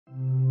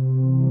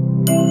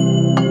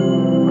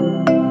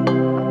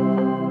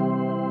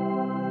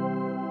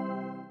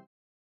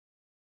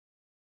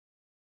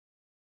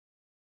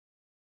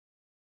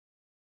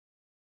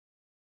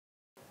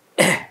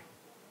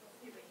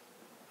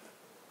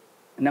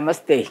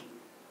Namaste.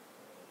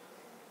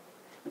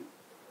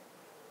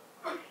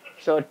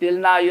 So till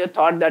now you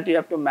thought that you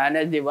have to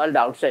manage the world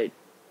outside.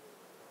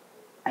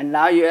 And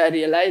now you have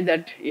realized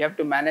that you have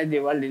to manage the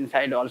world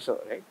inside also,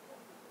 right?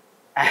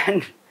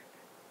 And,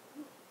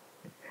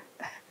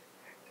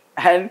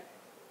 and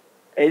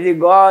as you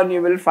go on,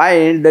 you will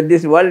find that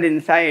this world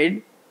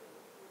inside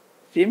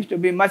seems to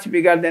be much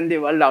bigger than the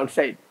world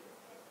outside,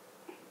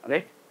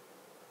 right?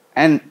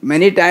 And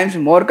many times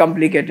more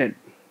complicated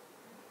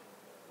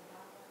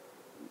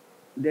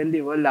than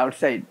the world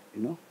outside,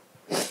 you know.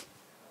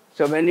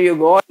 So when you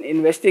go on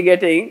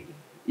investigating,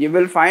 you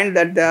will find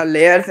that there are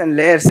layers and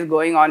layers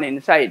going on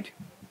inside.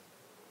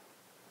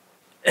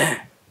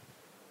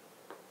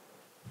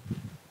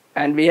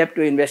 And we have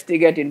to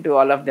investigate into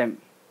all of them,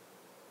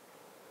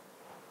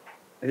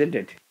 isn't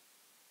it?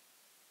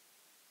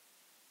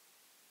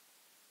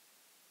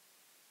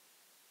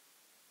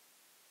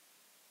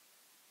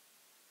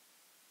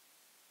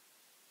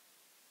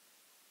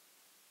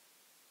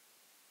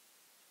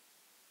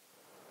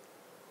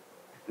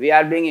 We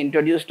are being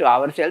introduced to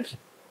ourselves.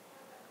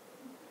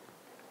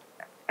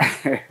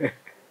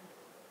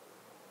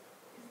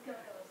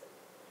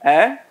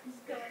 Eh?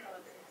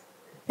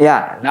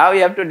 Yeah, now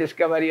you have to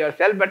discover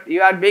yourself, but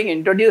you are being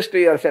introduced to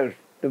yourself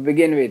to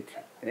begin with,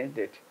 isn't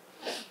it?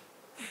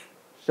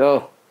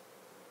 So,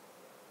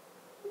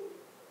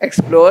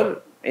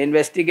 explore,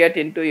 investigate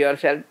into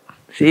yourself,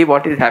 see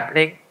what is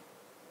happening,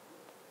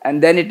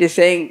 and then it is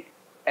saying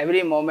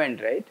every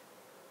moment, right?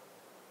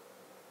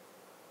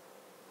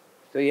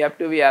 So, you have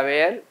to be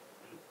aware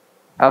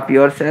of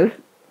yourself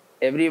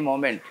every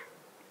moment.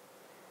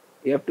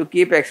 You have to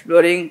keep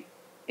exploring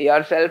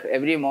yourself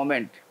every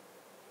moment.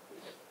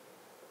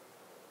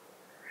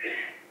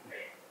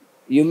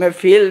 You may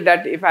feel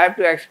that if I have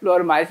to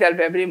explore myself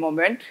every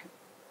moment,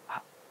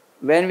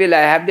 when will I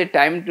have the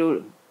time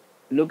to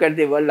look at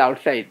the world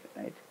outside,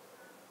 right?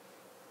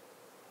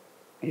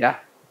 Yeah.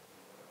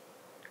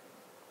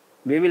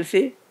 We will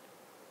see.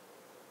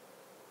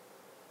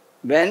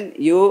 When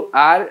you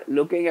are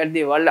looking at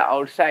the world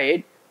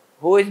outside,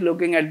 who is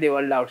looking at the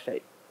world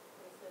outside?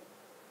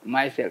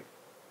 Myself.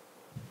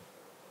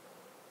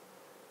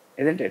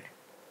 Isn't it?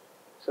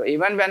 So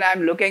even when I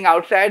am looking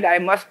outside, I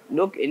must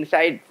look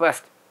inside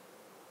first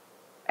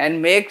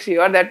and make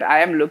sure that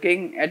I am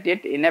looking at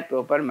it in a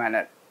proper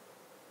manner.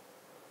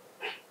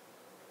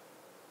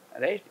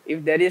 Right?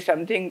 If there is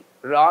something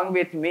wrong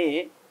with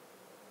me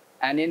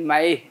and in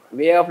my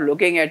way of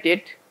looking at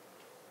it,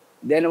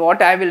 then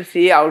what I will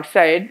see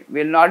outside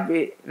will not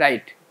be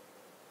right.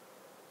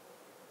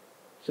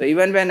 So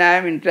even when I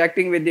am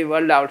interacting with the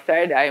world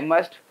outside, I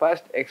must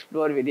first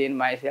explore within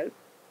myself.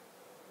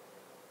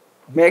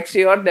 Make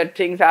sure that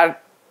things are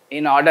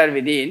in order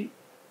within,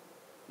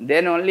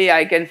 then only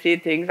I can see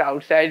things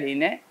outside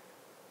in a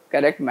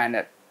correct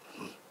manner.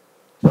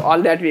 So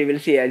all that we will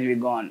see as we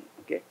go on.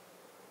 Okay.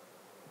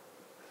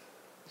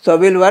 So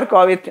we'll work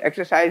on with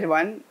exercise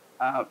 1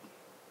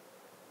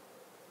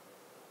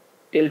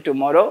 till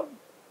tomorrow.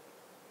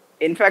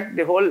 In fact,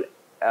 the whole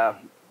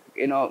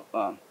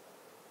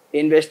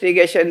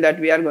investigation that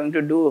we are going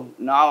to do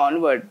now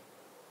onward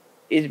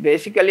is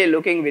basically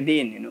looking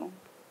within.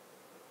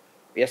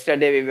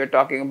 Yesterday we were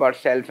talking about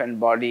self and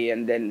body,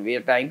 and then we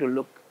are trying to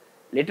look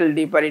little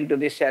deeper into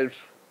the self,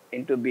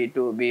 into B2,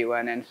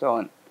 B1 and so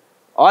on.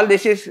 All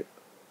this is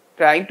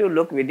trying to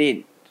look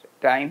within,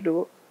 trying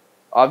to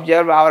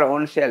observe our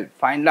own self,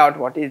 find out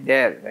what is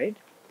there, right?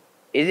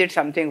 Is it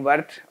something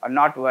worth or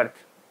not worth?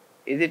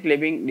 Is it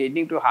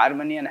leading to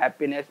harmony and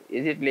happiness?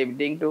 Is it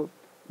leading to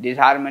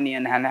disharmony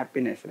and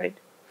unhappiness, right?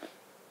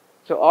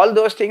 So all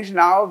those things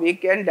now we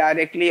can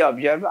directly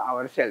observe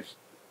ourselves.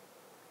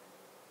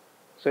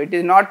 So it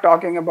is not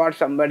talking about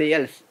somebody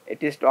else,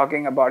 it is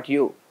talking about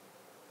you.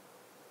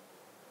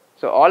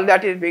 So all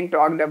that is being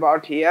talked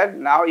about here,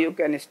 now you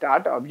can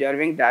start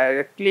observing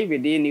directly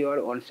within your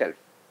own self.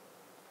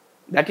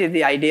 That is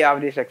the idea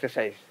of this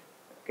exercise,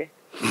 okay?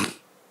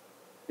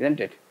 Isn't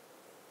it?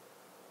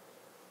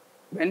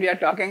 When we are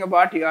talking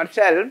about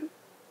yourself,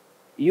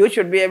 you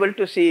should be able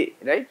to see,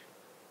 right,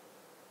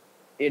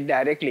 it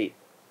directly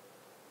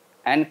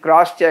and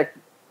cross-check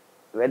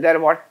whether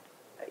what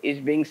is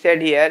being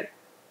said here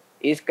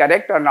is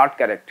correct or not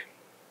correct.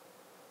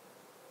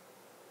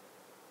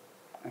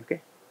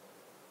 Okay?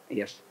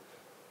 Yes.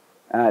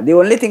 The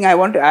only thing I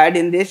want to add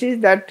in this is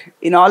that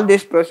in all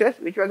this process,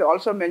 which was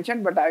also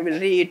mentioned, but I will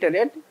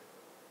reiterate,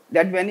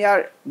 that when you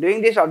are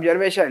doing this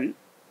observation,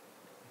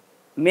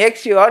 make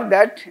sure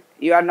that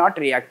you are not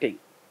reacting.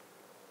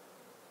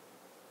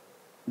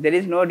 There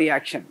is no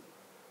reaction.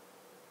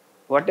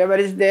 Whatever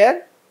is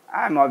there,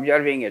 I am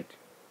observing it.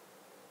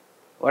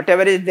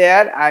 Whatever is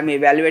there, I am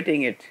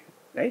evaluating it,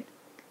 right?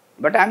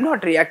 But I am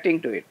not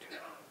reacting to it.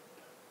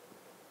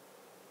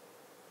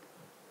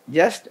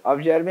 Just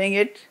observing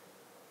it,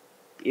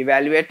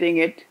 evaluating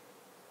it,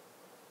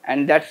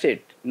 and that's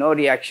it, no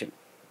reaction.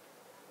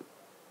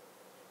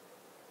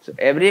 So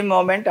every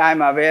moment I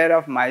am aware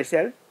of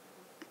myself,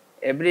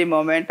 every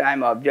moment I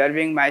am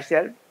observing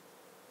myself,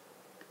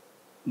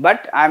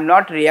 but I am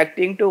not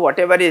reacting to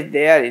whatever is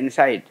there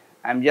inside.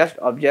 I am just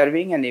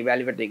observing and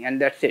evaluating,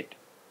 and that's it.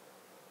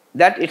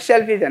 That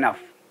itself is enough.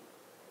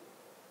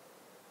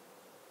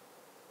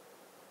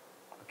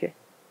 Okay.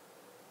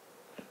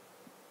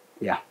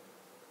 Yeah.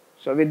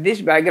 So with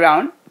this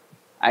background,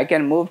 I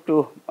can move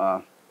to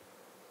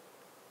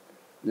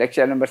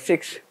lecture number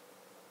 6.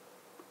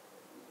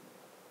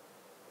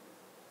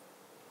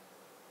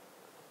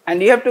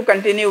 And you have to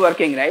continue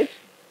working, right?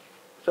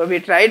 So we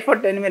tried for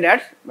 10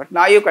 minutes, but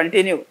now you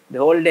continue the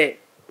whole day,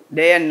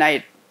 day and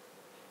night,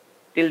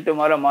 till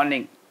tomorrow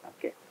morning.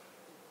 Okay.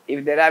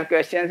 If there are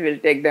questions, we'll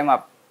take them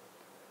up.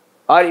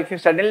 Or if you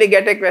suddenly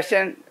get a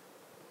question,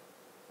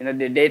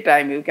 the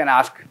daytime, you can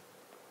ask,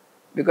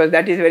 because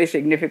that is a very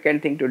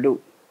significant thing to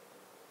do.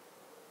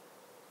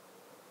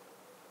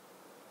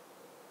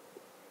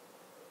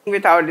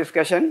 With our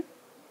discussion,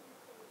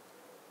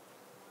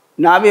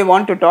 now we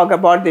want to talk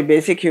about the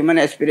basic human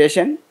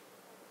aspiration,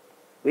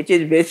 which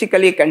is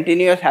basically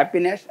continuous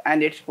happiness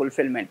and its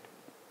fulfillment.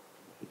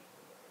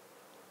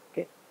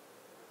 Okay.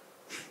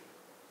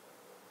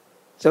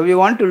 So we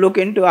want to look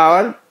into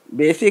our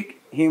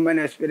basic human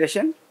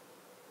aspiration,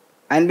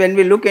 and when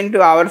we look into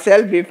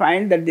ourselves, we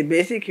find that the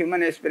basic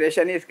human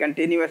aspiration is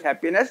continuous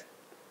happiness,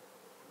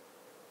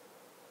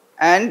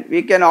 and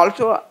we can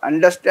also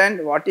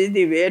understand what is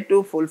the way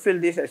to fulfill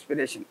this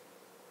aspiration.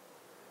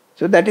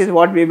 So that is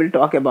what we will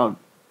talk about.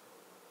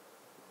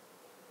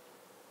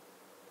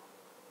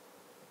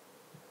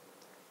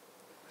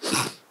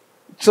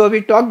 So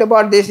we talked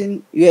about this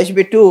in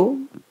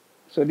UHV-II.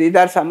 So these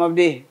are some of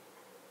the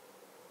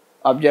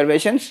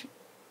observations.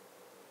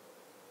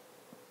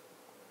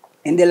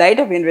 In the light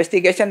of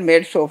investigation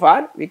made so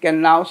far, we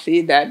can now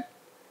see that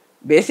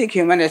basic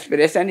human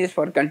aspiration is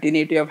for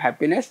continuity of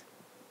happiness.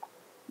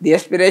 The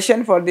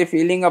aspiration for the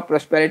feeling of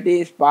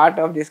prosperity is part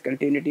of this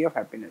continuity of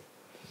happiness.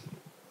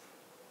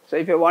 So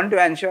if you want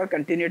to ensure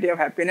continuity of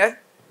happiness,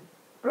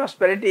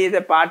 prosperity is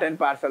a part and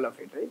parcel of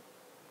it, right?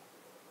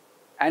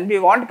 And we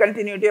want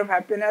continuity of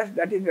happiness,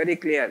 that is very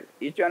clear.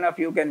 Each one of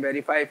you can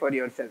verify for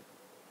yourself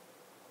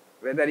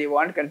whether you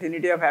want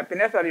continuity of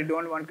happiness or you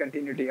don't want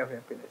continuity of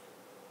happiness.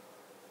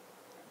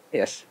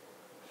 Yes.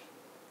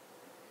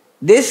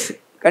 This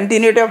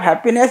continuity of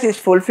happiness is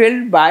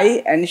fulfilled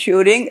by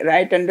ensuring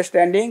right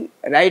understanding,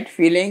 right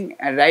feeling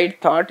and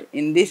right thought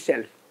in this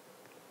self.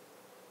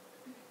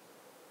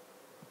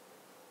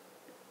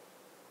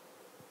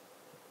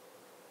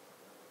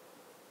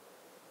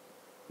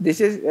 This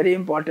is very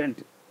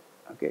important.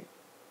 Okay.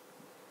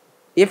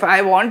 If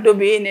I want to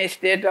be in a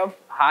state of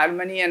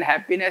harmony and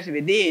happiness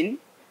within,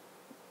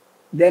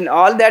 then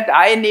all that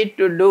I need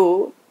to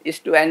do is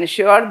to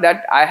ensure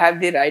that I have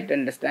the right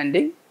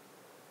understanding,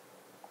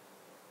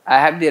 I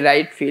have the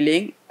right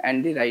feeling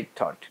and the right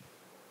thought.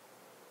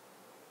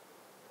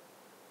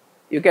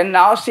 You can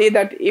now see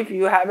that if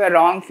you have a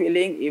wrong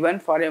feeling even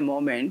for a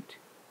moment,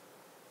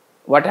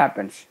 what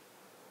happens?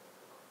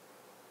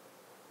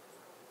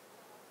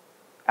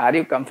 Are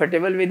you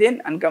comfortable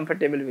within,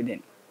 uncomfortable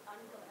within?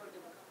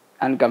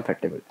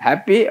 Uncomfortable.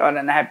 Happy or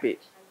unhappy?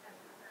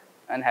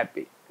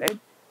 Unhappy, right?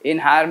 In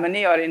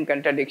harmony or in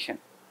contradiction?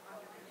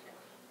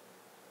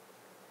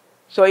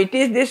 So it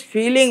is this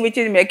feeling which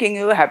is making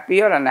you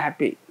happy or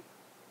unhappy.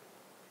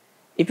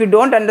 If you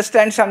don't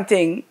understand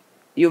something,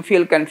 you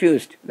feel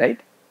confused, right?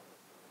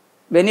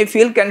 When you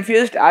feel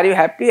confused, are you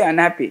happy or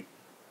unhappy?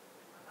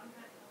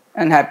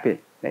 Unhappy,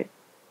 right?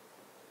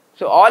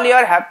 So all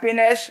your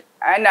happiness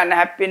and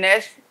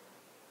unhappiness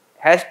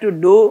has to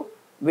do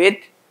with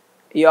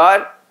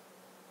your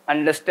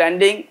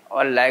understanding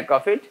or lack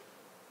of it,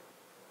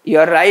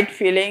 your right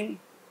feeling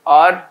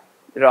or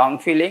wrong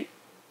feeling,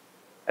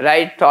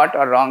 right thought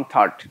or wrong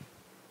thought,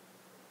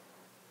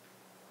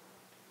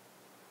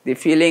 the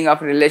feeling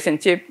of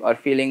relationship or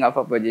feeling of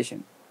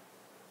opposition,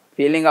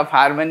 feeling of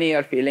harmony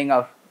or feeling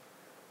of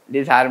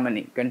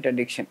disharmony,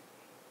 contradiction,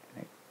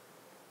 right?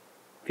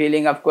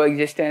 Feeling of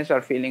coexistence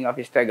or feeling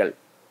of struggle.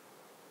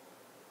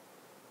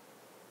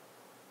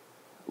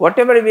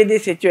 Whatever be the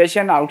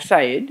situation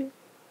outside,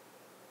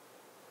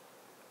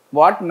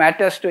 what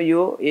matters to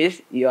you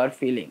is your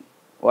feeling.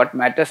 What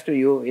matters to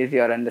you is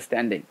your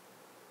understanding.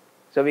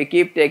 So we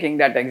keep taking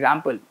that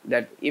example,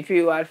 that if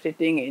you are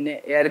sitting in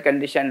an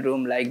air-conditioned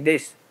room like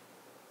this,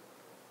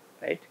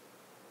 right?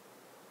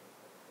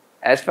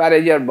 As far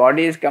as your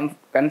body is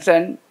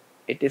concerned,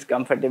 it is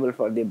comfortable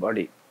for the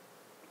body.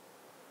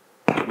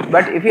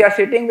 But if you are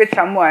sitting with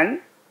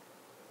someone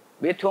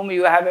with whom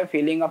you have a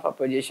feeling of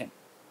opposition,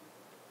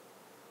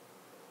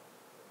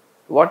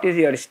 what is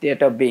your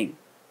state of being?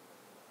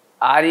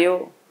 Are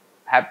you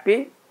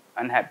happy,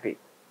 unhappy?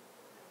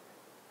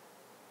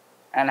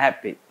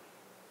 Unhappy.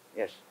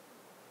 Yes.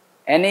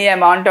 Any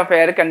amount of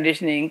air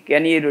conditioning,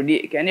 can it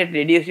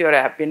reduce your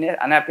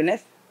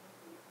unhappiness?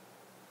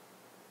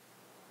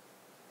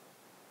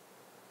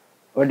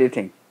 What do you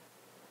think?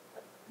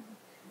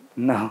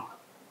 No.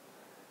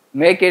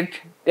 Make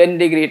it 10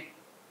 degrees,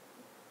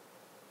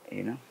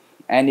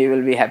 and you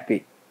will be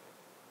happy.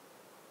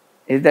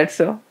 Is that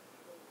so?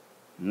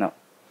 No.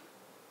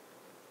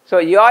 So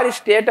your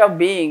state of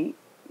being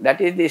that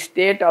is the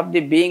state of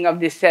the being of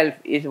the self,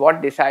 is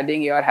what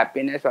deciding your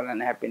happiness or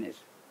unhappiness.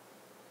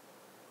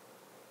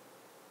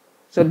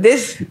 So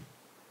this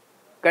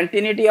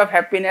continuity of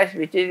happiness,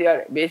 which is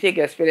your basic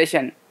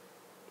aspiration,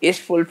 is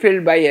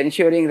fulfilled by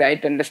ensuring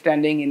right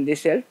understanding in the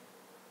self,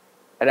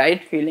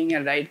 right feeling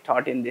and right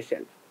thought in the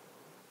self.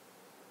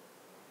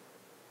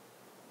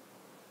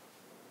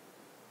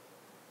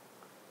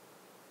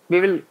 We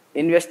will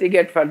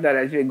investigate further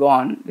as we go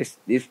on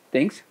these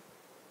things.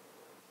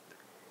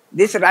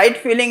 This right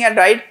feeling and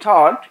right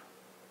thought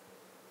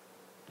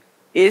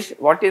is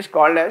what is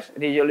called as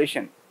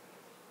resolution.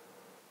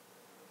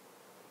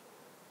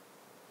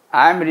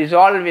 I am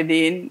resolved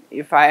within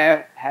if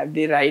I have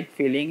the right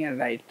feeling and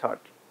right thought.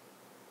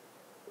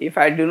 If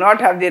I do not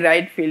have the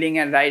right feeling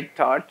and right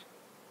thought,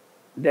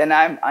 then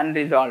I am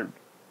unresolved,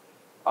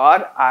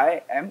 or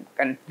I am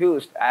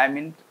confused, I am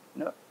in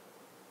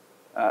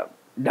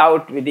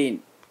doubt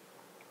within.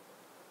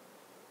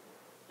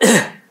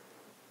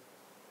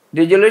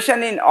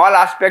 Resolution in all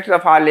aspects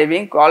of our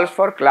living calls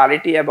for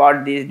clarity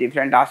about these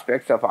different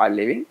aspects of our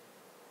living.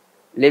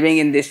 Living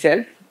in the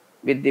self,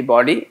 with the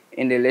body,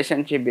 in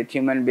relationship with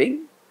human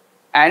being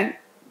and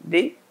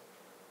the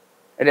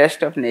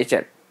rest of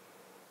nature.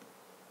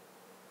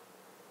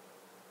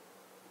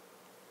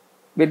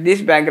 With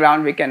this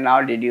background, we can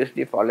now deduce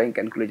the following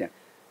conclusion.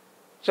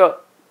 So,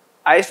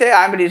 I say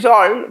I am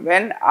resolved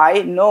when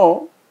I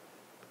know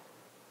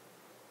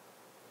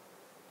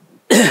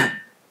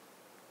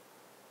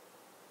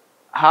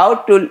how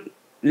to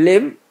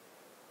live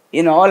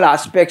in all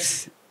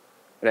aspects,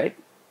 right?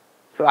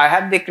 So, I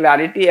have the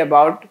clarity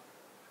about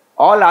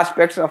all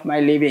aspects of my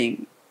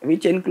living,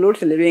 which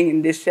includes living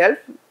in this self,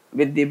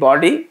 with the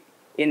body,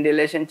 in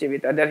relationship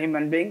with other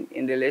human beings,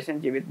 in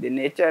relationship with the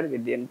nature,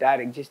 with the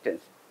entire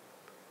existence.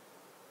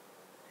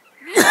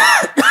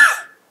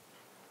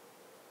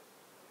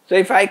 So,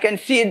 if I can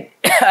see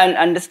and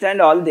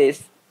understand all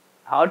this,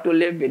 how to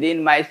live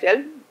within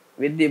myself,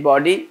 with the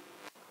body,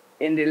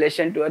 in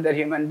relation to other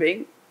human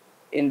beings,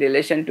 in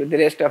relation to the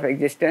rest of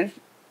existence,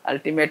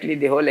 ultimately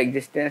the whole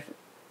existence,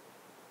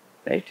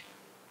 right?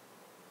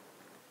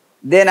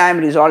 Then I am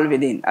resolved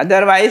within.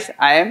 Otherwise,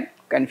 I am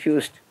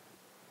confused.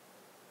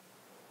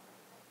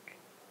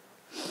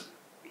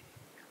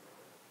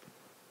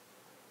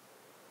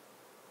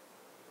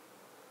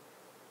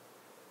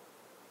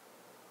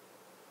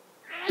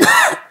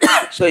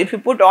 So, if you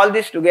put all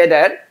this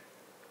together,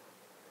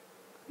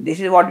 this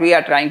is what we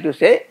are trying to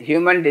say.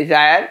 Human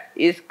desire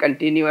is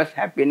continuous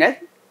happiness,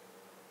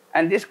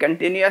 and this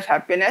continuous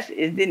happiness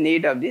is the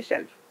need of the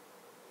self.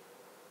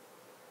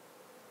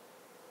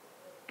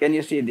 Can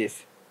you see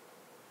this?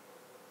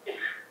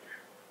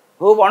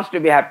 Who wants to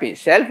be happy?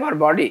 Self or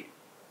body?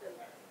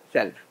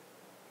 Self.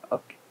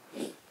 Okay.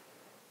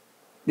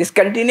 This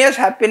continuous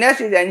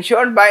happiness is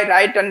ensured by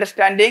right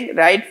understanding,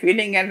 right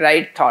feeling and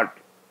right thought.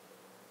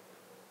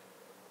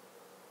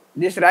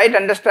 This right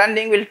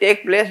understanding will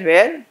take place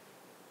where?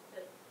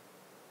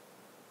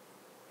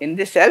 In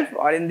the self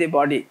or in the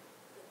body?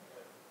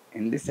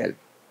 In the self.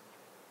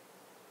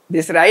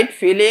 This right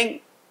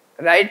feeling,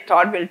 right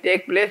thought will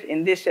take place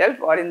in the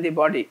self or in the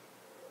body?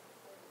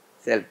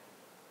 Self.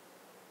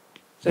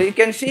 So you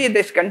can see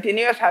this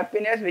continuous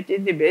happiness, which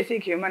is the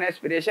basic human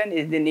aspiration,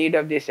 is the need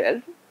of the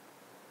self,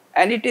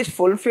 and it is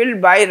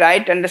fulfilled by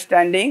right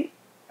understanding,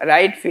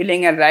 right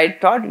feeling and right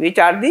thought, which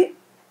are the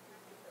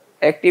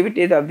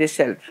activities of the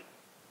self.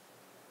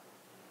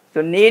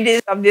 So need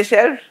is of the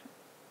self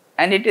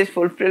and it is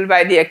fulfilled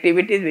by the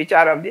activities which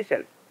are of the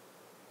self.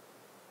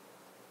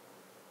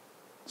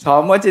 So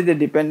how much is the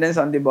dependence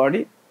on the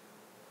body?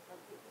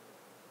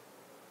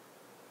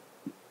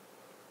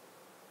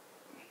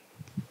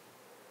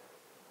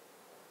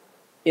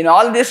 In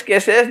all these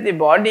cases, the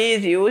body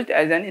is used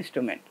as an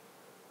instrument.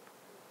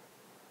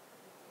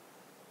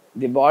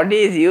 The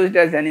body is used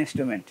as an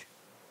instrument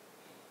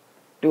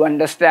to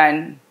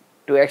understand,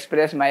 to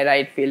express my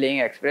right feeling,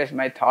 express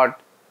my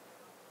thought.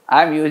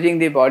 I am using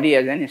the body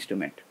as an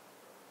instrument.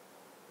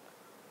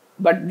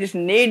 But this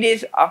need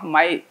is of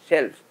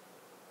myself,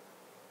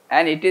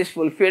 and it is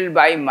fulfilled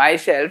by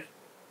myself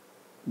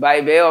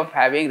by way of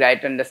having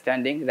right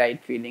understanding,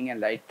 right feeling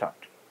and right thought.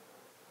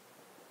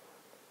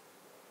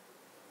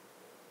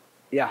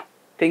 Yeah,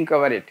 think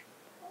over it.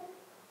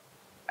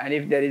 And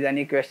if there is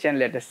any question,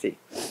 let us see.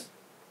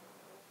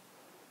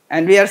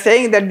 And we are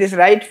saying that this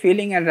right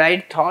feeling and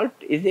right thought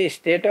is a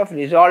state of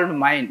resolved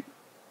mind.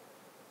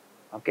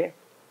 Okay?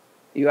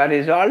 You are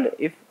resolved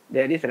if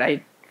there is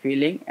right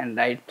feeling and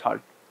right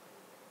thought.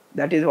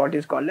 That is what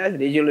is called as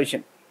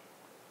resolution.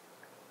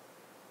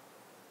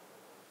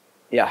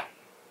 Yeah.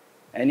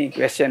 Any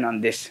question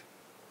on this?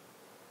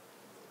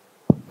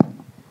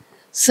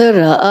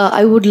 Sir,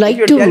 I would like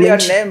to mention...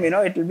 If you tell your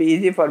name, it will be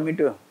easy for me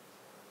to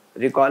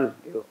recall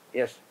you.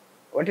 Yes.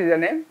 What is your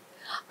name?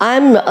 I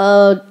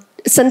am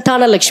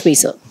Santana Lakshmi,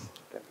 sir.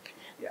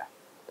 Yeah.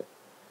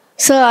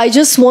 Sir, I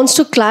just want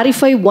to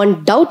clarify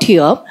one doubt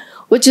here,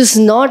 which is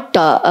not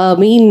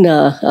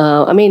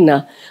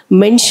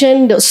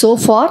mentioned so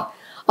far.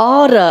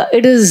 or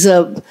it is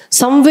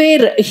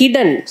somewhere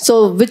hidden,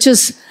 so which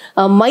is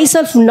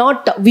myself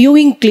not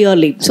viewing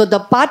clearly. So the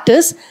part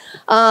is,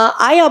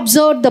 I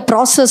observed the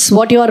process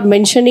what you are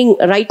mentioning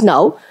right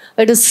now.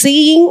 It is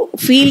seeing,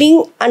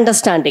 feeling,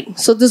 understanding.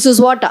 So this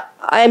is what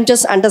I am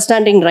just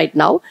understanding right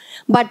now.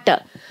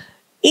 But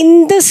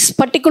in this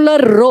particular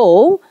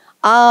row,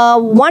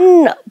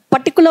 one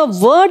particular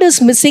word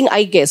is missing,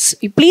 I guess.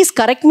 Please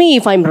correct me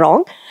if I'm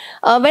wrong.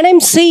 When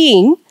I'm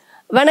seeing,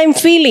 when I'm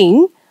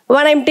feeling,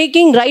 when I'm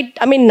taking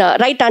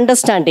right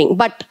understanding.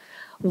 But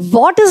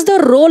what is the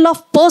role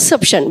of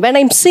perception? When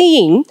I'm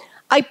seeing,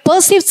 I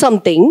perceive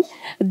something,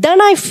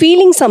 then I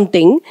feeling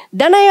something,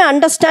 then I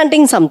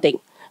understanding something.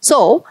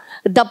 So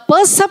the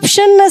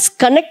perception is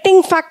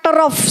connecting factor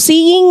of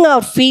seeing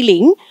or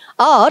feeling,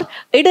 or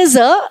it is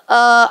a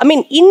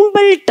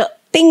inbuilt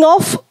thing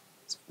of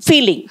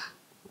feeling.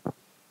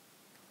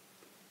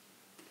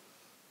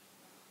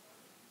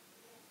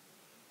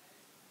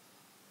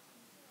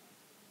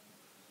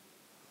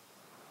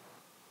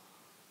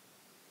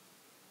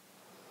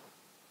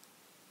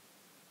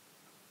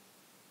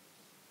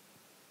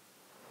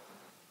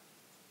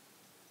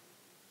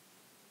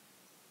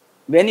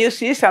 When you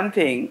see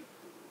something,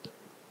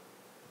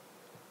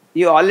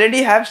 you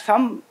already have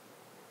some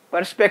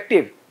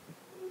perspective,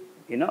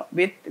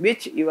 with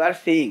which you are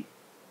seeing.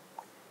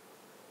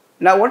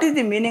 Now, what is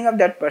the meaning of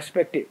that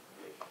perspective?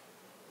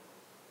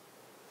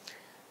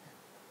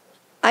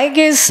 I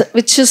guess,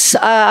 which is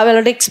I've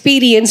already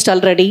experienced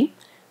already,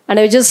 and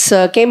I just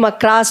came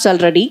across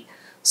already.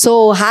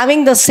 So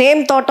having the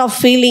same thought of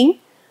feeling,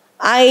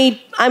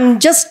 I'm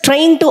just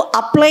trying to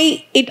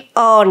apply it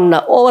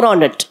over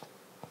on it.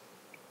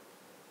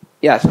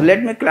 Yeah, so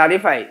let me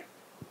clarify.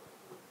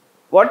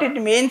 What it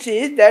means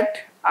is that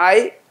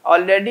I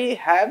already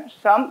have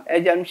some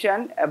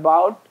assumption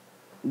about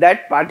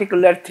that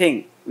particular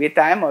thing which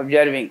I am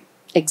observing.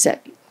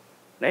 Exactly.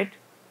 Right?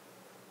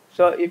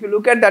 So if you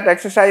look at that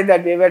exercise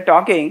that we were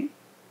talking,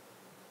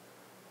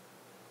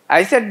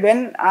 I said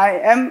when I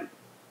am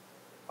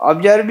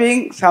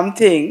observing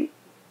something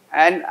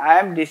and I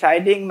am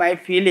deciding my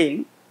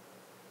feeling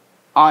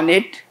on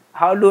it,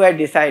 how do I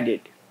decide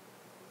it?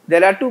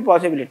 There are two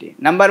possibilities.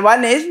 Number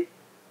one is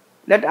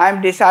that I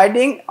am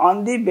deciding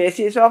on the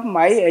basis of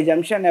my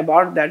assumption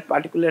about that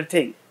particular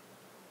thing,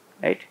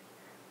 right?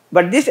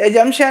 But this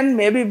assumption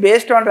may be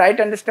based on right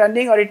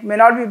understanding, or it may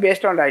not be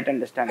based on right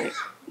understanding.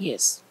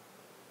 Yes.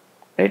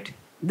 Right?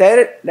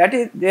 There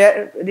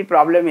the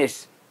problem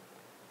is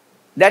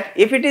that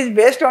if it is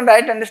based on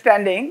right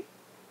understanding,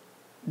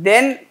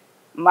 then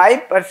my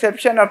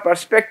perception or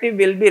perspective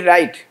will be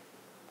right,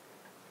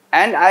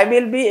 and I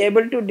will be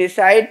able to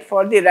decide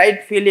for the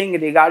right feeling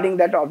regarding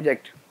that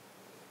object.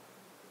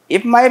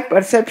 If my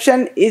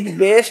perception is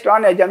based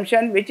on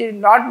assumption which is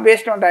not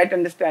based on right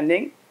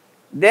understanding,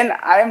 then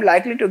I am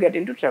likely to get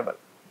into trouble.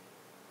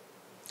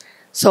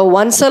 So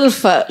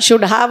oneself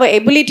should have an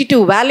ability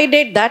to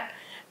validate that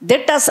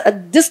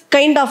this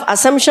kind of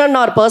assumption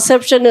or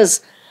perception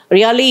is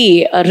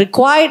really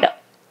required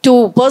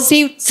to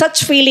perceive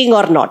such feeling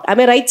or not. Am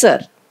I right,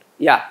 sir?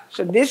 Yeah.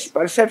 So this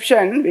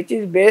perception which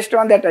is based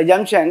on that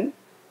assumption,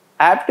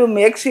 I have to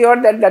make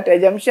sure that that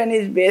assumption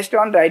is based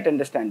on right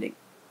understanding.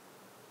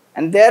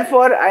 And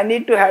therefore, I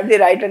need to have the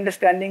right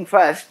understanding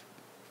first.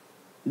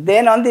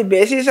 Then on the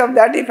basis of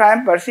that, if I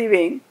am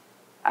perceiving,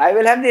 I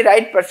will have the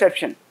right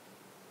perception.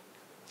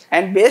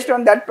 And based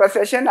on that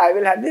perception, I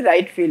will have the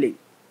right feeling.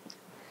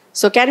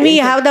 So can we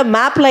have the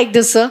map like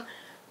this, sir?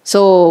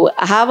 So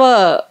have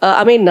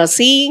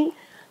seeing,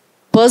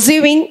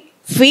 perceiving,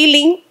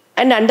 feeling,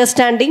 and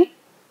understanding.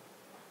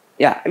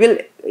 Yeah, I will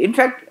in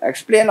fact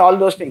explain all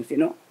those things,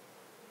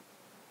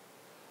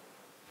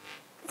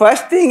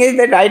 First thing is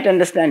the right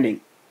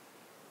understanding.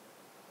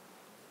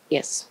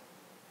 Yes.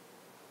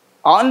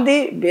 On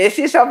the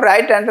basis of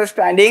right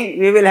understanding,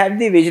 we will have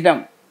the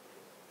wisdom.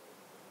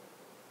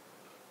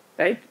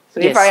 Right? So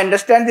Yes. if I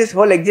understand this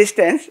whole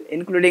existence,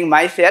 including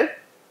myself,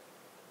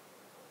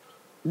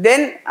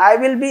 then I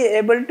will be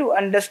able to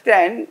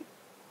understand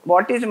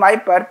what is my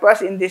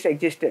purpose in this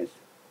existence.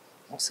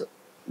 So,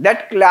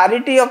 That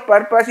clarity of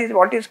purpose is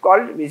what is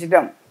called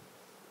wisdom.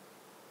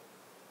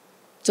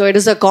 so it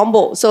is a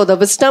combo. So the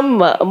wisdom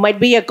might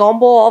be a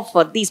combo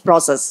of these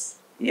process.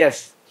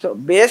 Yes. So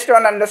based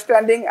on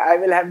understanding, I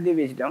will have the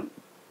wisdom.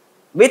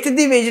 With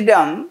the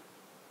wisdom,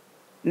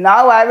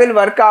 now I will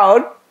work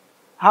out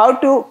how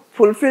to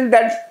fulfill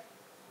that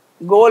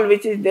goal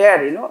which is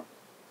there,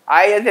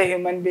 I as a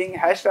human being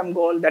has some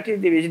goal, that is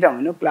the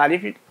wisdom,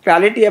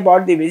 clarity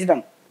about the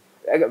wisdom,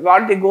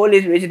 what the goal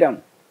is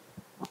wisdom.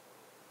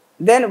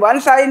 Then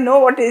once I know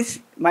what is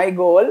my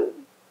goal,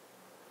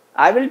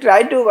 I will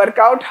try to work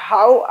out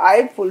how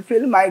I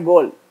fulfill my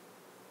goal,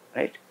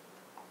 right?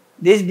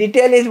 This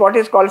detail is what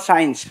is called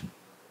science.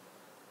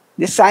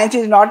 This science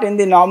is not in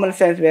the normal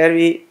sense where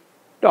we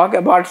talk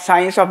about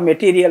science of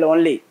material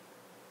only.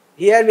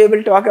 Here we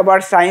will talk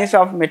about science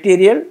of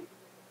material,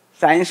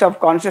 science of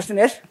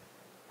consciousness,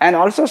 and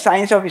also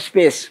science of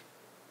space.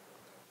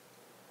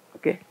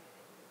 Okay.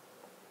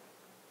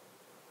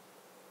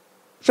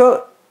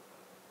 So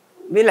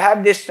will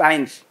have this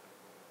science.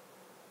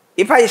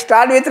 If I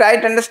start with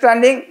right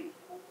understanding,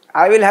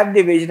 I will have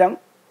the wisdom.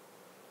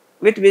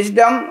 With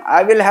wisdom,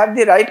 I will have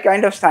the right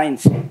kind of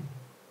science.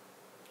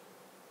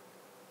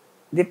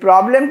 The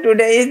problem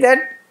today is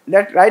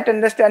that right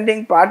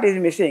understanding part is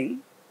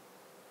missing.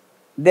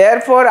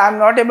 Therefore, I am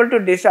not able to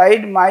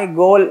decide my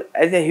goal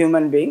as a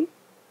human being.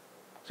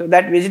 So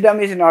that wisdom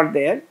is not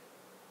there.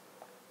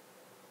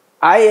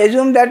 I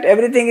assume that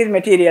everything is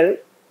material.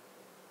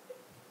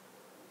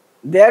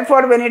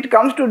 Therefore, when it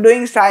comes to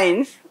doing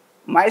science,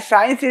 my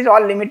science is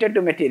all limited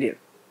to material.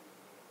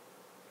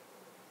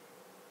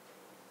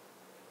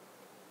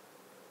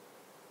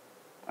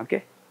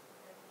 Okay?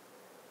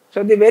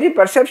 So the very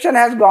perception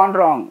has gone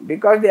wrong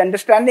because the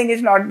understanding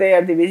is not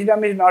there, the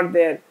wisdom is not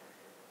there.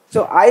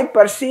 So I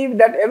perceive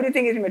that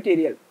everything is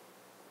material.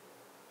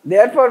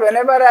 Therefore,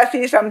 whenever I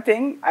see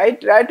something, I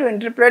try to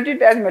interpret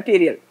it as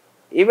material.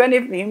 Even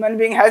if human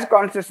being has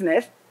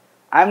consciousness,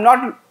 I am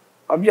not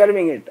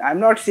observing it, I am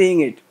not seeing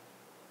it.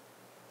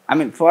 I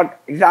mean, for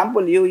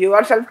example, you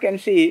yourself can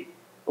see,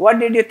 what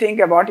did you think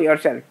about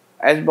yourself?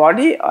 As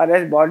body or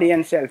as body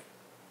and self?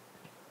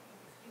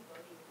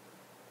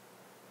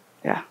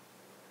 Yeah.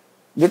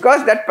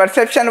 Because that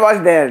perception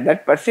was there,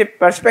 that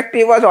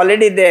perspective was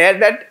already there,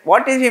 that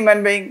what is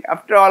human being?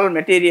 After all,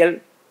 material.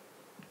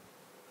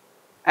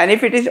 And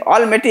if it is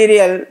all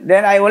material,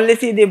 then I only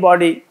see the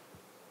body.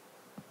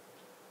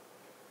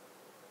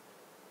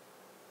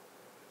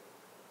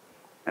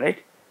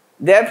 Right?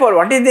 Therefore,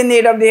 what is the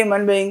need of the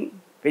human being?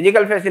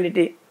 Physical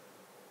facility.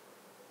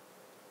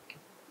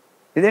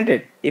 Isn't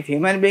it? If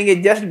human being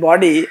is just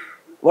body,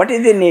 what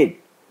is the need?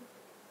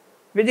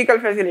 Physical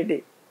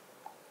facility.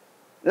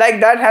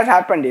 Like that has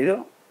happened, you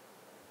know.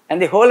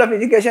 And the whole of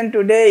education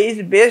today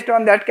is based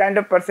on that kind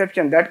of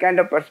perception, that kind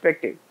of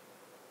perspective.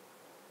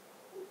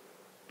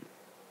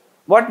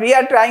 What we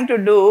are trying to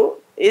do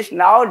is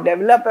now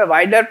develop a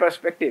wider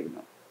perspective, you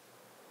know,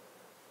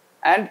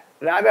 and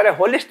rather a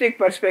holistic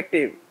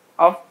perspective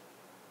of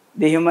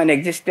the human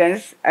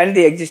existence and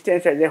the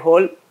existence as a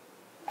whole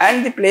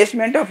and the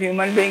placement of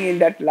human being in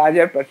that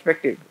larger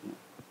perspective.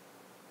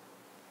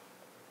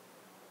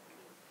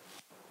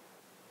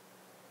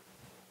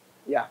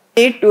 Yeah.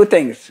 Need two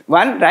things.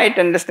 One, right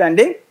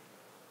understanding,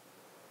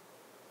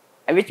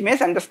 which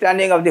means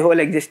understanding of the whole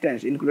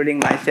existence, including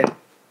myself.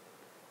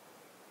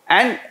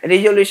 And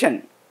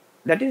resolution,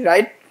 that is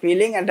right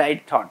feeling and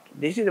right thought.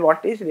 This is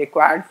what is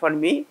required for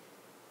me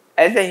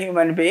as a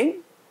human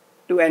being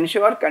to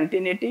ensure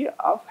continuity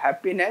of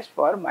happiness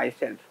for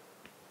myself.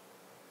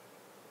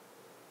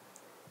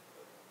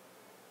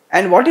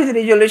 And what is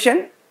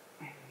resolution?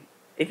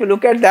 If you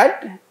look at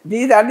that,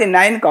 these are the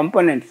 9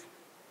 components.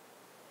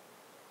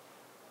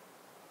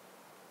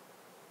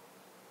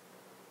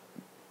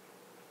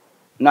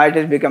 Now it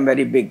has become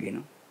very big, you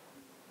know.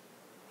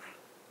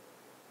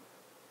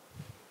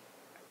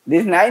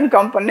 These 9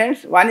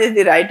 components, one is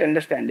the right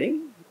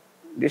understanding,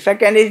 the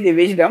second is the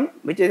wisdom,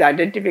 which is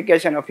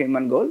identification of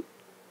human goal,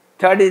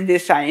 third is the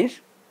science,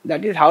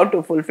 that is how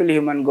to fulfill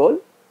human goal,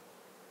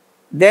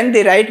 then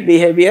the right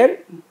behavior,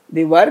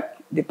 the work,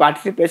 the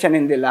participation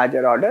in the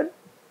larger order,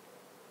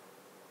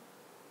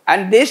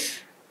 and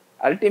this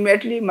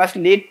ultimately must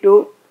lead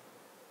to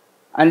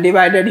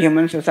undivided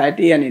human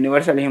society and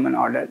universal human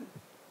order.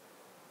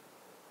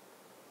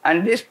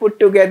 And this put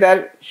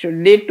together should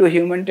lead to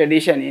human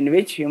tradition in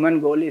which human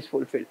goal is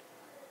fulfilled.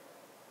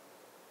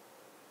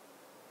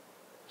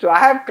 So I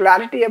have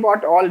clarity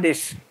about all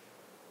this.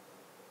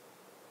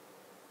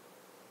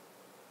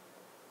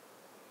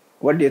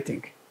 What do you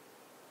think?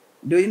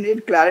 Do you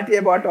need clarity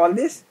about all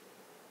this?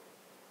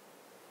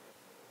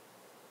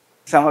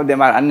 Some of them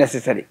are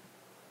unnecessary.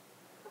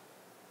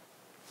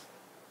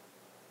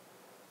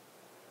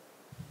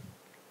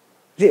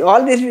 See,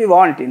 all this we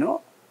want, you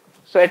know.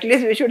 So at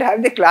least we should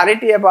have the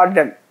clarity about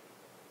them.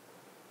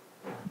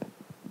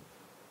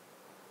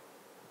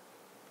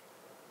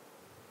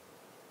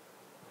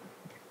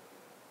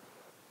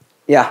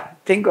 Yeah,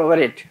 think over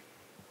it.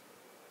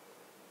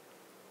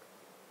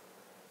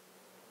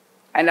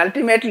 And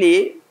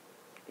ultimately,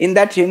 in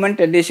that human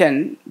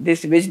tradition,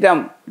 this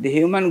wisdom, the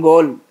human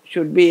goal,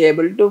 should be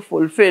able to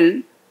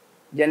fulfill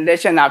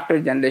generation after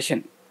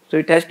generation. So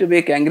it has to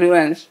be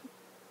congruence,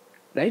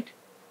 right,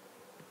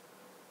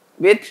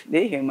 with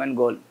the human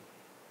goal.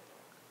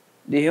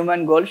 The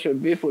human goal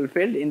should be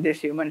fulfilled in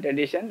this human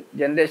tradition,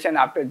 generation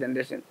after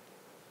generation.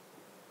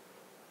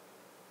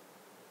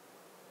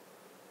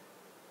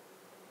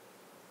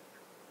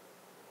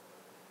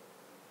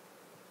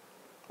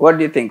 What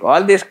do you think?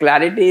 All this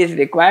clarity is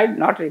required,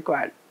 not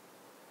required?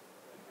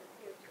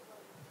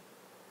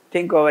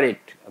 Think over it,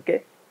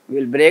 okay? We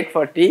will break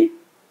for tea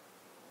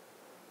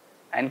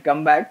and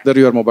come back.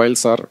 Whether your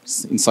mobiles are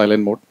in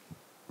silent mode.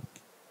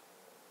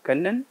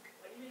 Kannan?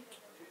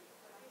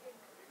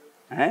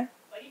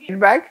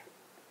 Feedback?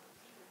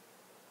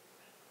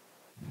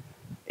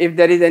 If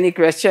there is any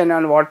question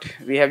on what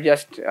we have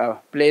just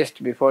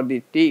placed before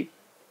the tea.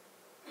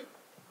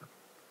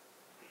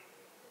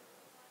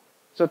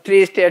 So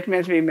 3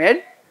 statements we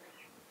made.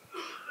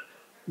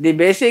 The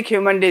basic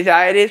human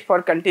desire is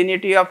for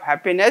continuity of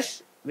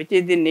happiness, which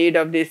is the need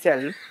of the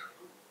self.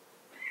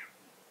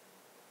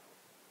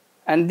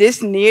 And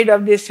this need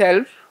of the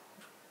self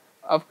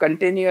of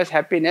continuous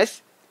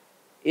happiness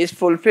is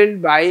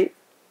fulfilled by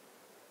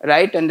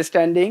right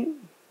understanding,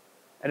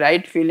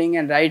 right feeling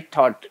and right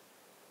thought,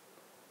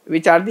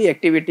 which are the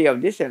activity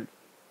of the self.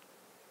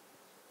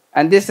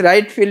 And this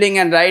right feeling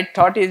and right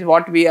thought is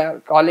what we are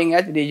calling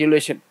as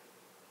resolution.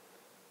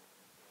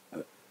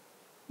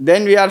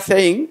 Then we are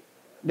saying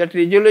that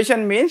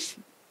resolution means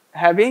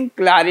having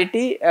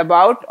clarity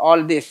about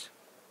all this.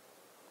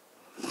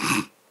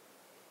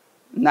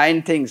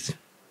 9 things.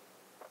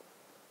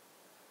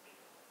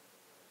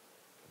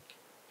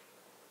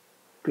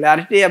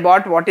 Clarity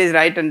about what is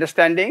right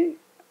understanding,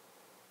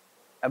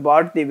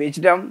 about the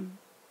wisdom,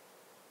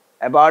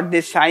 about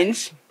the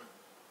science.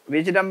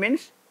 Wisdom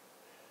means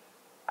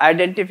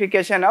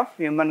identification of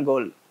human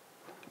goal.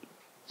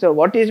 So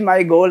what is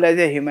my goal as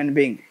a human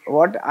being?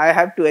 What I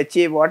have to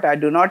achieve, what I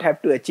do not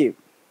have to achieve,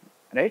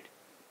 right?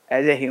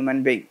 As a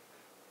human being.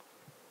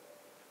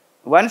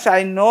 Once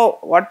I know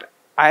what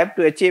I have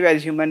to achieve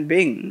as human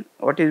being,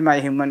 what is my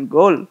human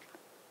goal,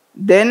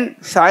 then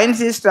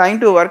science is trying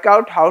to work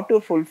out how to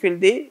fulfill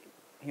the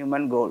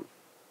human goal.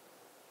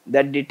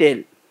 That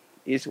detail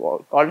is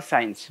called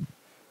science.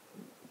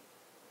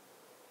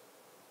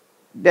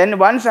 Then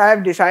once I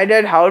have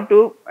decided how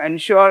to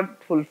ensure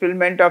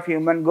fulfillment of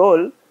human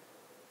goal,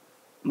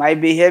 my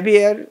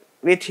behavior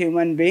with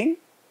human being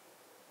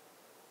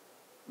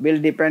will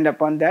depend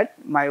upon that,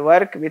 my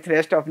work with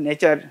rest of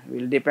nature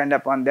will depend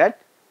upon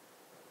that,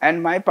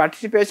 and my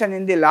participation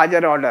in the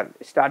larger order,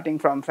 starting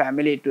from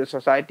family to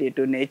society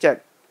to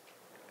nature,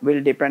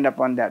 will depend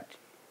upon that.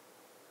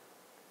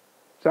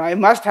 So I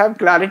must have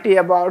clarity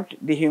about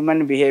the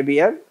human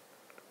behavior,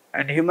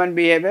 and human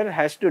behavior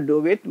has to do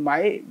with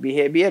my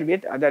behavior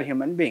with other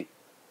human beings.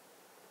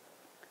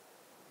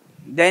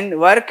 Then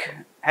work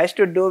has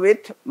to do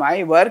with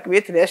my work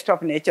with rest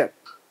of nature.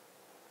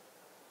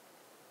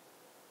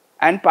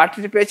 And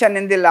participation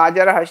in the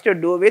larger has to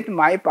do with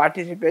my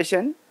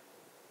participation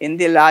in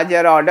the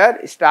larger order,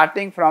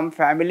 starting from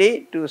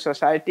family to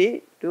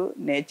society to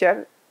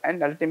nature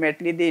and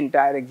ultimately the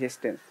entire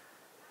existence.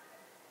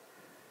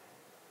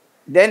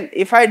 Then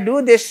if I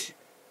do this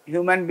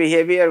human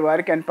behavior,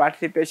 work and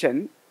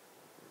participation,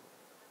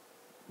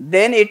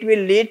 then it will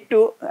lead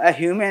to a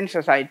human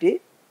society.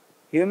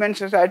 Human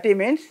society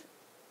means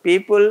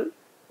people,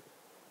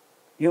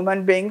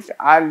 human beings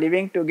are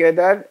living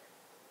together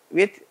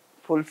with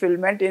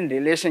fulfillment in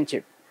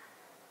relationship.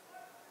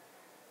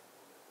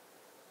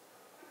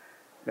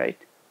 Right?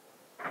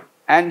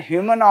 And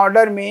human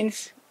order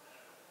means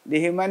the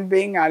human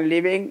beings are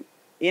living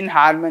in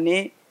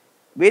harmony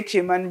with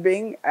human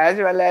being as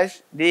well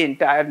as the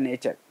entire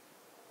nature.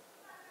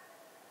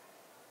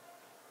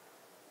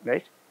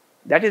 Right?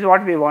 That is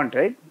what we want,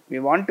 right? We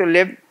want to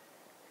live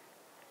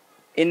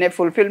in a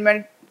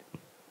fulfilling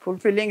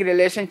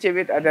relationship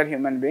with other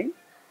human beings,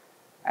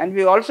 and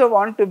we also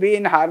want to be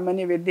in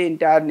harmony with the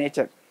entire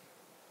nature.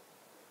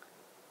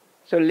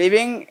 So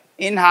living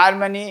in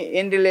harmony,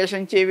 in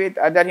relationship with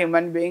other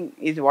human beings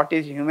is what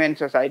is human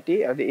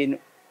society or the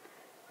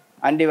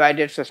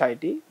undivided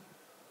society,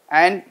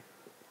 and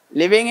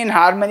living in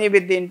harmony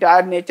with the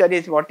entire nature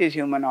is what is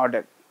human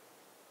order.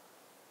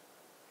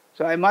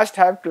 So I must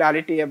have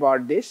clarity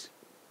about this,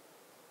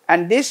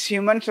 and this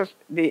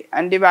the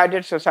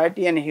undivided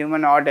society and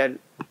human order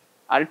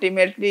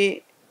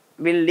ultimately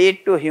will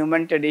lead to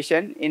human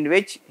tradition in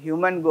which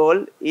human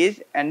goal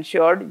is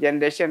ensured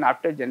generation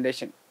after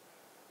generation.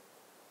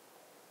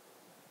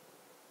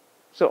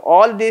 So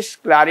all this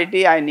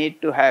clarity I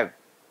need to have.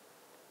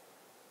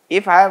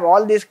 If I have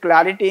all this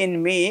clarity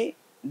in me,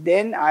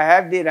 then I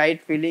have the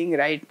right feeling,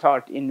 right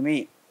thought in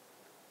me.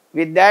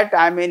 With that,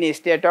 I am in a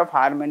state of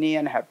harmony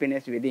and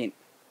happiness within.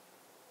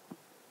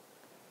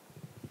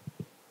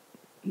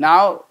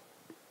 Now,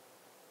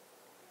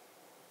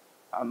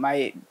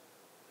 my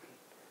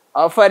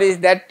offer is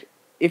that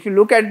if you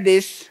look at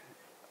this,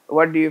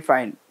 what do you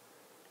find?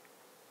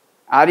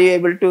 Are you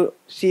able to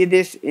see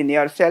this in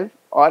yourself,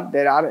 or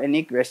there are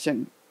any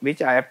questions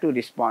which I have to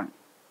respond?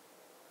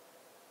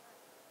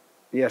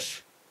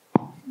 Yes.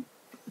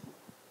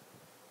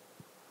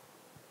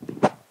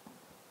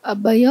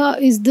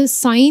 Abhaya, is the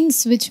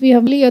science which we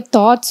have your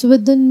thoughts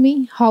within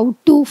me, how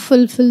to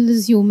fulfill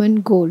this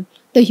human goal?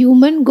 The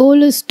human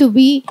goal is to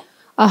be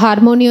a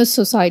harmonious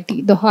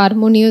society, the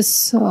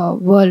harmonious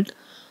world,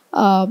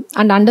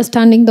 and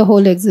understanding the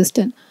whole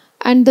existence.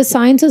 And the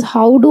science is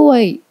how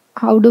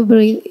to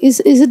bring, is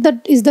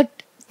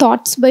that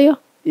thoughts, Bhaya?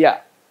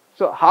 Yeah.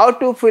 So how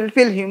to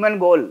fulfill human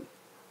goal?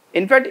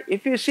 In fact,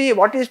 if you see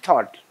what is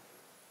thought,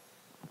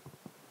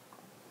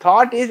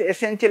 thought is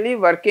essentially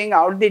working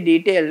out the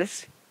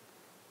details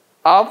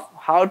of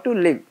how to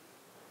live,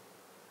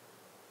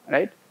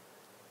 right?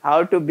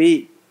 How to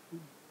be.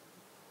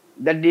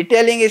 The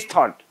detailing is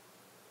thought.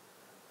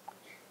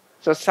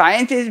 So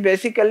science is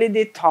basically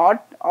the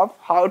thought of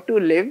how to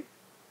live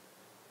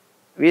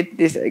with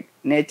this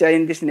nature,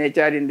 in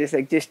this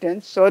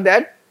existence, so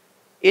that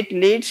it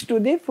leads to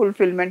the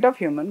fulfillment of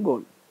human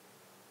goal.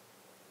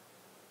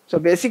 So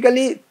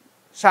basically,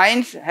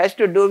 science has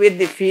to do with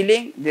the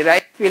feeling, the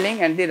right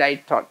feeling and the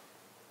right thought.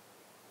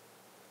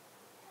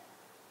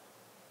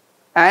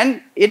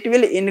 And it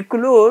will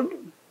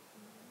include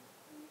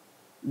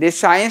the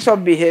science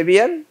of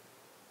behavior,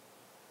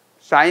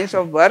 science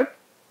of work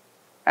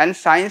and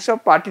science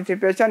of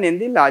participation in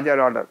the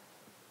larger order.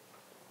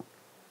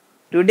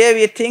 Today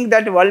we think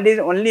that world is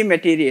only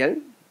material,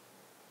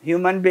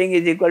 human being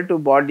is equal to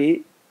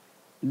body,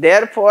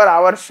 therefore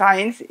our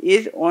science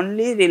is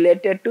only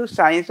related to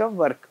science of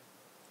work,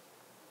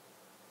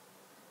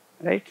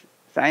 right,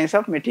 science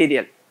of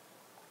material.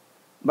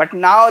 But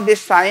now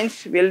this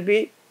science will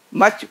be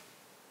much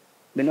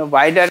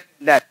wider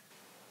than that.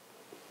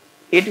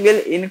 It will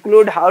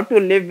include how to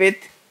live with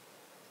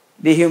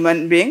the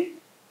human being,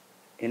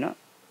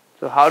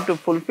 so how to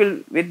fulfill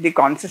with the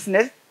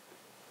consciousness,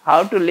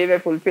 how to live a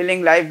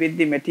fulfilling life with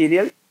the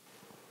material,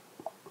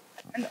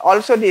 and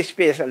also the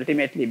space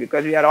ultimately,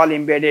 because we are all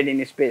embedded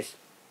in space.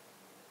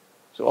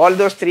 So all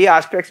those three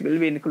aspects will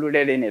be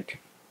included in it.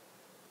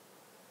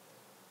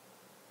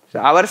 So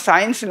our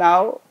science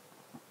now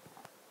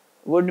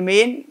would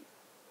mean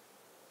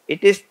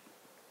it is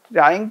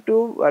trying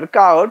to work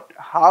out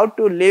how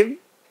to live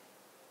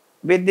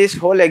with this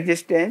whole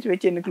existence,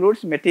 which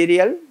includes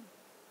material,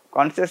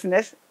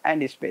 consciousness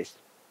and space.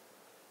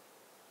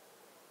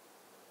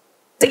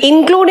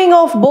 Including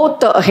of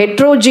both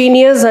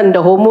heterogeneous and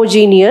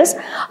homogeneous,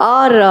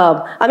 or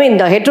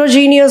the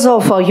heterogeneous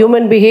of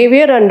human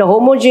behavior and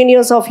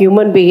homogeneous of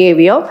human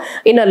behavior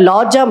in a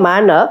larger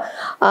manner,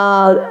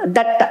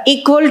 that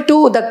equal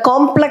to the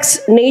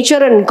complex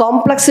nature and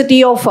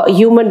complexity of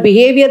human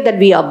behavior that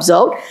we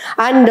observed,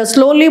 and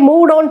slowly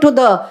moved on to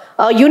the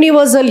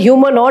universal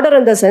human order,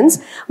 in the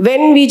sense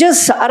when we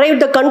just arrive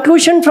the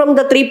conclusion from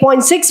the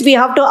 3.6, we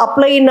have to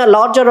apply in a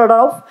larger order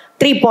of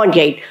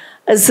 3.8.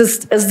 Is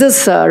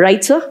this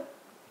right, sir?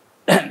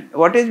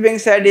 What is being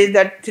said is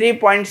that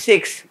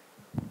 3.6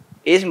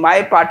 is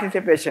my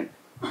participation.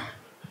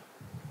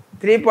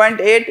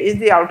 3.8 is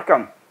the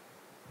outcome.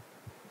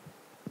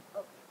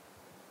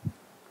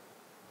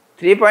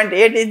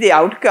 3.8 is the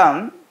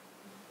outcome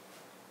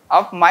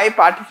of my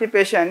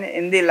participation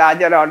in the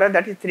larger order,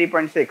 that is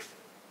 3.6.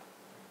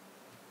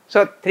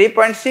 So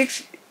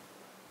 3.6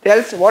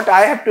 tells what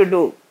I have to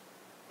do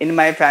in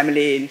my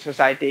family, in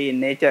society, in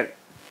nature.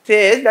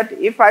 Says that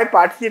if I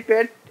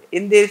participate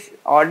in this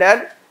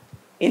order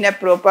in a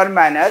proper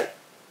manner,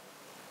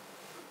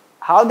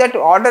 how that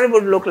order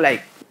would look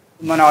like,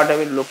 human order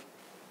will look.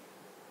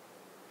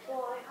 So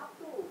I have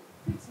to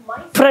fix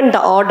my different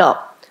order.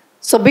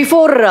 So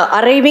before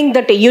arriving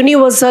that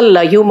universal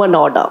human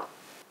order.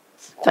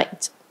 Fine.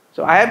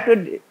 So I have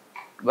to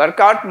work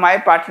out my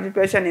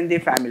participation in the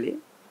family.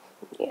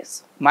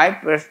 Yes. My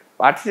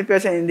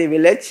participation in the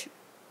village,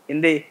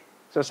 in the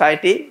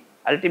society,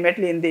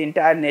 ultimately in the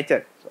entire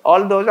nature. So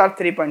all those are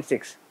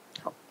 3.6.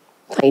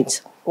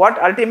 Right.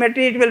 What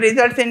ultimately it will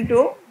result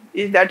into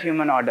is that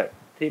human order,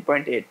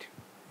 3.8.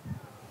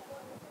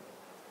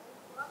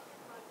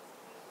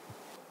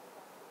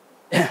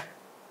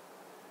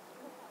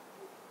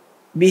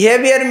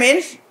 Behavior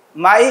means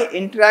my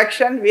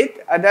interaction with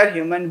other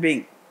human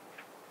being.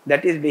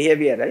 That is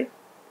behavior, right?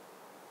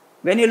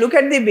 When you look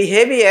at the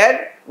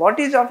behavior, what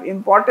is of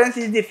importance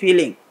is the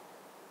feeling.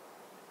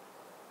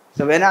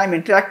 So when I am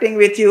interacting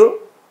with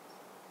you,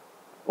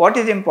 what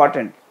is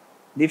important?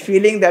 The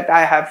feeling that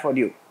I have for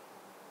you,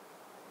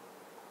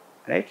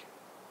 right?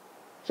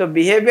 So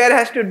behavior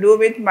has to do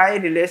with my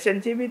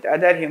relationship with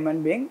other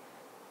human being,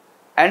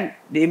 and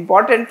the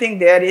important thing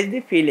there is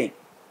the feeling.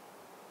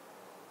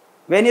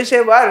 When you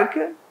say work,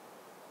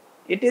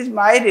 it is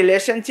my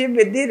relationship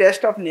with the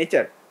rest of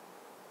nature.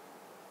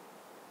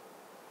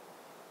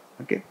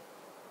 Okay,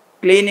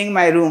 cleaning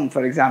my room,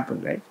 for example,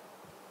 right?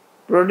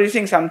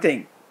 Producing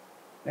something,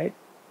 right?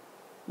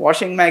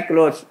 Washing my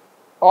clothes.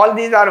 All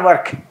these are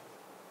work,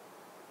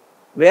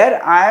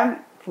 where I am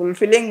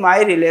fulfilling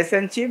my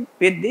relationship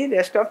with the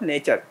rest of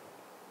nature.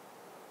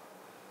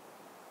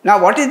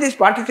 Now, what is this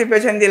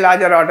participation in the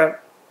larger order?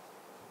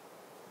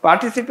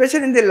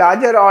 Participation in the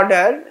larger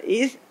order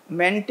is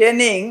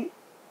maintaining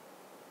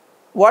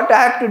what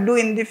I have to do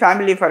in the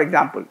family, for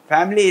example.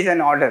 Family is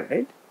an order,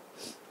 right?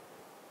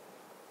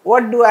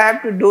 What do I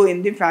have to do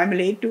in the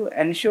family to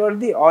ensure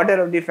the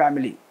order of the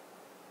family?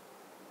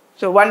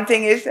 So one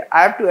thing is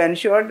I have to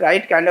ensure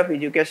right kind of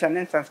education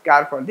and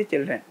sanskar for the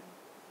children.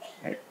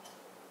 Right?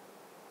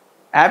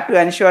 I have to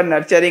ensure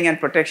nurturing and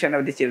protection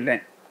of the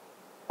children.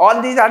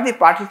 All these are the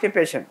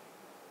participation.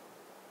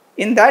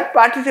 In that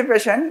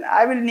participation,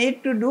 I will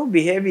need to do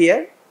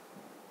behavior,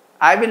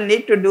 I will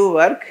need to do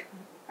work,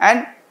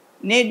 and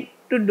need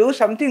to do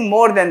something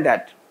more than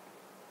that.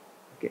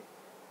 Okay.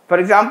 For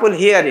example,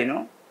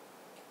 here,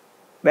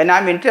 when I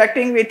am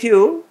interacting with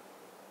you,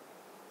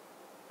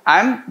 I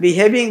am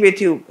behaving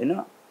with you,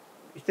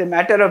 it's a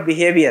matter of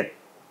behavior.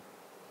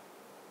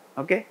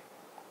 Okay.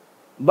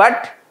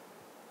 But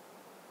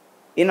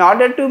in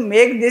order to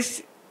make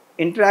this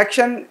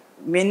interaction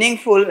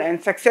meaningful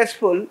and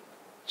successful,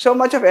 so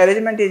much of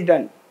arrangement is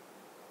done.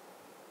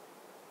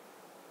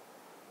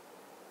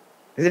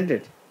 Isn't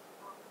it?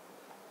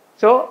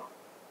 So,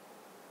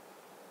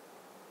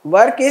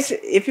 work is,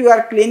 if you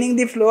are cleaning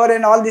the floor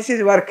and all, this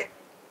is work.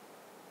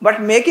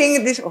 But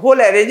making this whole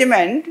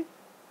arrangement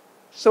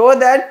so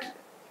that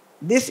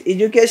this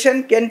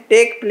education can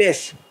take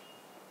place.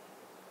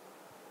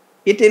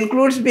 It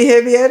includes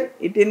behavior,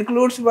 it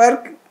includes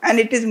work, and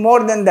it is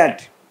more than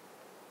that.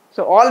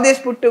 So all this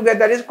put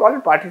together is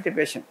called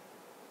participation.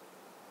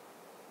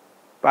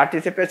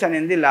 Participation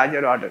in the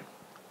larger order.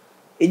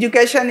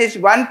 Education is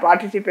one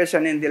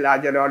participation in the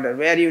larger order,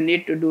 where you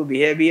need to do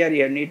behavior,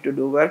 you need to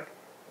do work,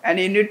 and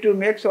you need to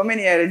make so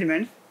many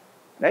arrangements,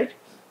 right,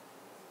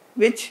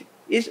 which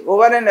is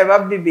over and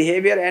above the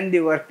behavior and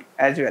the work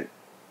as well.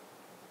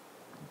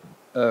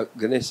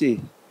 Ganeshi,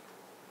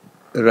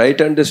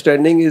 right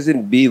understanding is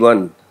in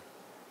B1.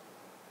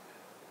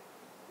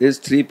 Is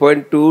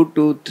 3.2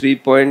 to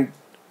 3.4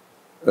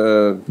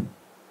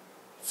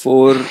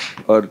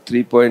 or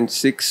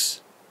 3.6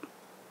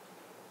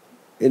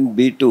 in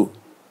B2?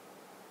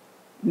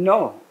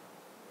 No.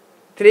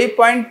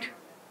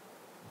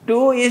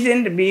 3.2 is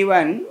in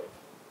B1,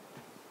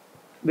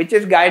 which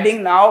is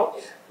guiding now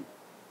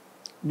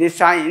the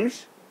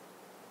science.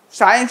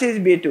 Science is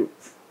B2.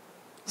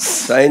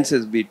 Science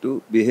is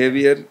B2.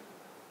 Behavior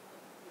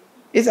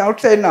is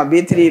outside now,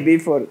 B3,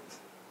 B4.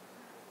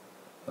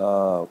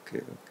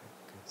 Okay.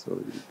 So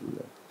we'll do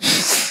that.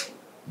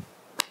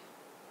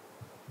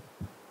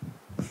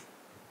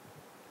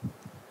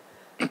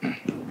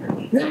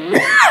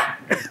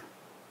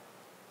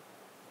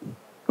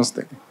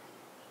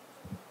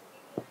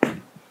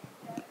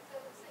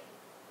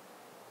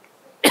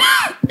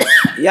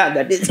 Yeah,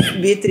 that is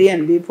B3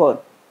 and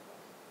B4.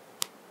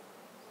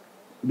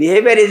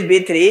 Behavior is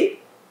B3,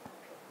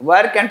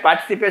 work and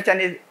participation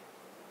is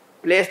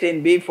placed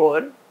in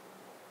B4.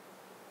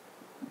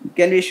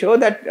 Can we show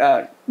that?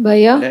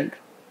 Bhaiya,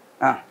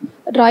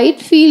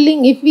 right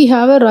feeling, if we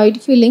have a right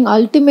feeling,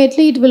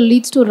 ultimately it will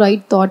lead to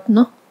right thought,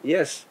 no?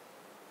 Yes.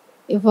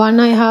 If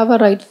I have a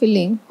right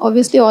feeling,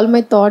 obviously all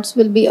my thoughts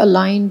will be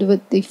aligned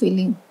with the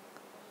feeling.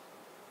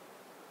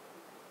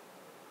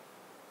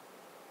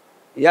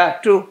 Yeah,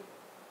 true.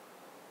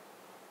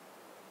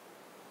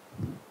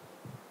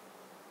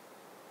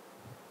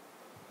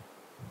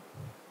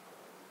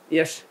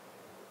 Yes.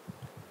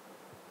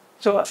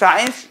 So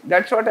science,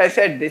 that's what I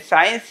said, the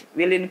science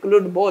will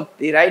include both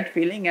the right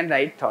feeling and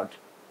right thought.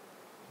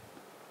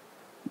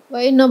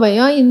 Why no,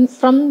 Bhaiya?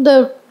 From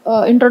the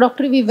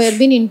introductory, we were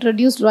being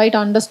introduced right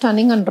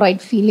understanding and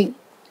right feeling.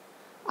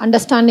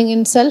 Understanding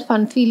in self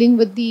and feeling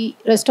with the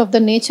rest of the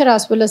nature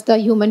as well as the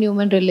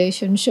human-human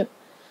relationship.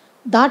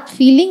 That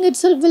feeling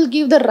itself will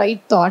give the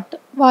right thought.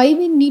 Why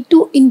we need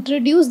to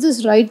introduce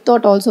this right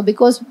thought also?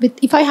 Because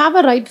if I have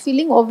a right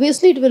feeling,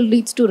 obviously it will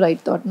lead to right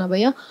thought, na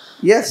Bhaiya?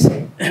 Yes.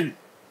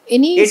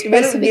 It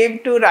will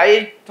give to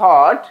right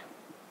thought,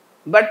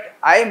 but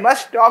I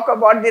must talk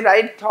about the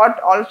right thought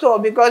also,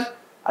 because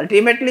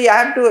ultimately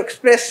I have to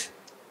express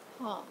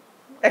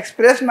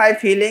my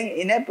feeling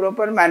in a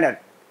proper manner.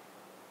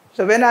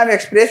 So when I am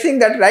expressing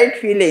that right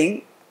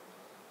feeling,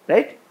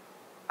 right,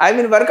 I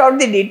will work out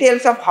the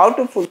details of how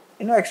to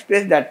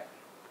express that.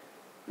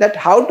 That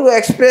how to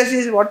express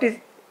is what is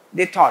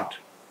the thought.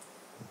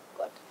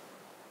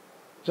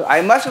 So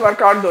I must work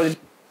out those.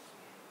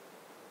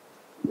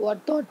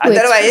 What thought?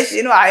 Otherwise,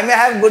 I may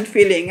have good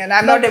feeling and I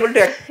am not able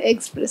to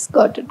express.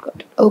 Got it.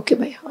 Okay,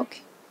 Bhaiya.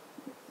 Okay.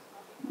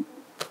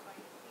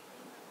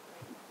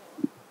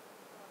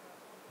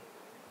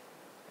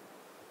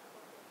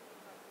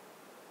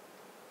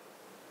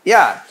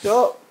 Yeah,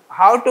 so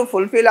how to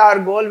fulfill our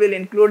goal will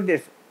include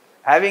this,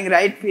 having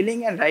right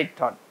feeling and right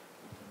thought.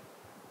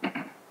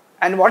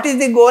 And what is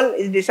the goal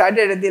is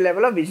decided at the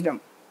level of wisdom.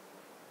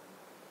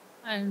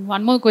 And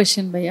one more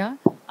question, Bhaiya.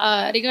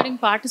 Regarding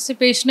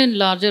participation in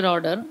larger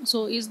order,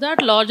 so is that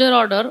larger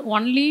order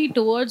only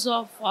towards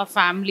of our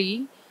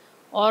family,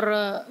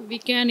 or we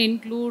can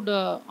include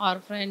our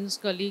friends,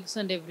 colleagues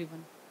and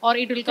everyone, or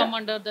it will come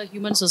under the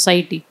human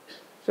society?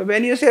 So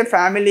when you say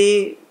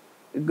family,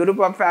 group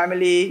of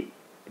family,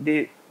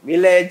 the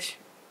village,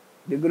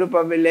 the group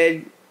of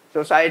village,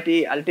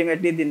 society,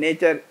 ultimately the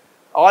nature,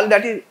 all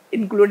that is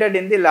included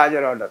in the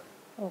larger order.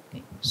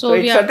 Okay. So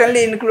it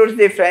certainly includes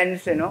the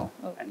friends, and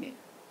okay,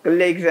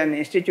 colleagues and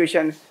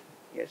institutions.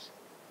 Yes.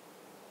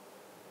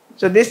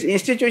 So this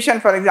institution,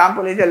 for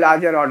example, is a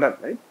larger order,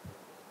 right?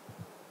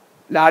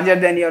 Larger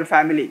than your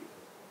family.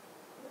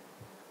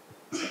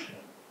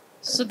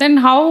 So then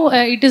how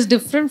it is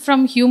different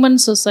from human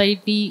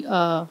society?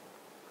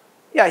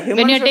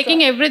 When you are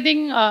taking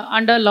everything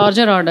under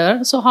larger order,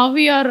 so how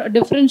we are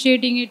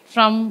differentiating it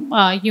from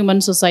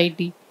human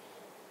society?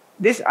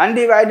 This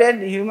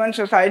undivided human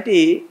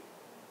society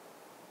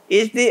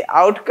is the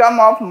outcome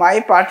of my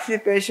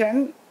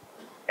participation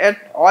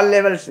at all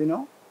levels,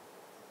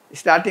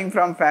 starting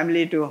from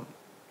family to,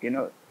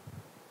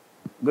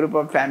 group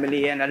of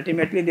family and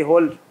ultimately the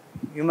whole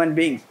human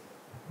beings.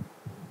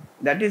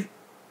 That is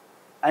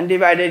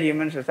undivided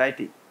human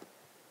society.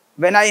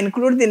 When I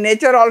include the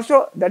nature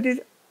also, that is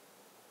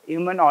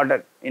human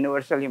order,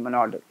 universal human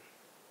order.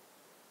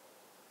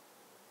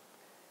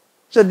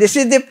 So this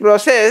is the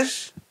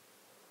process,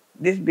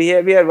 this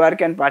behavior,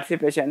 work and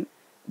participation.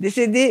 This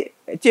is the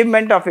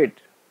achievement of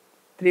it,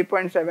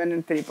 3.7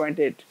 and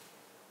 3.8.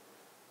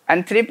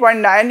 And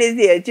 3.9 is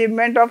the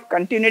achievement of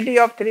continuity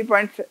of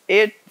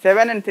 3.8,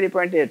 7 and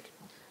 3.8.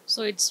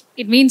 So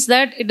it means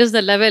that it is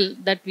the level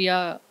that we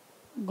are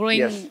growing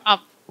Yes.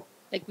 up.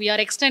 Like we are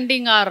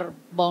extending our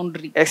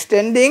boundary.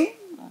 Extending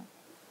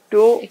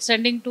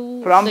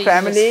to From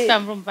family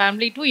from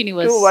family to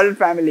universe. to world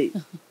family.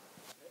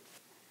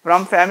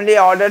 From family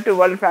order to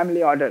world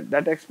family order.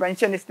 That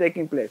expansion is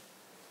taking place.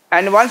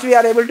 And once we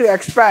are able to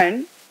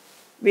expand,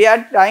 we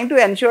are trying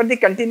to ensure the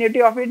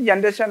continuity of it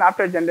generation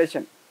after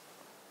generation.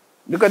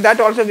 Because that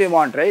also we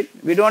want, right?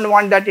 We don't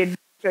want that it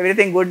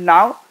everything good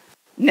now,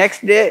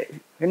 next day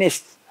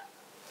finished,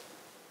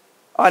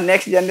 or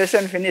next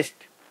generation finished.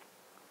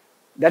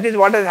 That is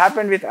what has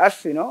happened with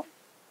us, you know.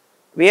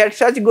 We had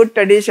such good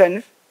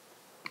traditions,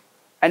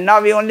 and now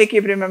we only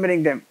keep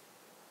remembering them.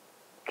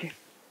 Okay.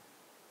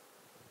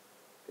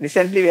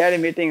 Recently we had a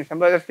meeting,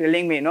 somebody was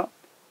telling me, you know,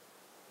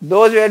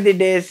 those were the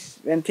days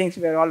when things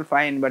were all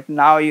fine, but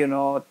now, you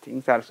know,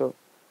 things are so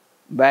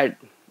bad.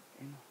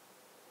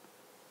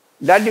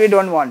 That we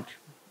don't want.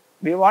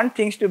 We want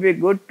things to be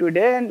good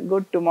today and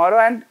good tomorrow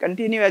and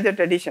continue as a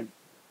tradition.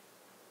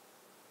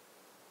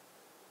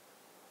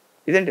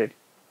 Isn't it?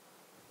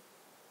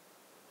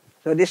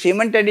 So this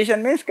human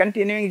tradition means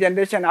continuing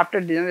generation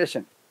after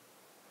generation.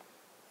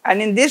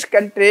 And in this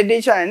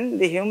tradition,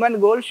 the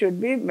human goal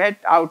should be met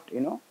out,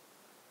 you know.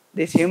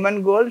 This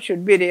human goal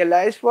should be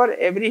realized for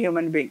every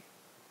human being.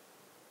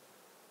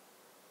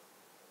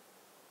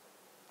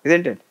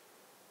 Isn't it?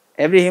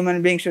 Every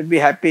human being should be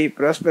happy,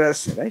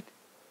 prosperous, right?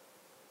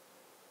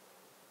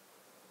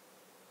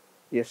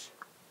 Yes.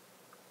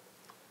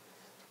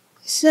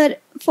 Sir,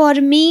 for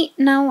me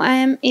now I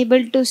am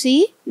able to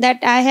see that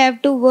I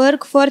have to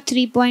work for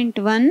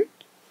 3.1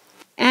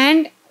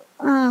 and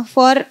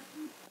for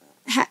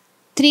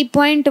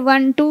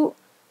 3.1 to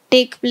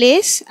take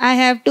place, I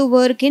have to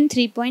work in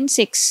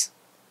 3.6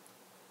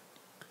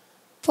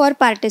 for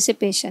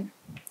participation.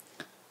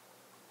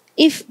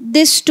 If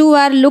these two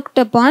are looked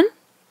upon,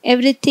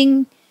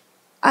 everything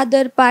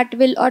other part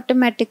will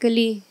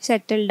automatically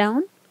settle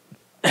down.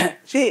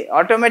 See,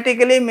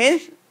 automatically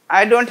means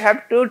I don't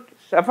have to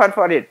suffer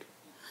for it.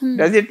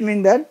 Does it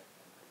mean that?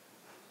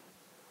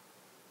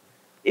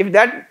 If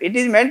that it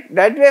is meant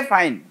that way,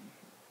 fine.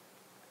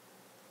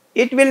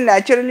 It will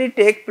naturally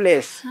take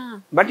place,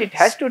 but it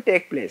has to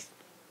take place.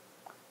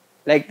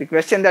 Like the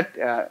question that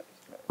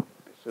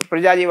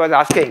Prajaji was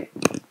asking.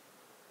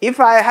 If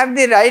I have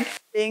the right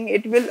thing,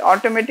 it will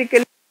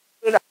automatically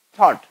do right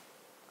thought.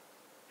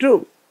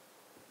 True.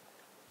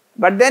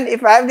 But then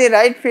if I have the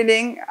right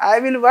feeling, I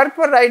will work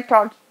for right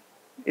thoughts,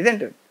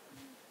 isn't it?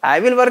 I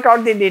will work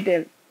out the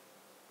detail.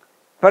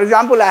 For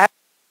example, I have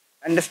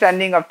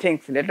understanding of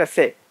things, let us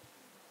say.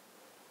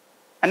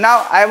 And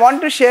now I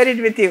want to share it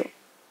with you.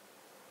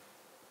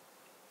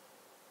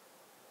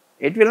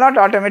 It will not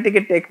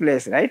automatically take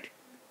place, right?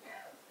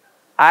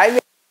 I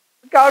will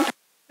work out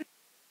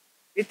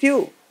with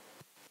you.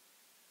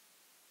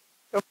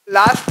 So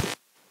last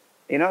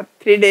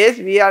 3 days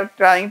we are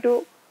trying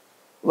to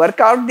work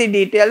out the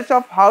details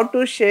of how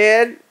to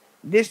share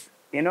this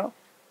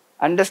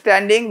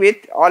understanding with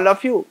all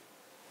of you.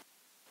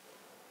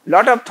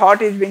 Lot of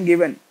thought is being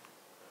given,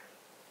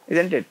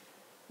 isn't it?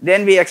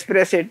 Then we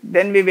express it,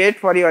 then we wait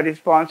for your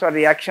response or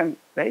reaction,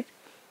 right?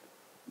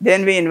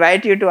 Then we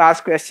invite you to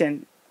ask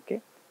questions.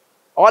 Okay,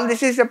 all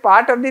this is a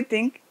part of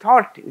the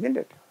thought, isn't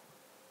it?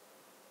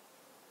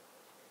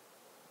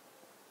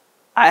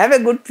 I have a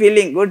good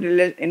feeling,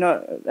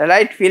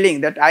 right feeling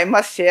that I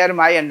must share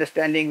my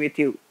understanding with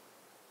you.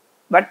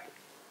 But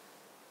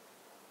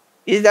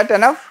is that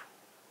enough?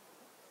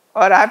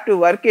 Or I have to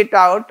work it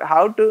out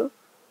how to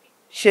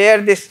share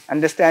this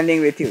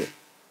understanding with you.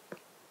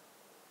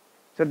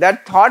 So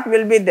that thought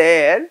will be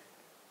there,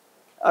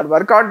 or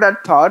work out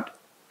that thought.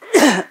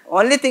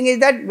 Only thing is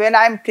that when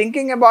I am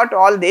thinking about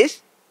all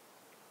this,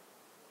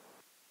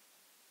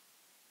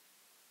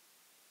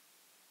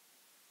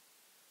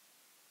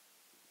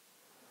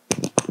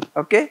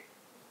 okay,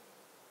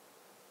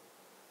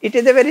 it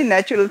is a very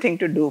natural thing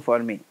to do for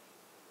me.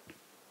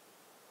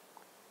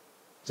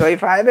 So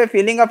if I have a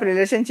feeling of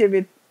relationship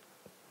with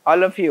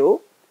all of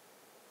you,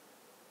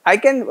 I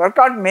can work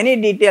out many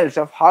details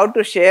of how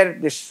to share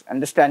this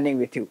understanding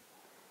with you.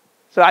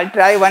 So I'll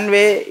try one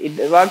way,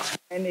 it works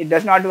fine, it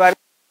does not work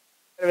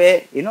another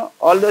way,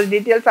 all those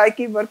details I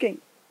keep working.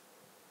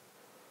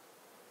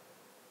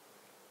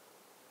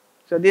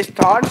 So these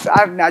thoughts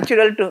are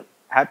natural to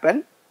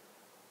happen,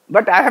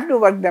 but I have to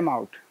work them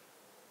out.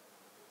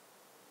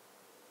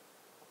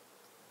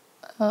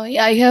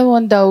 I have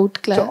one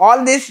doubt, class. So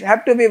all this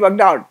have to be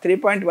worked out,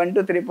 3.1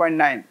 to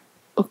 3.9.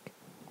 Okay.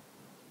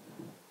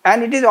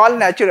 And it is all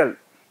natural.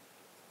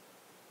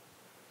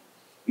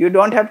 You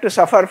don't have to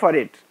suffer for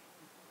it.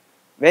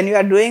 When you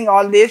are doing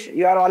all this,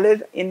 you are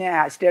always in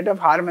a state of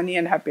harmony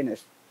and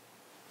happiness.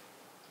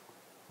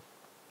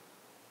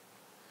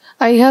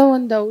 I have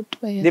one doubt,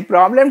 Bhaiya. The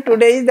problem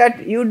today is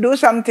that you do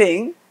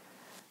something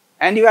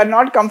and you are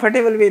not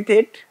comfortable with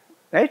it,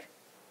 right?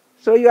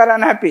 So you are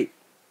unhappy.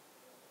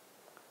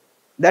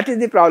 That is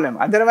the problem.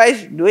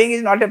 Otherwise, doing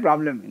is not a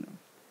problem.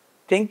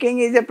 Thinking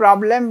is a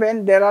problem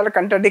when there are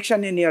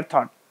contradictions in your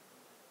thought.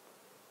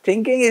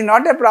 Thinking is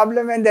not a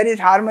problem when there is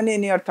harmony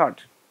in your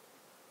thought.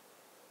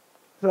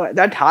 So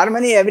that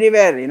harmony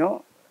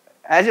everywhere,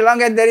 as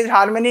long as there is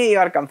harmony, you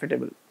are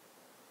comfortable.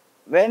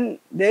 When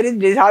there is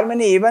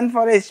disharmony, even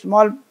for a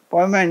small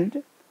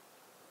moment,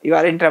 you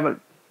are in trouble,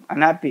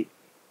 unhappy.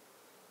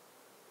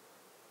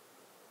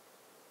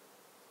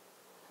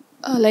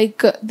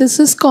 This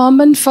is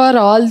common for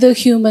all the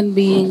human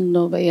being,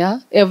 no,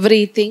 Bhaiya.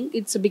 Everything.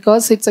 It's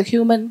because it's a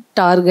human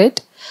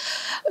target.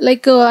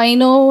 I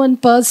know one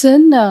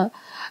person,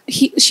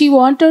 she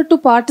wanted to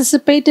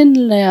participate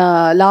in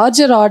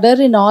larger order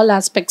in all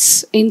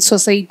aspects in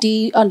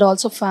society and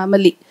also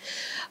family.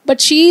 But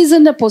she is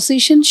in a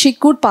position she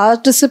could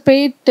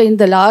participate in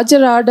the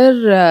larger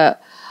order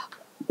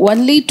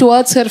only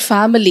towards her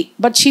family.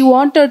 But she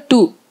wanted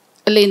to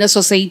in a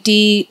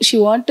society, she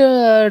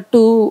wanted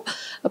to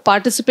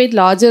participate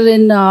larger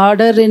in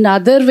order in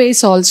other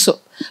ways also.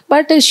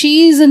 But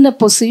she is in a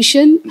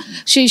position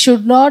she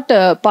should not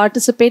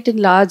participate in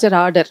larger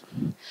order.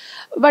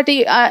 But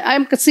I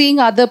am seeing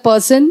other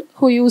person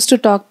who used to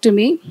talk to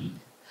me,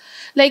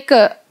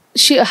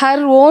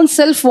 her own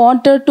self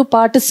wanted to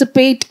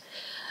participate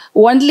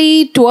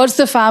only towards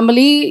the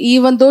family,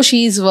 even though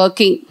she is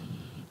working.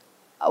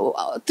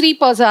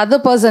 Other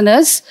person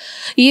is,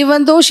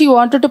 even though she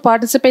wanted to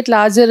participate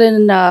larger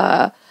in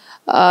order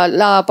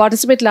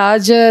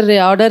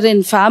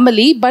in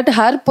family, but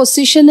her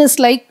position is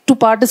like to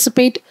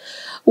participate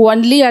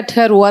only at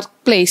her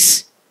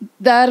workplace.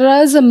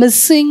 There is a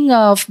missing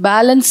of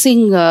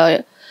balancing,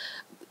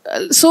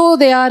 so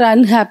they are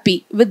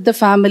unhappy with the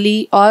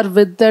family or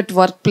with that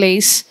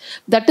workplace.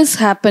 That is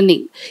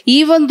happening,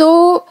 even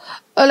though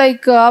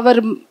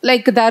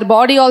their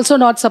body also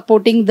not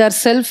supporting, their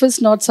self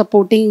is not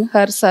supporting,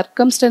 her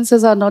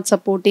circumstances are not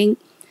supporting.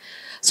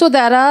 So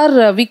there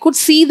are, we could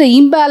see the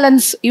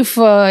imbalance. If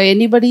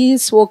anybody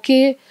is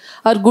okay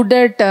or good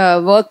at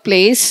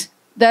workplace,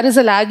 there is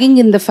a lagging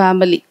in the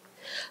family.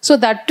 So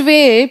that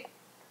way,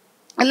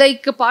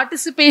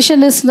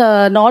 participation is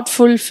not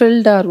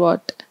fulfilled or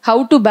what?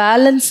 How to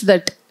balance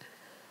that?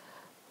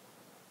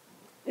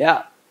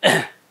 Yeah.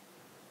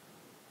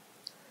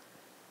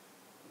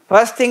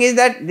 First thing is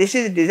that this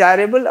is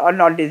desirable or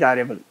not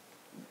desirable.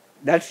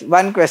 That's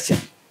one question.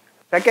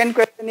 Second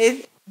question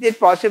is it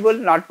possible,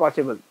 not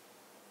possible?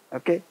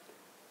 Okay.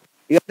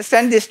 You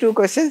understand these two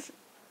questions?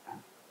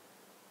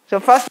 So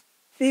first,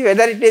 see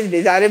whether it is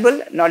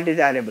desirable, not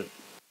desirable.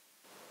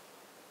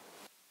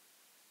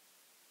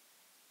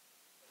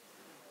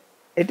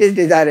 It is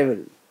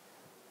desirable.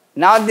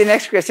 Now the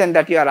next question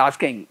that you are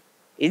asking,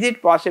 is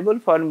it possible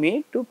for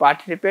me to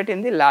participate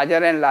in the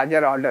larger and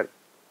larger order,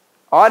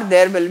 or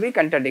there will be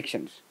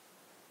contradictions,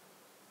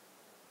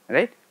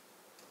 right?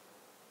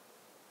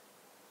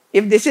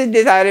 If this is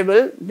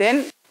desirable,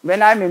 then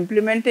when I am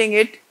implementing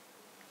it,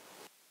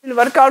 I will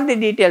work out the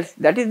details.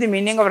 That is the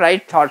meaning of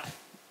right thought,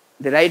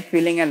 the right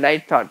feeling and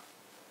right thought.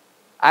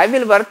 I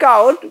will work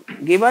out,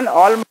 given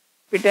all my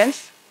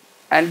competence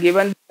and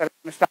given the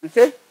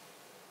circumstances,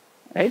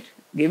 right,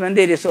 given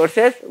the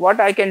resources, what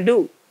I can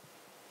do.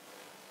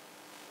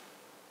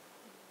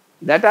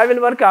 That I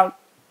will work out.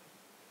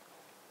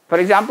 For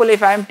example,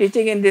 if I am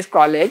teaching in this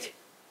college,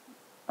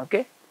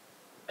 okay,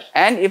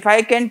 and if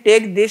I can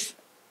take this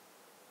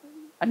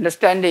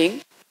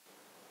understanding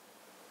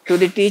to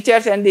the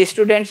teachers and the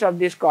students of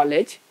this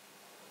college,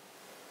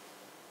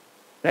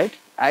 right,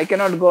 I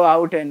cannot go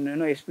out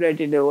and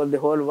spread it the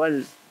whole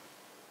world.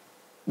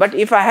 But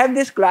if I have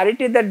this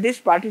clarity that this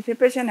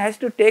participation has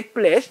to take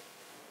place,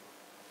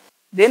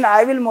 then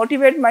I will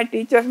motivate my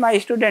teachers, my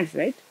students,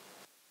 right?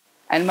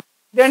 And my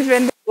students,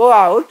 when they go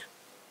out,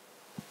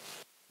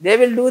 they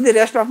will do the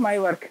rest of my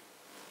work.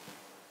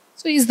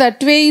 So is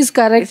that way is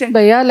correct,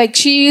 Bhaiya?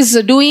 She is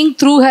doing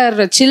through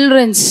her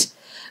children's,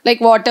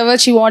 whatever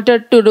she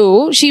wanted to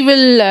do, she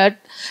will,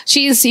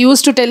 she is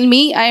used to tell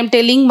me, I am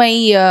telling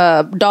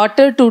my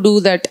daughter to do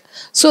that.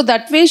 So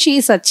that way she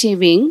is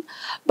achieving.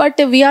 But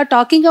we are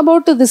talking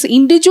about this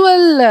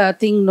individual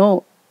thing,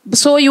 no?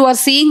 So you are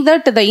seeing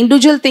that the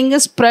individual thing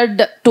is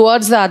spread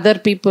towards the other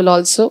people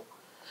also.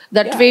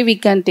 That way we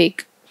can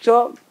take.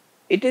 So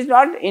it is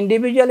not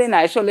individual in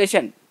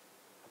isolation.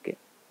 Okay.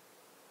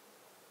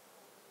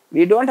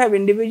 We don't have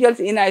individuals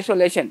in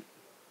isolation.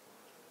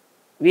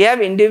 We have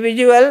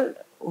individuals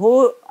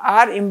who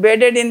are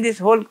embedded in this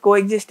whole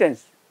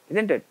coexistence,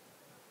 isn't it?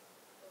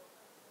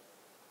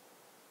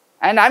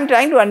 And I am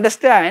trying to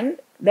understand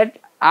that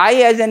I,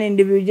 as an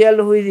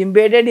individual who is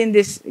embedded in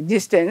this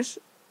existence,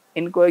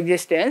 in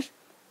coexistence,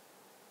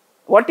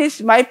 what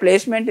is my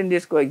placement in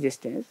this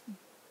coexistence?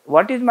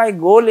 What is my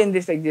goal in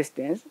this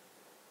existence?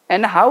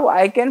 And how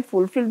I can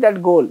fulfill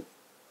that goal?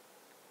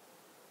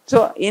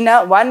 So in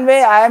one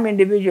way I am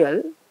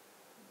individual,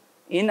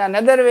 in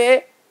another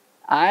way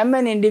I am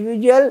an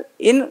individual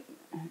in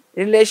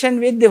relation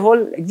with the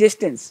whole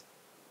existence.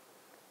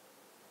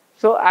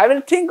 So I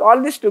will think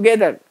all this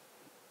together.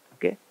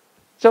 Okay.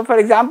 So for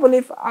example,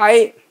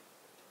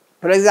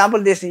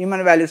 this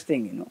human values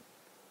thing,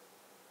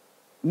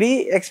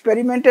 we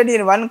experimented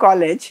in one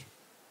college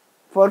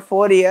for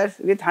 4 years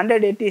with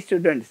 180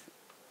 students.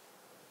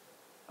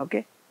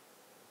 Okay.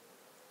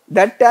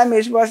 That time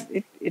it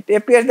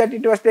appears that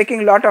it was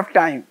taking a lot of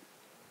time.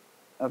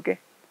 Okay.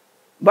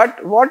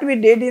 But what we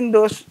did in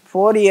those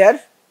 4 years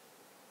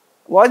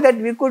was that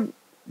we could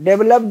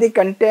develop the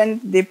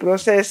content, the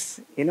process,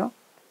 the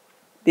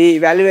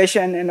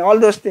evaluation and all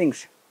those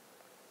things.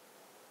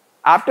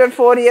 After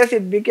 4 years,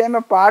 it became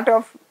a part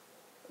of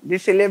the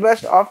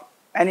syllabus of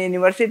an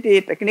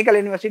university, technical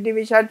university,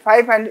 which had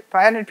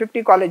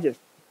 550 colleges.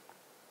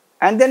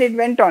 And then it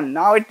went on.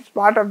 Now it is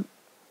part of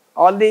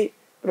all the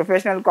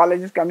professional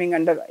colleges coming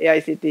under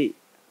AICTE.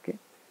 Okay.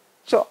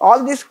 So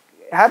all this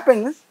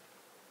happens,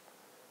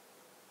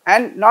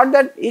 and not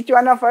that each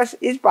one of us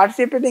is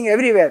participating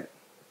everywhere.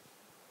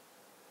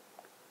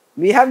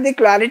 We have the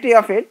clarity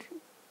of it.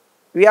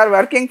 We are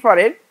working for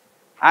it.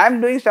 I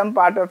am doing some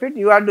part of it.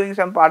 You are doing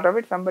some part of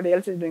it. Somebody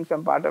else is doing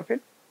some part of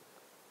it.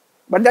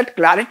 But that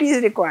clarity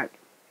is required.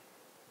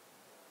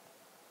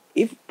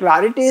 If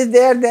clarity is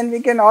there, then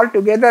we can all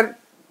together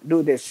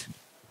do this.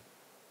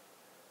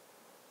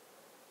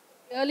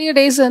 Earlier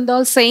days and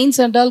all, saints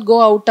and all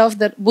go out of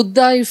the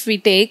Buddha. If we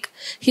take,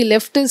 he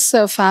left his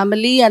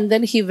family and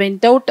then he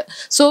went out.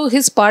 So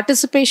his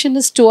participation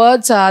is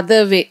towards the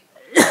other way.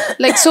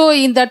 Like, so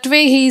in that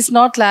way he is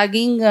not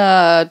lagging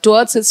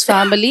towards his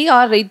family,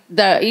 or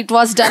it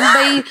was done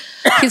by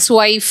his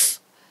wife.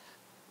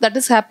 That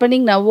is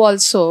happening now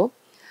also.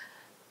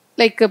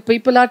 Like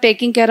people are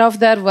taking care of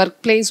their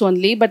workplace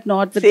only, but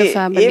not with the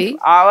family.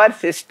 If our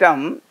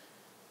system,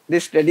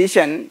 this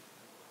tradition,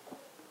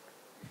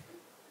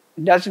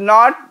 does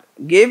not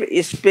give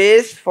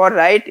space for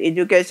right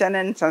education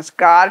and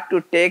sanskar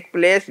to take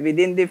place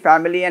within the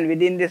family and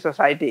within the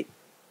society,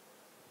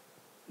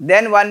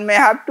 then one may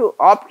have to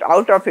opt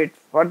out of it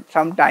for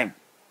some time.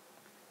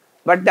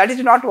 But that is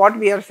not what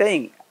we are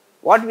saying.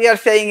 What we are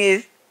saying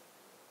is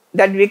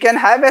that we can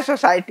have a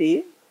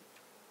society,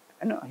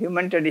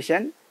 human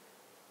tradition,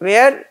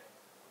 where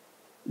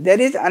there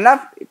is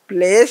enough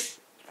place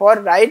for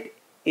right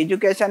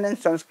education and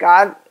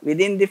sanskar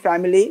within the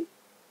family,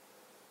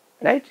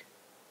 right,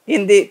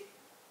 in the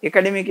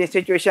academic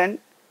institution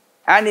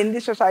and in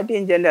the society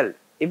in general.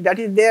 If that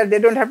is there, they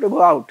don't have to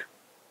go out.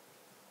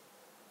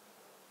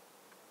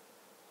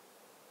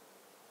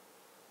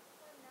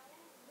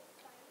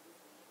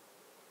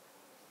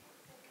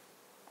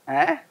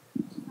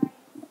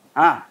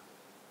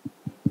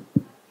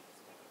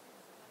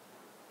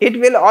 It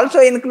will also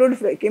include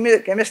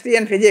chemistry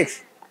and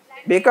physics,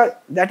 because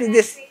that is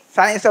the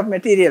science of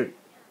material.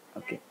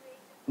 Okay.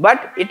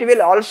 But it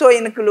will also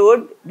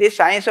include the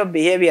science of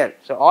behavior.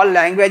 So all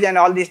language and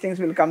all these things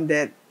will come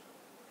there.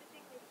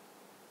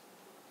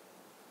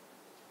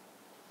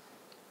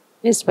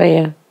 Yes,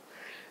 Bhaiya.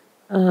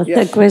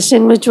 Yes. The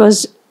question which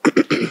was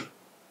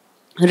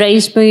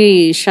raised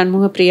by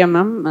Shanmuga Priya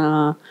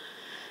ma'am,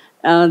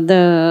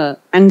 the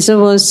answer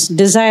was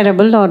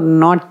desirable or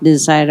not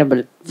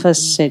desirable,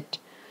 first set.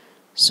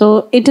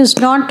 So it is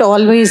not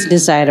always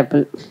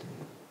desirable.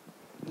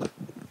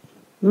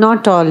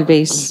 Not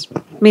always.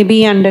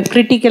 Maybe under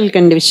critical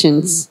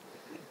conditions,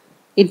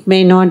 it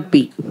may not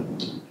be.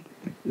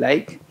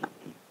 Like?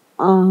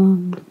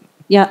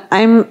 Yeah,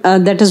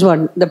 that is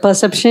what the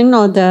perception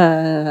or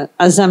the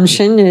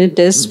assumption it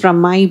is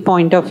from my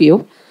point of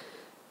view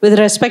with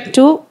respect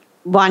to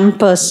one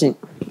person,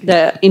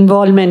 the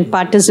involvement,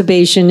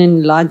 participation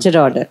in larger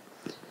order.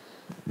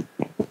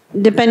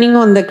 Depending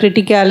on the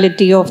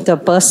criticality of the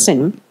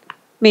person,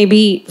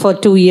 maybe for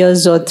 2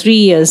 years or 3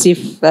 years,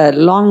 if a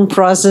long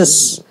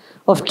process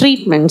of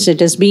treatments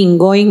it is being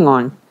going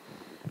on,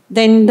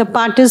 then the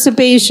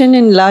participation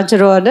in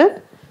larger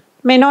order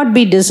may not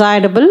be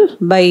desirable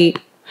by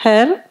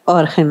her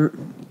or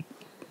him.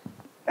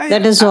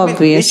 That is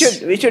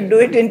obvious. We should do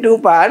it in 2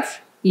 parts.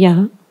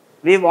 Yeah.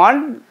 We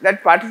want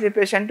that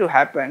participation to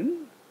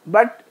happen,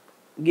 but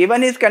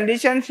given his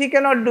conditions, he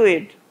cannot do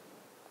it,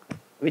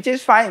 which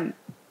is fine.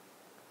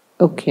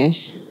 Okay.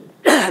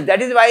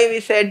 That is why we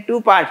said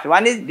 2 parts.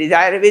 One is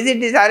desirable. Is it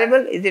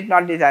desirable? Is it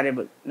not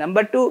desirable?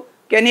 Number 2,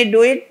 can he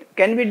do it?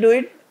 Can we do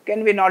it?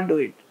 Can we not do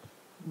it?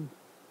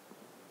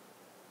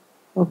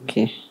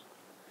 Okay.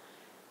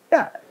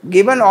 Yeah.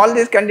 Given all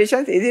these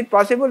conditions, is it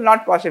possible?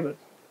 Not possible.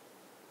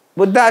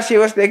 Buddha, she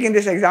was taking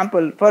this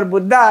example. For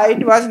Buddha,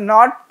 it was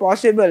not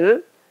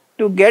possible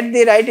to get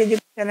the right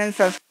education and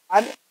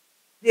sanskar,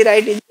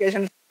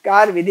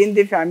 within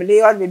the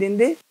family or within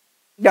the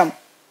kingdom.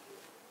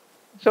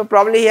 So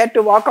probably he had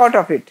to walk out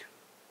of it.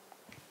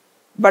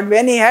 But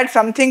when he had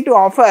something to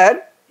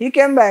offer, he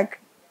came back.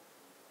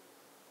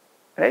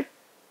 Right?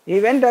 He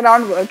went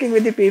around working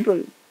with the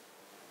people.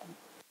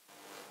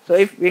 So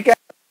if we can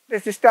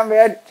have a system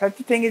where such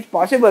a thing is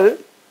possible,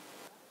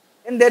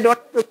 then they don't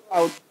have to go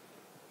out.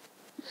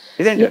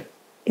 Isn't it?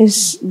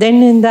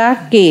 Then in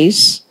that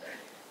case,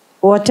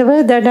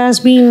 whatever that has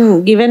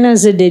been given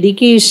as a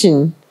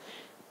dedication,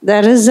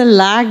 there is a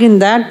lag in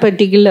that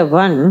particular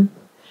one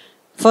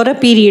for a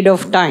period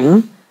of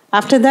time.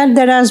 After that,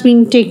 that has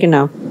been taken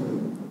up.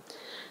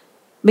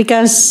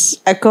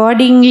 Because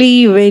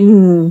accordingly,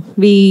 when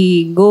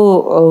we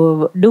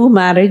go do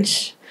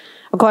marriage,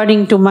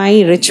 according to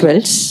my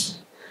rituals,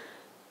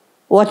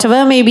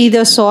 whatever may be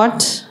the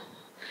sort,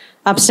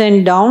 ups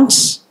and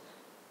downs,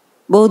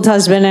 both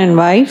husband and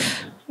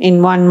wife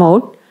in one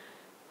mode.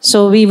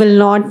 So we will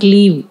not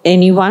leave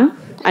anyone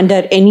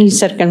under any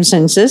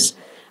circumstances,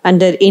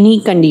 under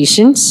any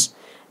conditions.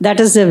 That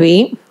is the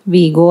way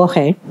we go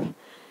ahead.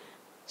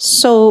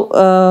 So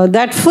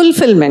that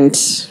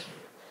fulfillment,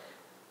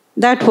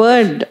 that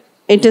word,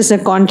 it is a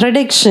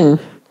contradiction.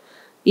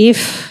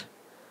 If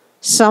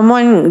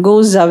someone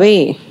goes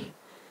away,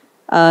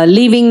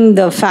 leaving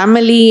the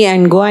family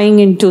and going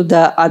into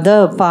the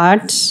other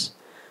parts,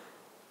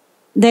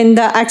 then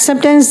the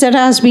acceptance that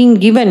has been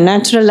given,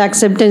 natural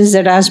acceptance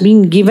that has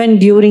been given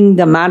during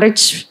the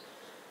marriage,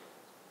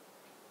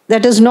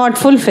 that is not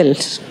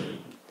fulfilled.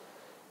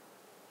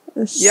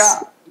 Yeah.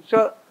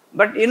 So,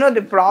 but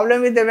the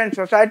problem is that when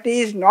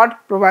society is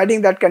not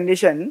providing that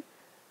condition,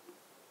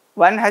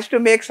 one has to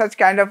make such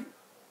kind of,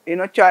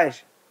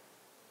 choice.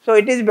 So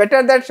it is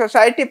better that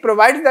society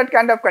provides that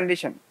kind of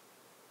condition.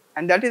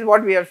 And that is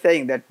what we are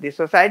saying, that the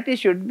society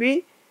should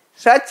be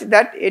such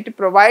that it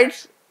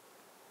provides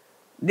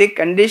the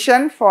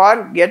condition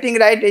for getting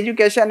right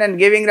education and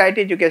giving right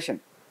education.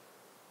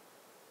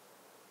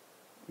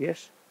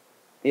 Yes.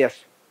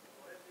 Yes.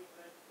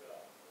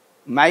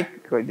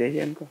 Mike,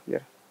 yeah.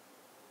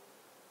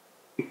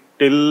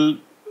 Till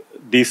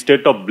the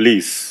state of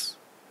bliss,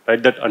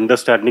 right, that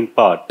understanding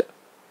part,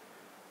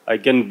 I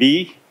can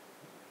be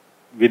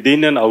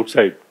within and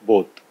outside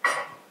both.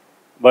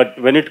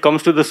 But when it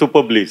comes to the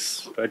super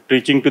bliss, right,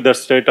 reaching to the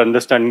state,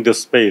 understanding the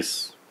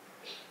space,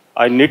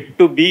 I need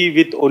to be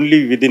with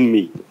only within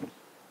me.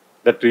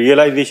 That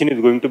realization is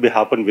going to be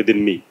happen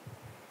within me.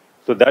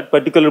 So that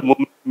particular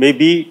moment may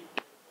be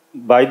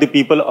by the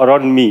people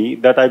around me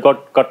that I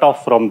got cut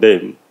off from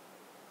them.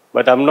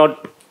 But I'm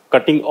not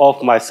cutting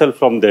off myself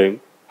from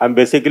them. I'm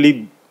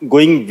basically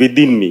going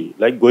within me,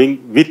 like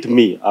going with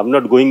me. I'm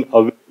not going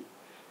away.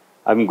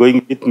 I'm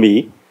going with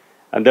me.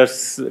 And that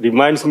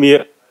reminds me,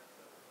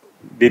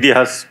 Didi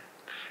has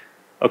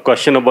a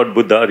question about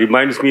Buddha,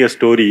 reminds me a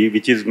story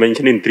which is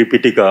mentioned in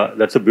Tripitaka.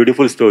 That's a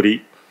beautiful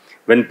story.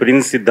 When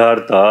Prince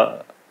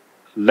Siddhartha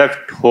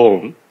left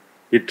home,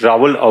 he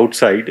traveled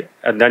outside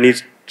and then he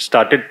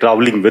started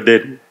traveling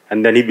within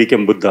and then he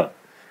became Buddha.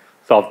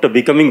 So after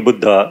becoming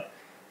Buddha,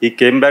 he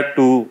came back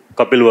to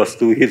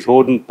Kapilvastu, his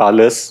own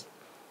palace,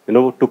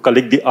 to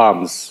collect the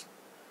alms.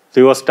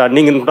 So he was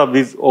standing in front of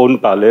his own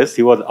palace.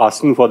 He was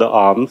asking for the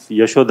alms.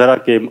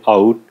 Yashodhara came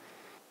out.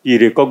 He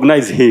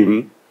recognized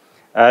him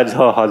as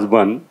her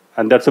husband.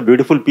 And that's a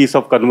beautiful piece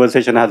of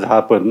conversation has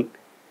happened.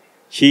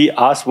 She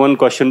asked one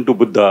question to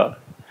Buddha.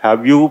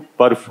 Have you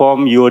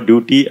performed your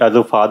duty as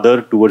a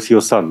father towards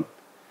your son?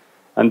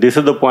 And this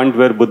is the point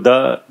where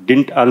Buddha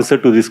didn't answer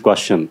to this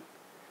question.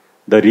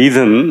 The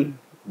reason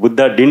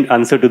Buddha didn't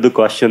answer to the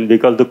question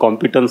because the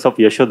competence of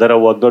Yashodhara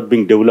was not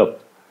being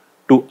developed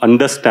to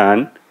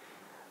understand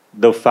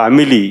the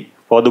family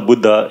for the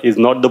Buddha is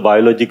not the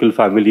biological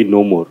family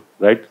no more,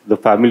 right? The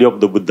family of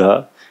the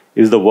Buddha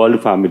is the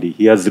world family.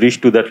 He has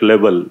reached to that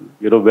level,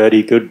 where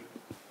he could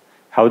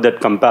have that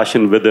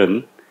compassion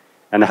within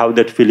and have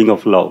that feeling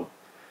of love.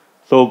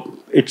 So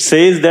it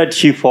says that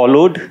she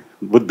followed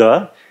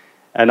Buddha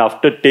and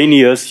after 10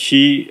 years,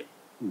 she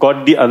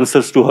got the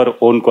answers to her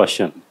own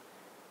question.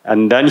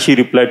 And then she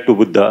replied to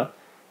Buddha,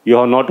 you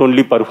have not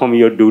only performed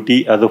your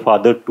duty as a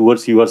father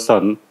towards your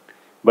son,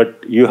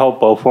 but you have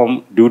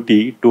performed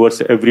duty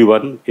towards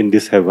everyone in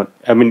this heaven,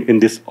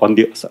 on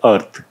this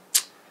earth.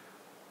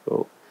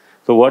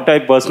 So what I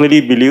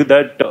personally believe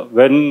that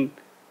when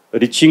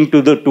reaching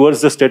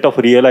towards the state of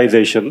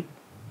realization,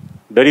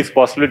 there is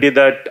possibility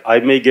that I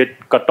may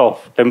get cut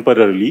off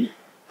temporarily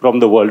from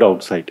the world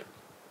outside.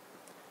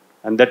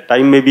 And that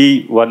time may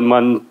be 1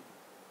 month,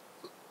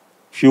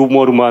 few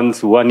more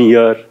months, 1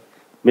 year,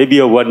 maybe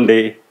a 1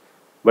 day,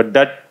 but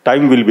that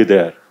time will be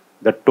there,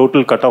 that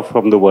total cut off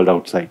from the world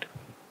outside.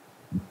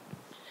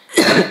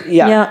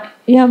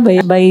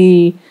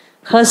 By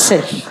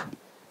herself.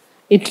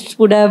 It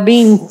would have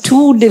been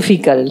too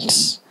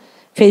difficult.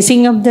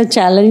 Facing up the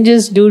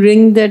challenges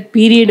during that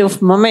period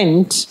of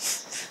moment,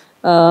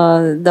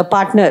 the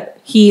partner,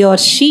 he or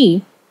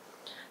she,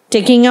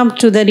 taking up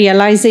to the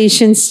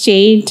realization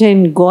state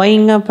and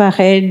going up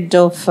ahead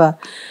of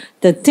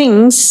the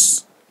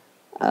things,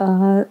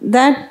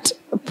 that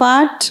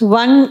part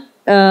one,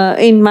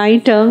 in my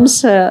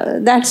terms,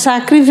 that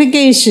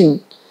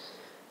sacrification,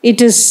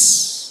 it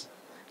is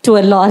to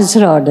a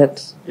larger order.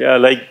 Yeah,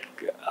 like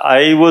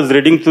I was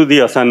reading through the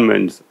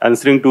assignments,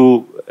 answering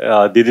to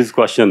Didi's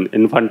question,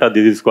 Infanta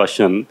Didi's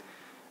question,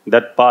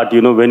 that part,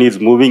 when he's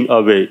moving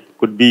away,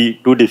 could be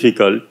too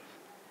difficult.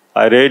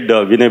 I read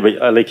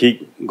Vinay, like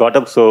he got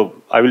up, so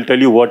I will tell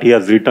you what he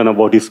has written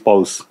about his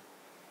spouse.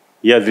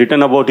 He has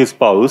written about his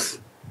spouse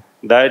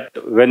that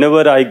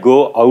whenever I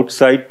go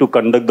outside to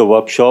conduct the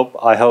workshop,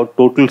 I have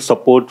total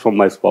support from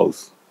my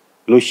spouse.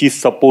 You know, she's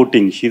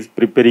supporting, she's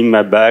preparing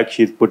my bag,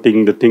 she's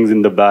putting the things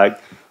in the bag.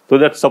 So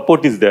that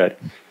support is there.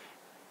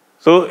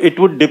 So it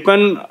would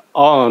depend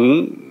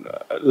on,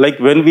 like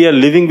when we are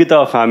living with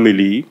our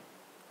family,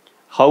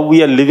 how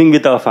we are living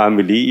with our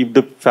family. If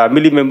the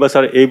family members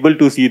are able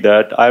to see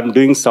that I am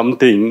doing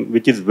something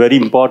which is very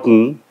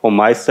important for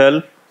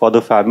myself, for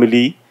the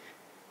family,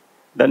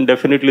 then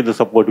definitely the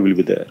support will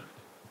be there.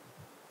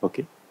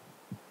 Okay.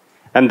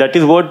 And that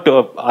is what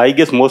I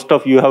guess most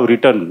of you have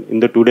written in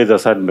the today's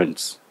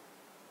assignments.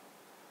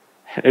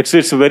 It's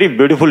very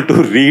beautiful to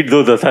read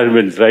those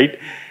assignments, right?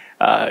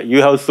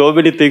 You have so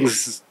many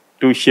things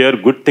to share,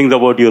 good things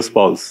about your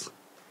spouse.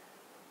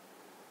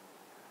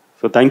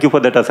 So thank you for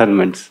that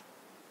assignments.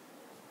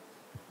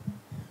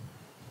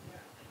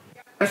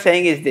 What I'm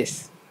saying is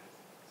this,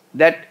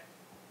 that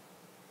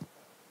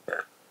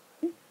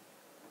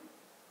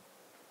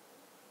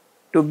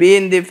to be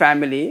in the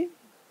family,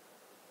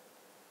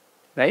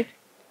 right,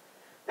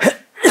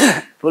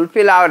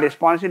 fulfill our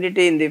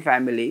responsibility in the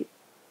family,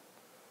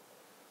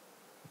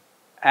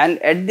 and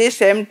at the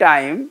same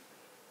time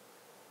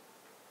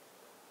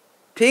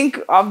think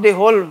of the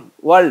whole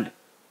world,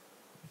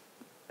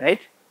 right?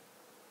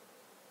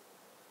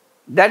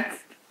 That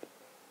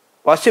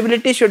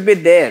possibility should be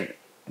there.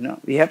 You know,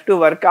 we have to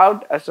work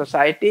out a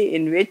society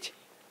in which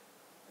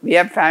we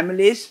have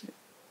families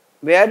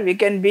where we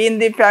can be in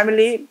the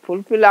family,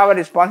 fulfill our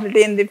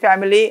responsibility in the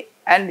family,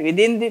 and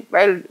within the,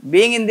 while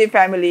being in the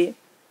family,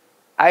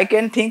 I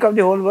can think of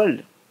the whole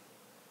world.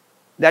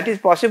 That is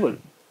possible.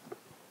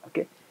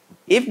 Okay.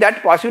 If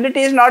that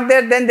possibility is not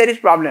there, then there is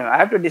problem. I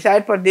have to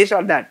decide for this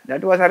or that.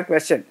 That was her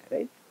question,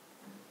 right?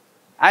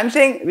 I am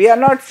saying, we are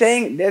not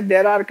saying that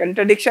there are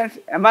contradictions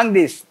among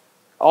these.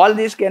 All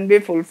these can be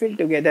fulfilled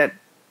together.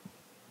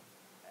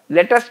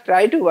 Let us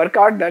try to work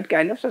out that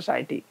kind of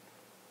society.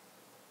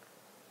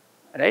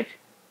 Right?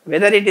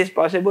 Whether it is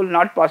possible,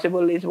 not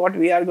possible is what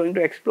we are going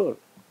to explore.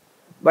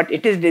 But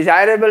it is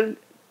desirable,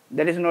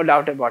 there is no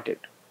doubt about it.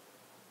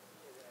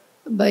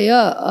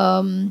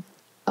 Bhaiya,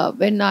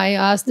 when I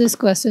asked these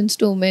questions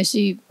to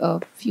Umeshi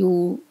a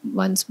few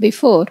months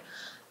before,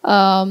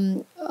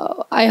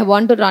 I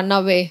want to run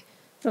away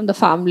from the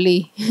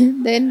family.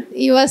 Then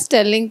he was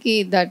telling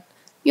me that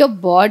your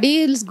body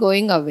is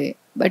going away,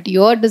 but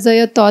your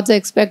desire, thoughts,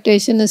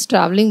 expectation is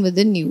traveling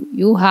within you.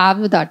 You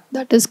have that.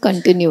 That is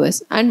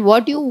continuous. And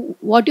what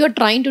you're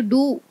trying to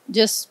do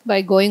just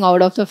by going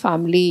out of the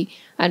family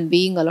and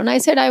being alone. I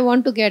said, I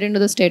want to get into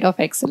the state of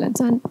excellence.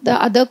 And the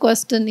other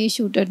question he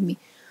shooted at me.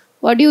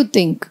 What do you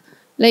think?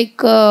 Like,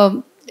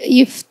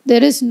 if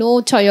there is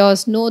no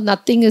chaos,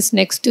 nothing is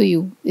next to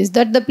you, is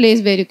that the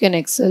place where you can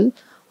excel?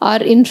 Or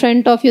in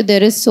front of you,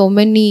 there is so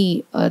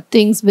many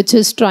things which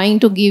is trying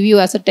to give you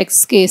as a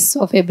text case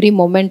of every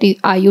moment.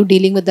 Are you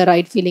dealing with the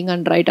right feeling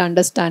and right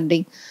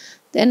understanding?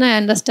 Then I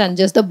understand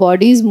just the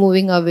body is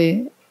moving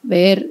away,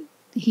 where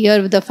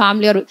here with the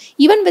family, or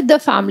even with the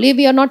family,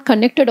 we are not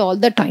connected all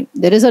the time.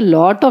 There is a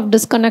lot of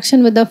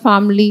disconnection with the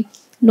family,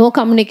 no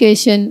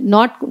communication,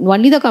 not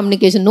only the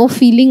communication, no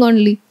feeling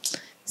only.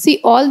 See,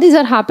 all these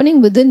are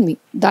happening within me.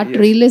 That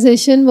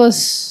realization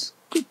was...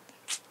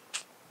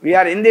 We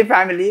are in the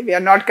family, we are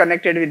not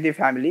connected with the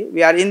family.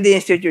 We are in the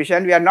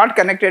institution, we are not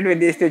connected with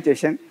the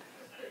institution.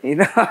 You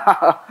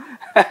know.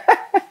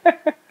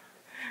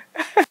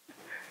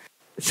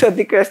 So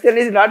the question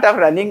is not of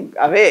running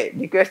away.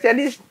 The question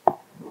is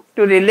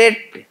to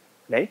relate,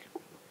 right?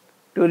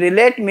 To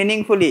relate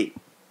meaningfully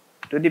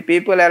to the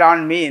people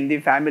around me, in the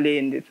family,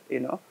 in this,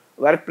 you know,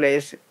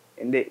 workplace,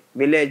 in the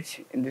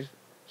village, in this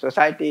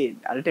society,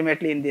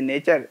 ultimately in the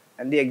nature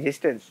and the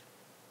existence.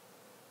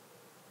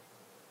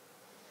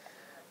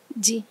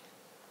 Ji.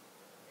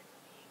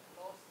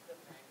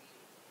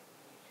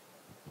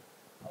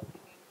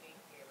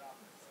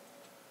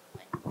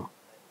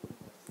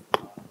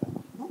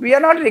 We are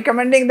not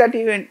recommending that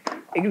you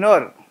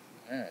ignore.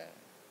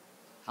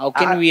 How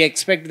can we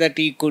expect that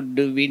he could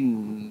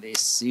win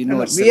this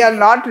universal? We are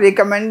not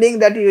recommending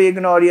that you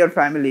ignore your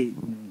family.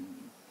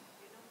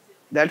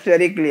 That's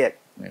very clear.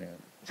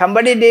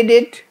 Somebody did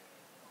it,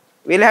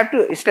 we'll have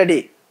to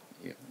study.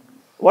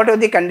 What was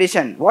the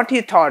condition? What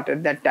he thought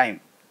at that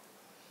time?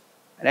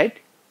 Right?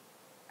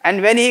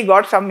 And when he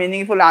got some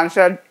meaningful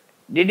answer,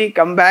 did he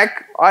come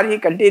back or he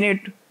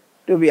continued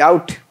to be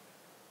out?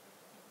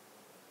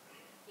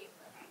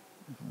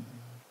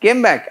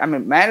 Came back. I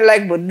mean, man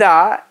like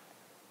Buddha,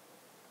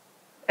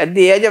 at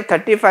the age of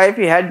 35,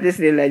 he had this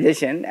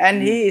realization,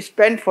 and he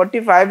spent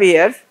 45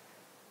 years,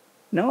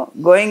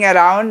 going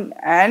around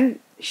and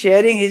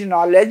sharing his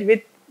knowledge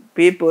with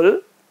people.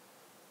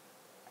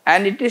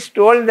 And it is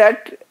told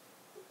that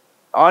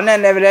on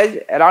an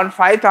average, around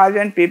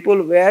 5,000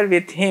 people were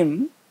with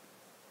him,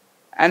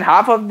 and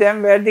half of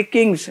them were the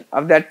kings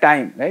of that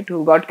time, right,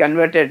 who got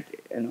converted.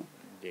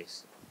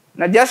 Yes.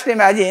 Now just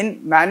imagine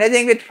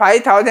managing with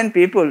 5,000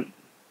 people,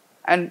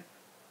 and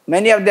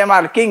many of them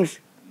are kings.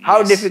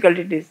 How difficult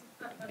it is.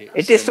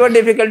 It is so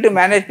difficult to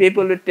manage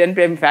people with 10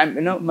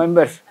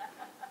 members.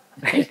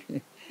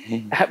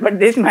 But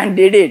this man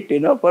did it,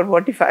 for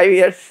 45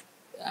 years.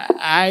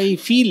 I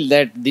feel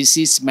that this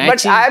is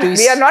But matching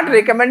to we are not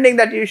recommending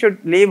that you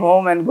should leave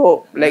home and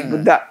go like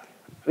Buddha.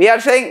 We are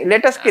saying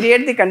let us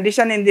create the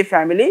condition in the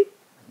family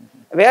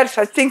where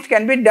such things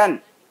can be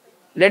done.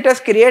 Let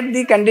us create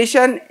the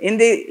condition in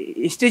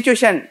the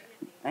institution.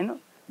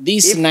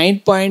 These 9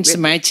 points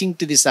matching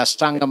to this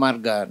Ashtanga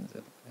Marga.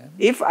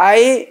 If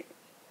I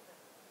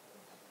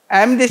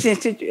am in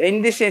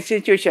this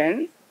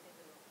institution,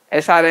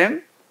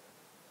 SRM,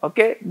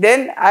 okay,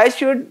 then I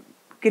should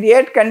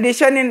create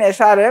condition in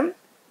SRM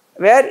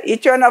where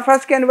each one of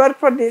us can work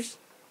for this.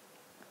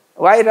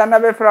 Why run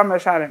away from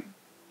SRM?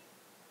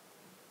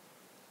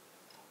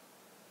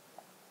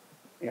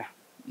 Yeah.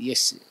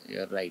 Yes,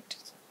 you're right.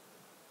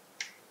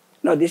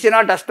 No, this is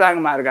not Ashtanga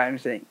Marga, I am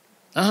saying.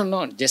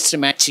 No, just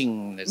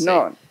matching.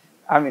 No,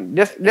 I mean,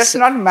 let's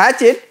not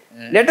match it.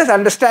 Let us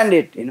understand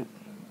it,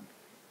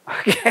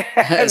 Okay.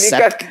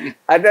 Because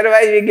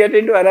otherwise we get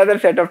into another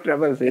set of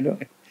troubles, Thank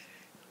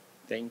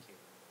you.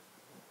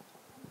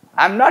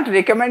 I'm not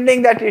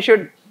recommending that you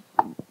should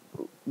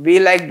be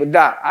like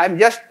Buddha. I'm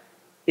just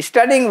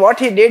studying what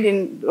he did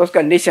in those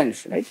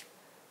conditions, right?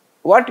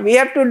 What we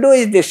have to do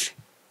is this.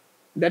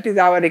 That is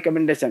our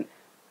recommendation.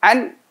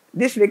 And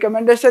this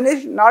recommendation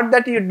is not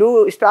that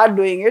you start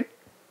doing it.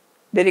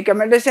 The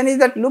recommendation is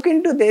that look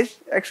into this,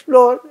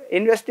 explore,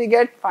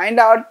 investigate, find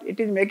out it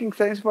is making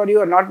sense for you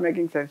or not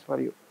making sense for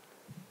you.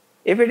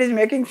 If it is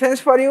making sense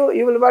for you,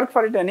 you will work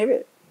for it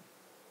anyway.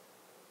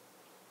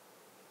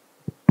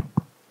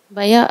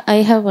 Bhaiya, I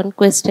have one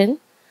question.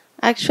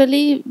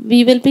 Actually,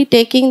 we will be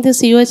taking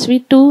this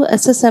UHV-II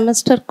as a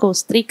semester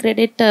course, 3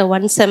 credit,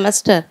 1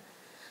 semester.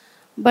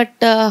 But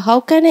how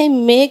can I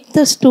make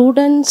the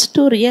students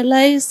to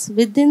realize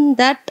within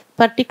that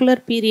particular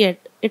period?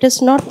 It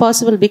is not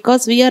possible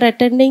because we are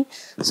attending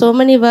so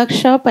many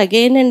workshops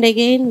again and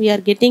again. We are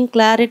getting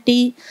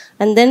clarity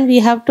and then we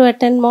have to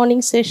attend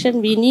morning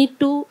session. We need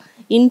to,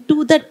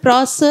 into that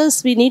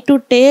process, we need to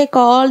take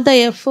all the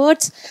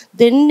efforts.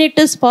 Then it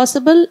is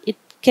possible. It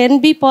can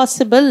be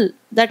possible.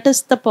 That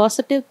is the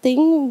positive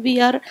thing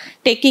we are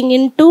taking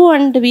into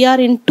and we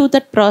are into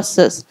that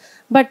process.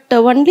 But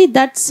only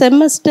that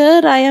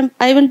semester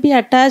I will be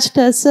attached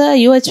as a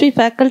UHV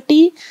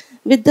faculty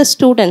with the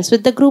students,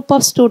 with the group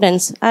of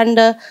students.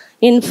 And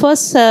in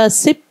first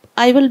SIP,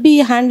 I will be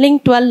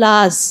handling 12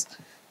 hours.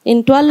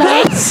 In 12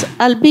 hours,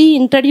 I'll be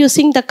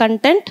introducing the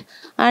content.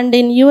 And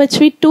in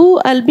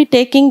UHV-II, I'll be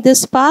taking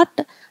this part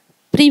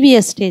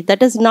previous stage.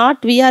 That is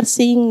not we are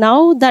seeing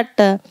now that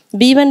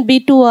B1,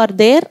 B2 are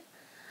there.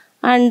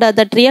 And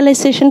that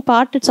realization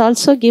part, it's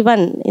also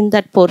given in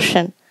that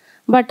portion.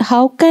 But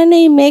how can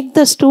I make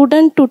the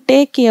student to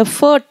take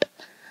effort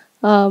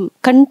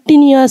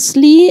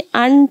continuously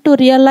and to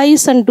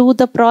realize and do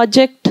the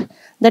project?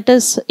 That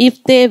is,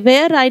 if they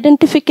were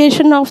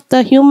identification of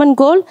the human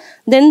goal,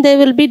 then they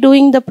will be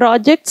doing the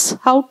projects,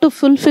 how to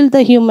fulfill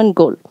the human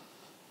goal.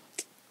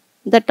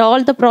 That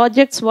all the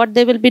projects, what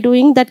they will be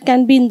doing, that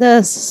can be in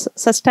the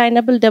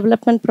sustainable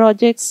development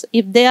projects,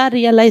 if they are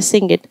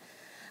realizing it.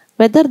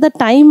 Whether the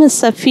time is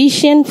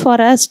sufficient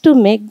for us to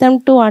make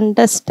them to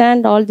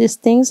understand all these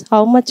things,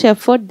 how much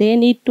effort they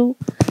need to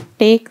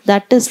take,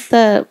 that is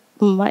the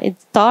my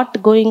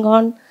thought going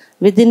on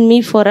within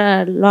me for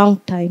a long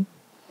time.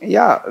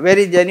 Yeah,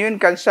 very genuine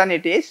concern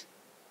it is.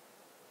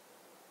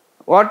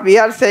 What we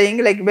are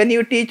saying, like when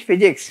you teach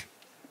physics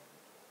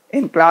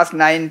in class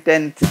 9,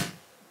 10th,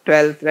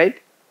 12th,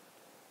 right?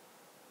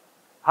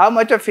 How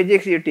much of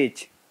physics you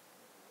teach?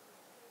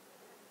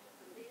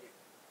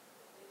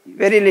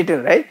 Very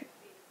little, right?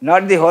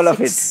 Not the whole of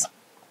it.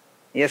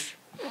 Yes.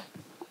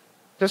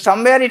 So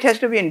somewhere it has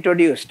to be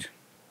introduced.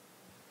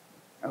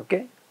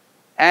 Okay?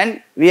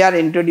 And we are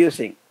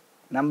introducing,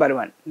 number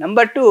one.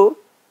 Number two,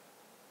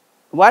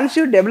 once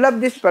you develop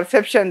this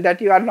perception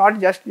that you are not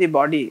just the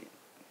body,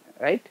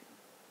 right?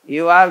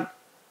 You are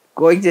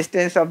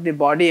coexistence of the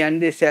body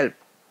and the self.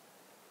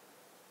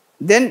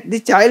 Then the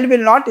child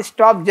will not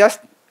stop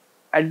just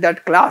at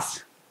that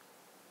class.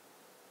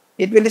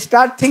 It will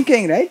start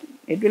thinking, right?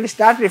 It will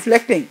start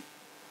reflecting.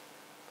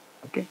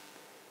 Okay.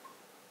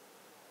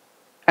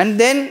 And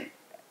then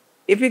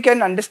if we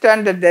can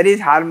understand that there is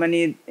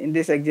harmony in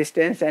this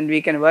existence and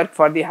we can work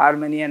for the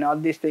harmony and all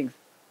these things,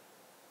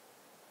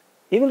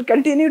 he will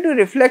continue to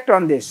reflect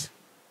on this.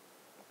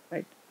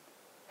 Right?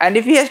 And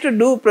if he has to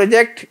do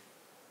project,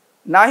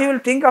 now he will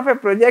think of a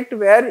project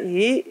where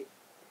he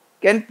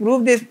can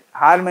prove this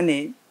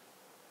harmony,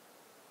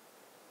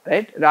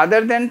 right?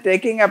 Rather than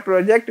taking a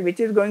project which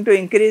is going to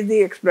increase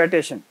the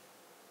exploitation.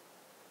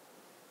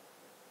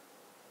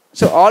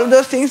 So all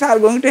those things are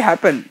going to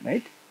happen,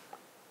 right?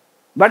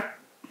 But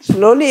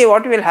slowly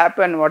what will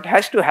happen, what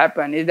has to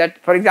happen is that,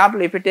 for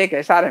example, if you take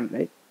SRM,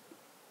 right?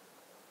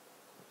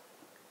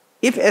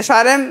 If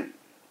SRM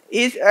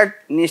is an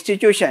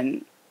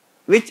institution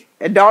which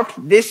adopts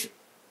this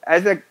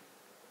as a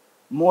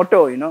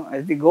motto,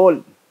 as the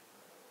goal,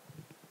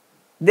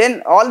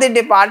 then all the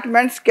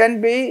departments can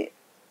be,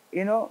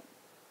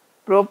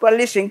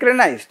 properly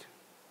synchronized.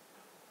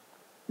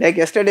 Like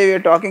yesterday we were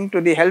talking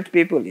to the health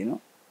people,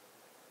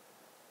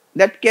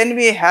 that can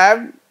we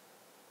have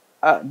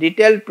a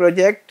detailed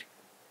project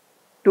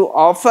to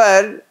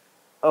offer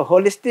a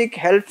holistic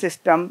health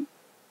system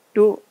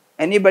to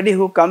anybody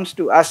who comes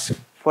to us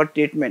for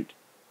treatment.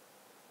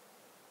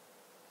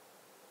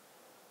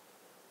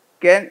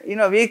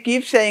 We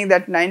keep saying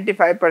that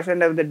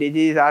 95% of the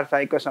diseases are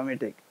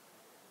psychosomatic,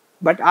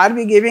 but are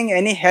we giving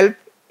any help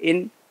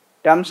in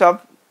terms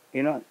of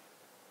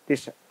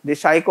the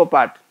psycho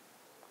part,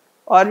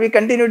 or we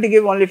continue to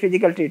give only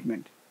physical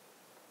treatment?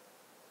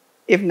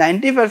 If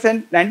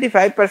 90%,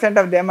 95%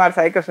 of them are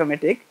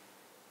psychosomatic,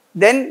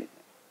 then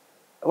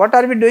what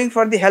are we doing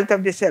for the health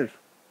of the self?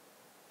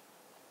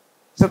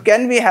 So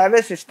can we have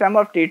a system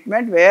of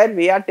treatment where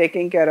we are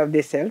taking care of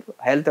the self,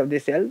 health of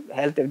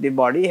the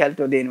body, health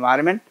of the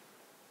environment?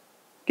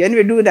 Can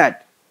we do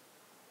that?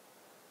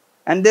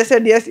 And they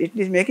said, yes, it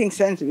is making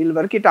sense, we will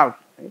work it out.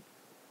 Right?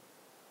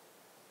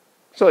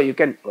 So you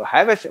can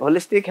have a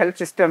holistic health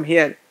system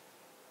here,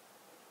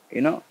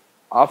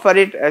 offer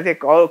it as a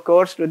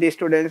course to the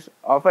students,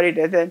 offer it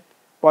as a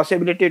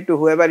possibility to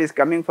whoever is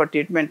coming for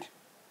treatment.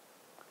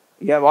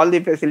 You have all the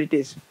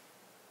facilities.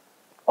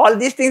 All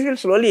these things will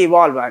slowly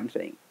evolve, I am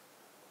saying.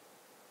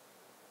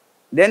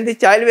 Then the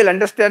child will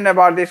understand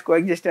about this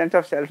coexistence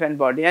of self and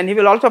body, and he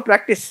will also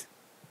practice.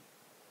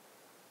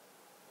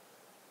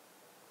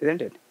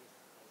 Isn't it?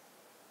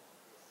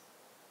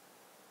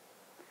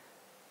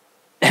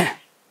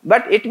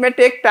 But it may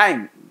take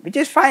time, which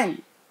is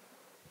fine.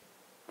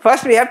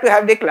 First we have to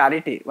have the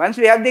clarity. Once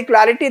we have the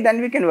clarity,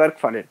 then we can work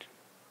for it.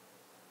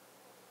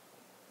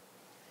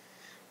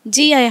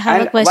 Gee, I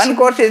have a question. One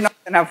course is not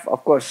enough,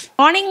 of course.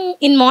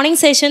 In morning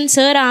session,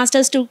 sir asked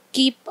us to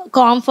keep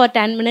calm for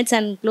 10 minutes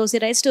and close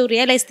your eyes to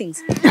realize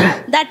things.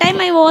 That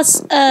time I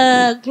was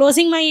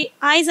closing my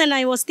eyes and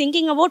I was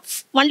thinking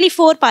about only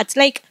 4 parts,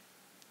 like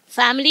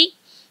family,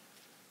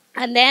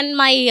 and then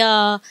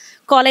my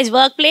college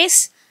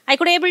workplace. I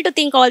could able to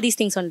think all these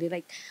things only,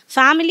 like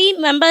family,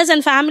 members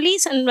and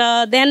families, and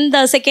then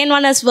the second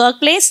one is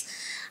workplace,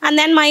 and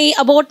then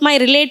about my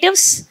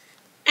relatives,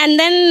 and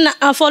then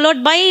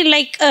followed by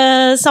like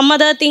some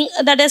other thing,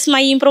 that is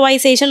my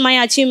improvisation,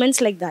 my achievements,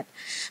 like that.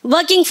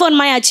 Working for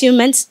my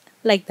achievements,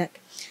 like that.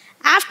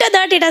 After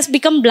that, it has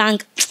become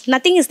blank.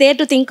 Nothing is there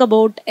to think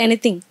about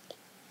anything.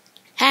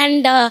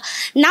 And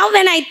now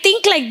when I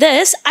think like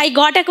this, I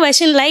got a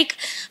question like,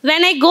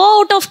 when I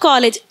go out of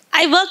college,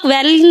 I work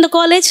well in the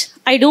college,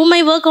 I do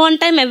my work on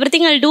time,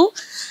 everything I'll do.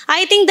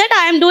 I think that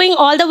I am doing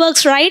all the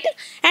works right,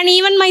 and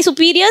even my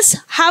superiors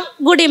have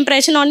good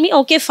impression on me,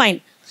 okay,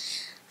 fine.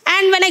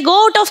 And when I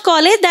go out of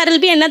college, there will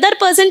be another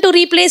person to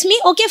replace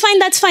me, okay, fine,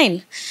 that's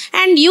fine.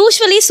 And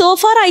usually so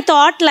far I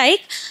thought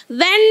like,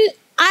 when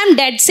I'm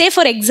dead, say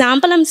for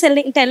example, I'm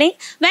telling,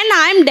 when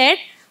I'm dead,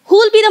 who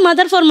will be the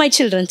mother for my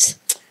children?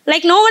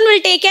 Like no one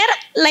will take care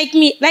like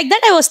me, like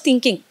that I was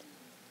thinking.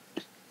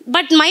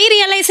 But my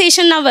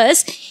realization now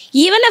is,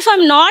 even if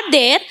I'm not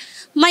there,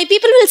 my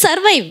people will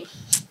survive.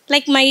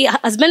 Like my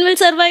husband will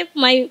survive,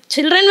 my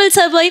children will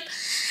survive.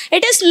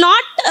 It is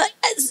not,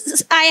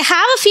 I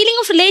have a feeling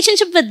of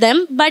relationship with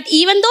them, but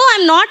even though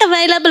I'm not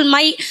available,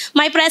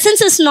 my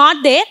presence is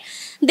not there,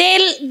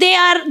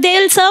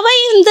 they'll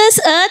survive in this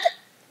earth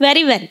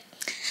very well.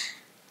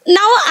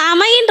 Now,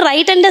 am I in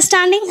right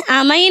understanding?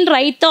 Am I in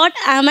right thought?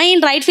 Am I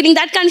in right feeling?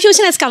 That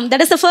confusion has come.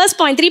 That is the first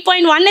point.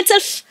 3.1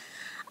 itself,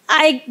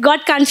 I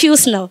got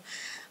confused now.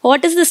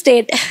 What is the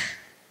state?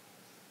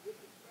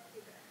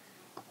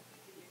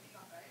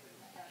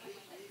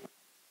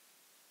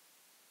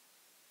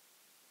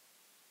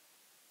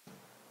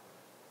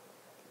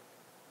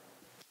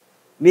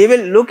 We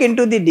will look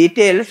into the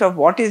details of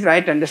what is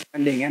right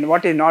understanding and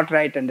what is not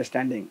right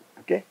understanding.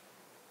 Okay.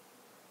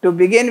 To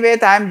begin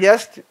with, I am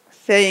just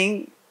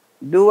saying,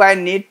 do I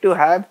need to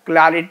have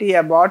clarity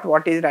about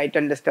what is right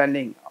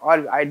understanding,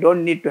 or I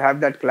don't need to have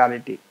that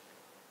clarity,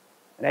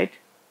 right?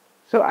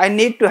 So I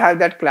need to have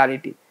that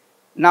clarity.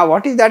 Now,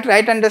 what is that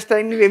right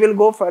understanding? We will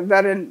go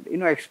further and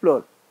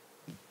explore.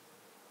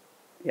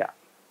 Yeah.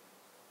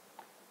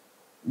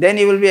 Then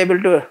you will be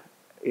able to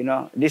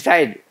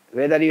decide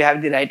whether you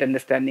have the right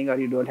understanding or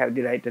you don't have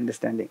the right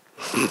understanding.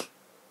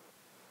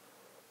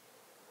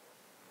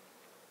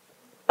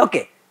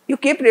 Okay, you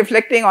keep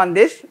reflecting on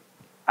this.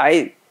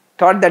 I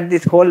thought that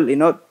this whole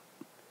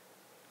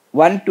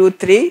 1, 2,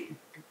 3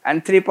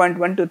 and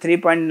 3.1 to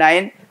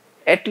 3.9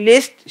 at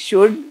least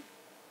should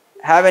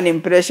have an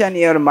impression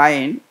in your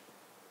mind,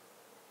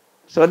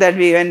 so that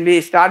when we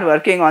start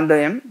working on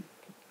them,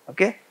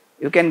 okay,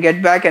 you can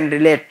get back and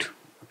relate,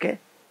 okay,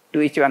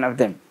 to each one of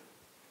them.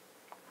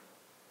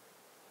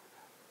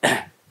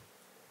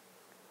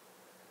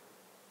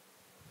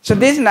 So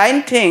these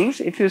 9 things,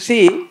 if you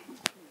see,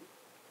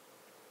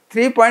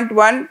 3.1,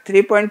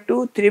 3.2,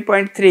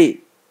 3.3,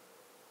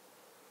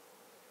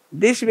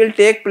 this will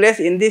take place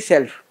in the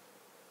self.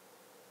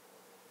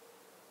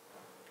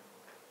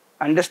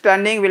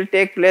 Understanding will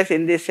take place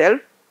in the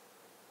self.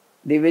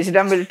 The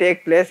wisdom will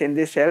take place in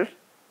the self,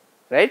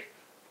 right?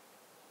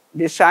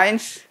 The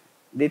science,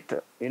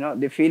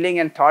 the feeling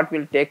and thought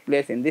will take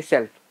place in the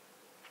self.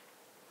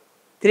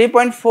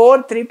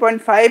 3.4,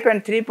 3.5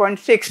 and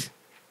 3.6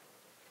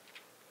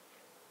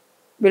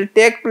 will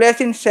take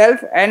place in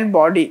self and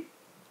body.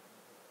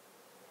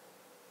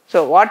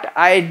 So what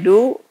I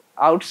do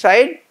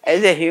outside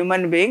as a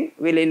human being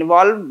will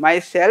involve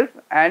myself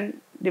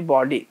and the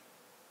body,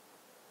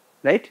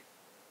 right?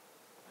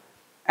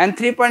 And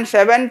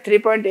 3.7,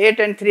 3.8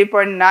 and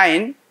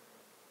 3.9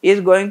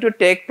 is going to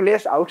take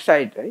place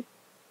outside, right?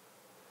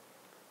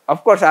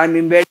 Of course, I am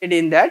embedded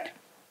in that,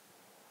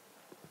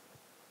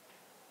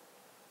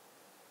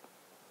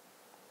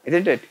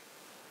 isn't it?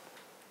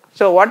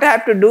 So what I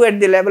have to do at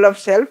the level of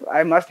self,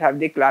 I must have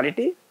the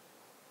clarity.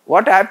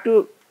 What I have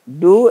to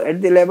do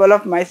at the level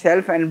of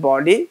myself and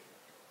body,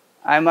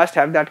 I must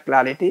have that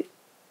clarity.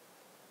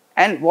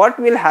 And what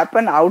will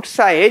happen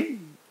outside,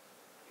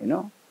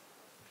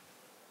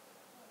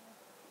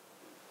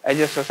 as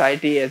a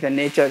society, as a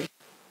nature,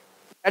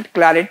 that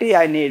clarity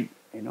I need,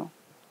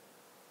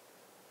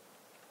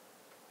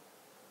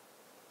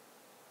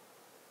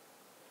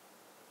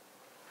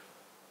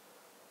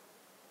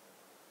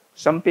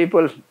 Some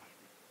people,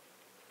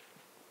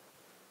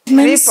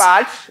 three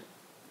parts,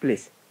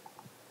 please.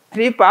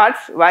 3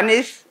 parts. One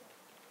is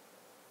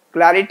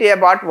clarity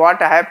about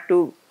what I have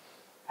to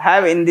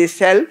have in the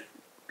self,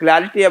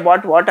 clarity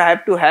about what I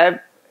have to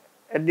have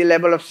at the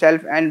level of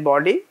self and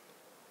body,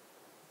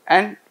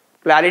 and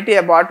clarity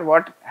about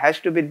what has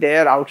to be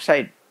there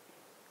outside.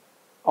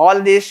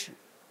 All these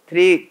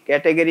 3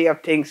 category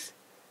of things,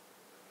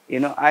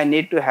 I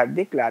need to have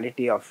the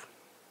clarity of.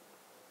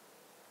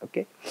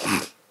 Okay?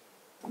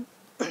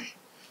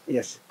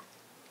 Yes.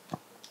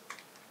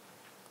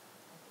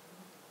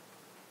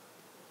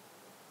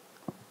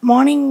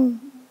 Morning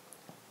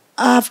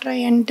after I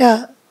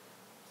enter,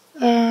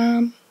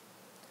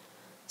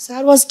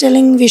 sir was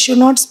telling we should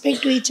not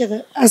speak to each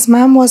other, as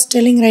ma'am was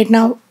telling right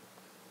now.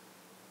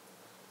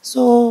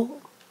 So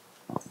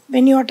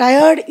when you are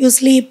tired, you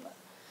sleep.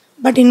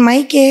 But in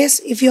my case,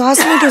 if you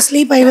ask me to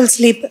sleep, I will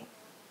sleep.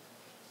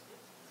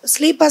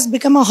 Sleep has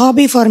become a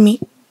hobby for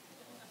me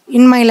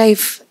in my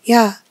life.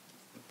 Yeah.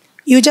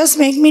 You just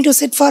make me to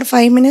sit for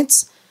 5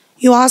 minutes.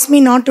 You ask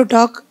me not to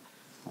talk,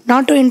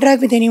 not to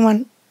interact with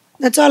anyone.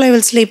 That's all, I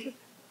will sleep.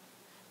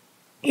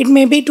 It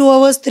may be 2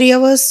 hours, 3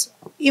 hours,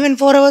 even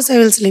 4 hours I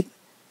will sleep.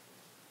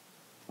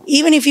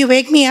 Even if you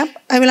wake me up,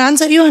 I will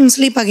answer you and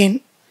sleep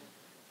again.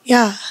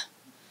 Yeah.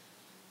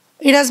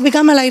 It has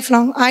become a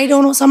lifelong. I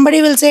don't know.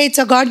 Somebody will say it's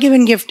a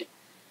God-given gift.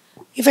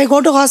 If I go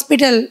to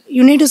hospital,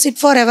 you need to sit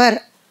forever.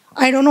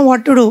 I don't know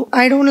what to do.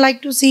 I don't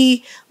like to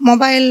see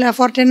mobile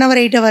for 10 hour,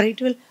 8 hour.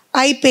 It will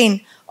eye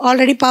pain.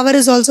 Already power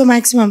is also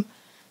maximum.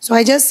 So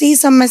I just see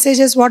some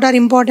messages what are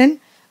important.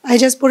 I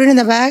just put it in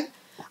the bag.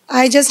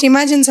 I just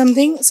imagine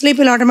something. Sleep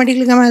will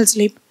automatically come. I'll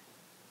sleep.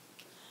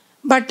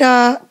 But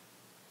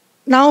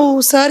now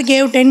sir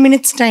gave 10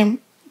 minutes time.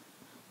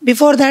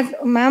 Before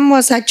that, ma'am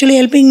was actually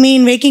helping me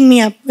in waking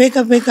me up. Wake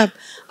up, wake up.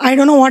 I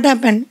don't know what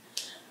happened.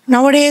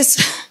 Nowadays,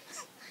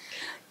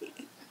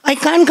 I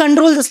can't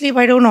control the sleep.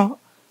 I don't know.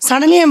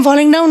 Suddenly, I'm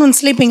falling down and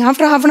sleeping.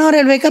 After half an hour,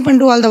 I'll wake up and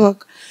do all the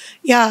work.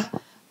 Yeah,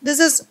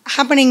 this is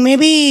happening.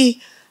 Maybe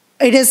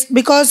it is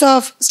because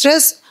of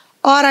stress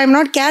or I'm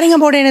not caring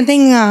about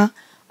anything.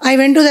 I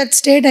went to that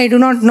state. I do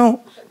not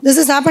know. This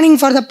is happening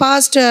for the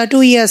past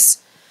 2 years.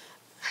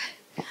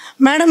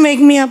 Madam, wake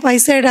me up. I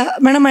said,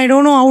 Madam, I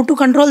don't know how to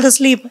control the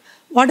sleep.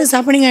 What is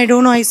happening? I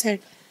don't know, I said.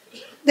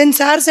 Then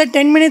sir said,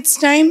 10 minutes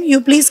time,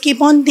 you please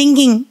keep on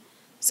thinking.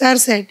 Sir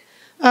said,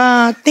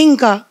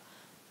 think.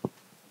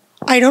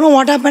 I don't know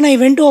what happened. I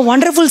went to a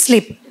wonderful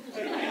sleep.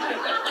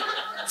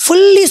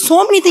 Fully,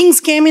 so many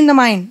things came in the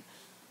mind.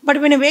 But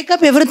when I wake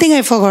up, everything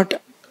I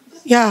forgot.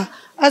 Yeah.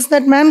 As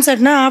that ma'am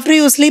said, after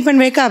you sleep and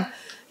wake up,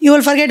 you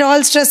will forget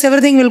all stress,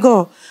 everything will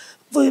go.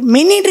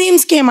 Many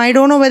dreams came. I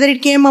don't know whether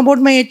it came about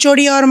my HOD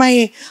or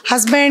my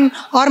husband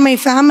or my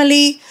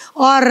family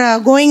or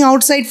going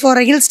outside for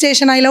a hill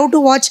station. I love to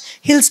watch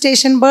hill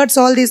station, birds,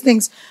 all these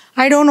things.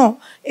 I don't know.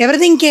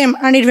 Everything came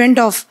and it went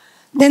off.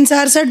 Then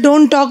sir said,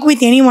 don't talk with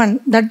anyone.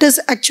 That is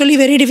actually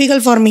very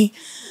difficult for me.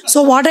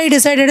 So what I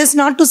decided is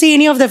not to see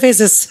any of the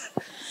faces.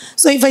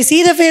 So if I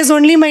see the face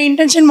only, my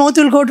intention mouth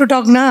will go to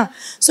talk.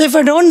 So if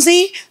I don't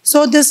see,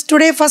 so this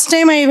today first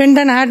time I went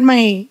and had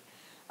my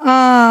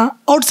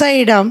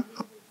outside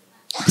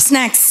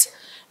snacks.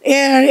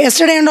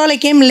 Yesterday and all I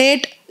came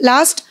late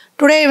last.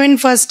 Today I went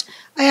first.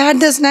 I had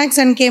the snacks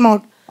and came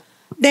out.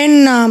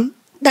 Then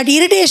that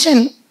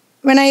irritation,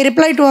 when I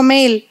replied to a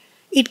mail,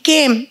 it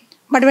came.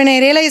 But when I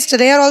realized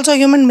they are also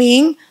human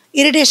being,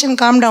 irritation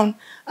calmed down.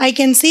 I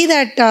can see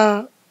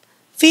that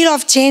feel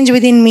of change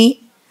within me.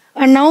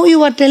 And now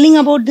you are telling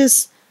about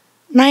this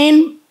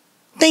 9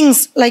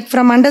 things, like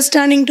from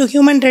understanding to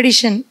human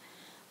tradition.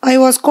 I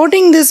was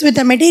quoting this with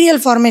a material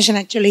formation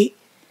actually.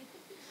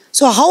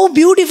 So how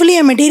beautifully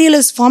a material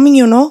is forming,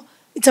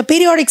 it's a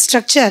periodic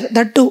structure,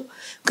 that too.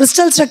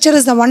 Crystal structure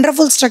is the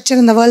wonderful structure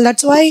in the world.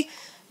 That's why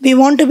we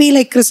want to be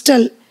like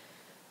crystal.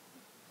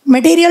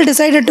 Material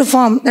decided to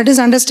form, that is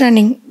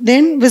understanding.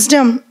 Then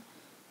wisdom,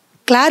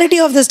 clarity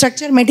of the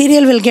structure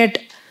material will get.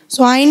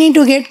 So I need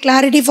to get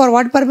clarity for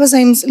what purpose I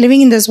am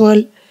living in this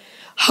world.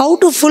 How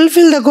to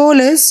fulfill the goal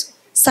is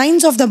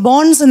signs of the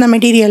bonds in the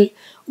material.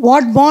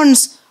 What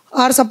bonds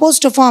are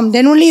supposed to form,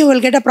 then only you will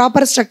get a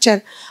proper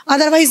structure.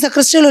 Otherwise the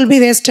crystal will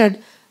be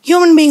wasted.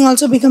 Human being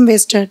also become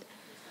wasted.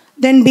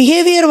 Then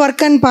behavior,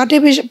 work and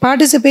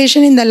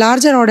participation in the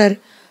larger order.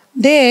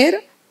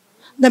 There,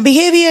 the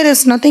behavior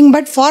is nothing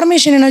but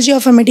formation energy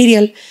of a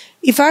material.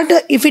 If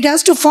it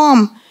has to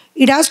form,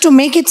 it has to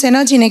make its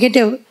energy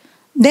negative.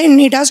 Then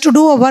it has to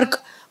do a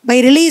work by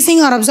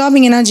releasing or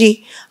absorbing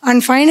energy.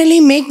 And finally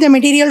make the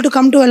material to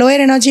come to a lower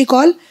energy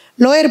called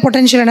lower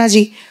potential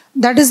energy.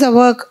 That is the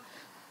work.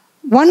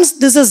 Once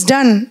this is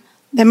done,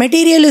 the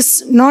material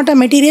is not a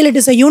material, it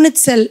is a unit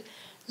cell.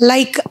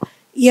 Like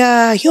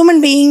a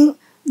human being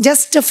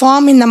just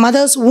form in the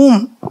mother's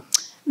womb.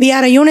 We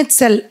are a unit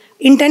cell.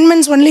 In 10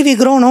 months only we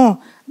grow,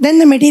 no? Then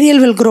the material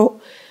will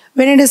grow.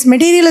 When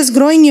material is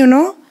growing,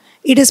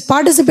 it is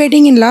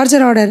participating in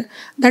larger order.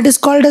 That is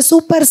called a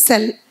super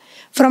cell.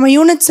 From a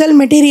unit cell,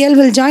 material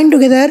will join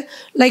together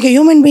like a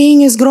human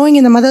being is growing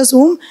in the mother's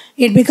womb.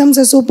 It becomes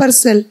a super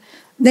cell.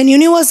 Then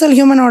universal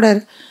human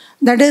order.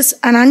 That is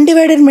an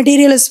undivided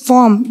material is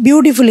formed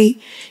beautifully.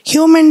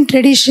 Human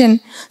tradition.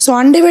 So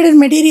undivided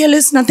material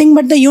is nothing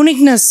but the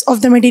uniqueness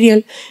of the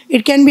material.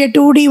 It can be a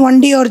 2D,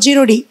 1D or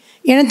 0D.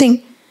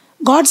 Anything.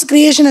 God's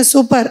creation is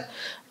super.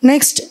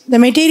 Next, the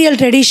material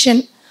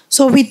tradition.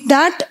 So with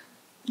that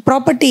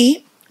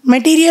property,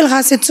 material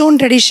has its own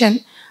tradition.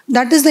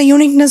 That is the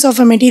uniqueness of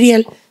a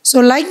material. So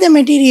like the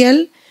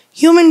material,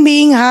 human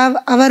being have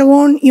our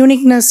own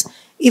uniqueness.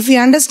 If we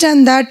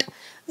understand that,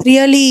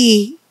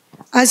 really,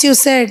 as you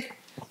said,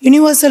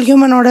 universal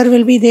human order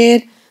will be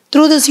there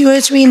through this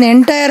UHV in the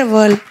entire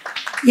world.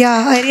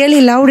 Yeah, I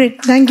really loved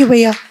it. Thank you,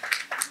 Bhaiya.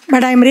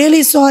 But I'm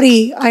really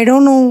sorry. I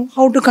don't know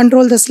how to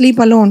control the sleep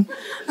alone.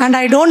 And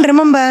I don't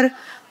remember,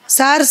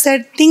 Sir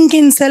said, think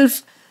in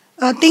self,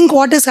 think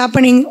what is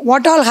happening.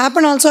 What all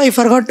happened also I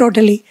forgot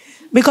totally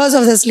because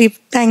of the sleep.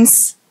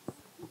 Thanks.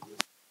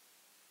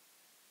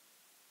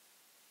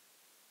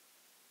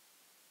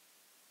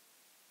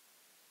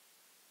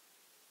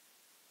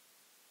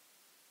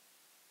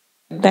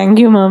 Thank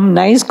you, ma'am.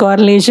 Nice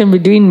correlation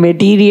between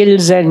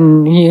materials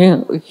and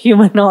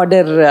human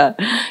order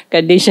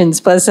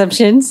conditions,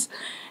 perceptions,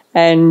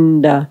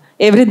 and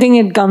everything.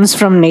 It comes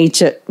from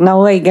nature.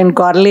 Now I can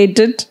correlate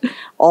it.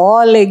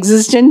 All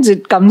existence,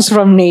 it comes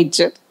from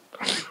nature.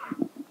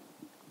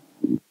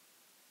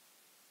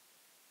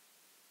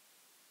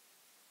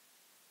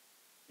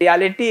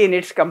 Reality in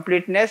its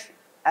completeness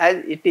as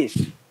it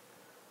is.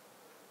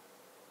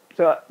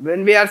 So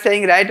when we are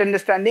saying right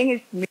understanding,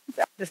 it means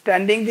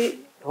understanding the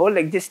whole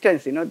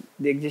existence,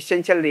 the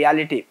existential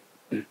reality.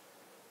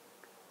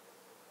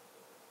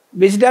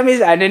 Wisdom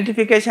is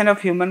identification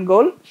of human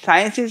goal.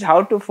 Science is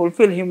how to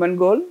fulfill human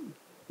goal.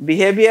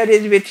 Behavior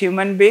is with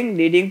human being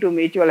leading to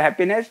mutual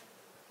happiness.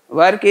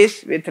 Work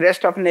is with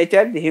rest of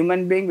nature, the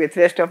human being with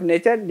rest of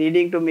nature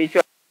leading to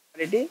mutual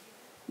prosperity,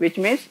 which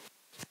means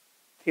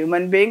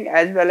human being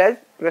as well as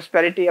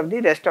prosperity of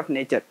the rest of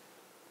nature.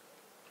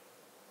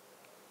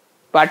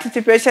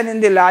 Participation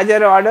in the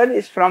larger order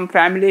is from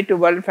family to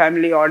world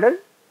family order,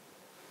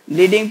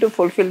 leading to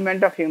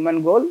fulfillment of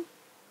human goal.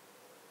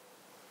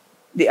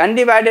 The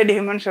undivided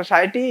human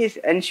society is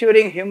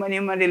ensuring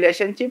human-human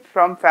relationship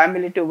from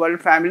family to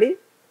world family.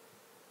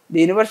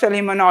 The universal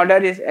human order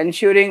is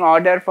ensuring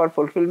order for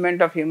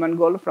fulfillment of human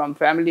goal from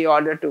family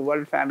order to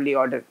world family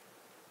order.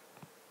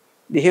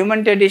 The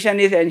human tradition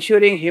is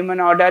ensuring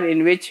human order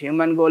in which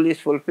human goal is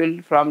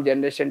fulfilled from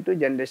generation to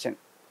generation.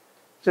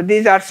 So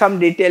these are some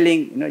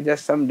detailing,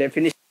 just some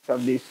definitions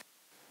of these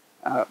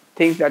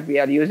things that we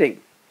are using.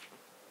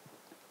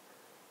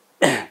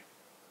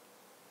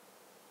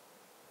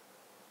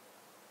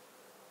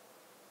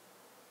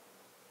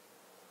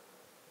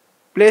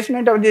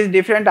 Placement of these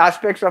different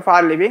aspects of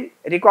our living.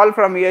 Recall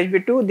from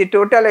UHV-II, the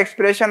total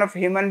expression of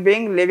human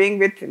being living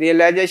with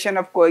realization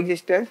of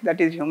coexistence,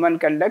 that is human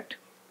conduct.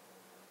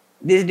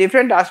 These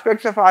different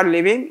aspects of our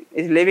living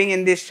is living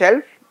in the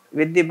self,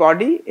 with the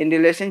body, in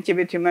relationship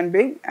with human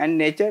being and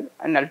nature,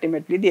 and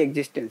ultimately the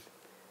existence.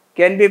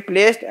 Can be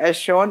placed as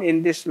shown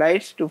in the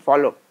slides to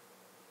follow.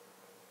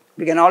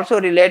 We can also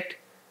relate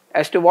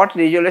as to what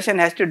resolution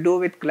has to do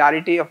with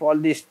clarity of all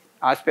these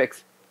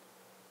aspects.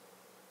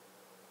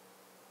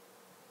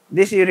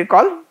 This you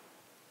recall?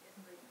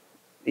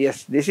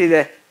 Yes, this is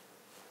a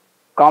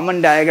common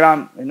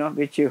diagram,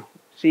 which you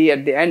see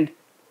at the end.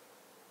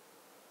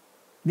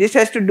 This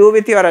has to do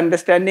with your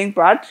understanding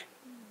part,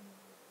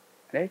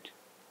 right?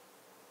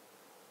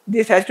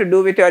 This has to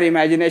do with your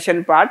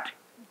imagination part.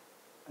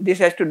 This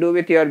has to do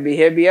with your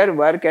behavior,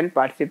 work and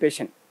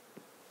participation.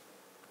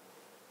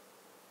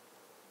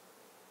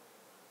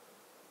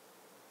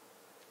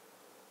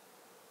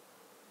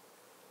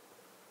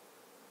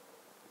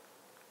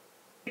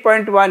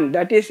 Point 1,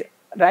 that is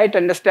right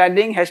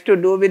understanding, has to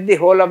do with the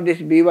whole of this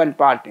B1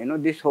 part,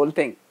 this whole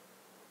thing.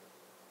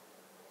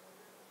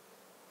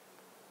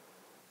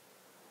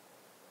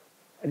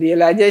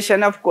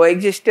 Realization of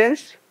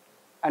coexistence,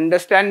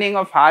 understanding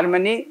of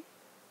harmony,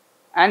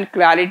 and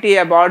clarity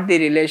about the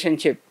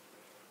relationship,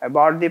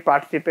 about the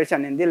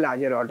participation in the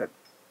larger order.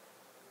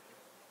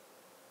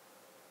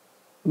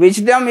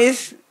 Wisdom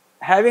is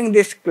having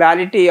this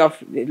clarity of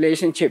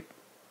relationship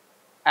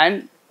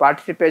and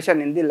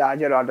participation in the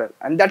larger order,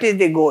 and that is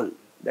the goal,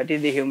 that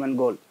is the human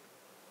goal.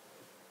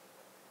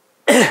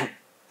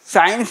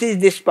 Science is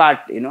this part,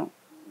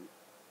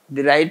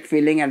 the right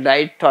feeling and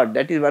right thought,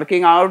 that is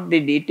working out the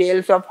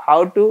details of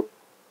how to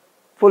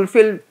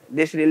fulfill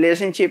this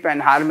relationship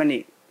and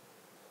harmony.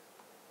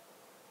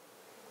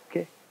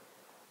 Okay.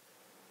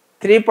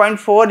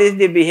 3.4 is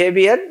the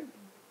behavior,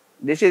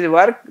 this is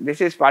work,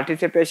 this is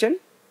participation.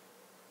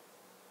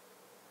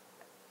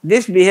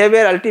 This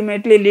behavior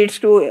ultimately leads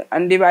to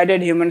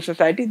undivided human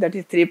society, that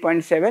is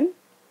 3.7,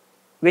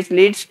 which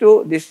leads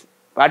to this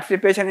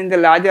participation in the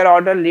larger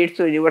order, leads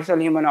to universal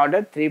human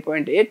order,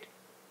 3.8.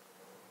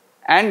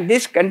 And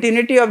this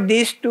continuity of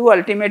these two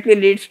ultimately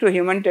leads to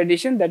human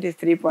tradition, that is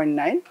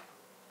 3.9.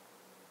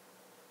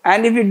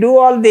 And if we do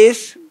all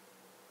this,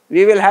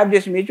 we will have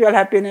this mutual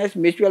happiness,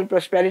 mutual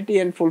prosperity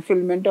and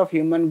fulfillment of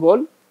human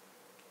goal,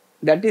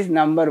 that is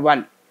number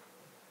 1.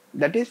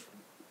 That is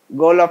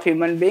goal of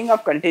human being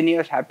of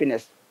continuous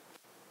happiness.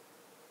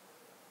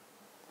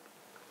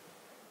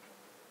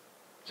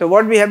 So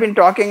what we have been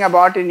talking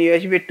about in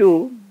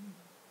UHV-II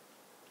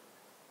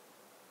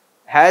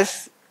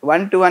has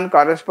one-to-one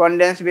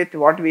correspondence with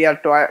what we are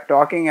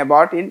talking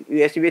about in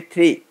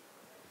UHV-III.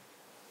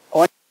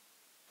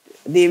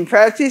 The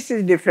emphasis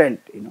is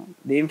different,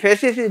 the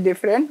emphasis is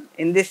different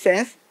in this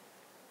sense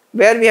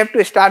where we have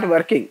to start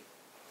working.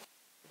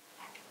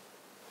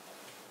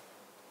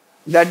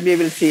 That we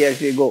will see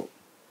as we go.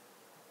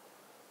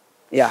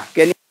 Yeah,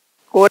 can you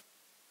quote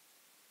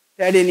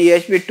said in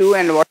UHV-II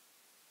and what?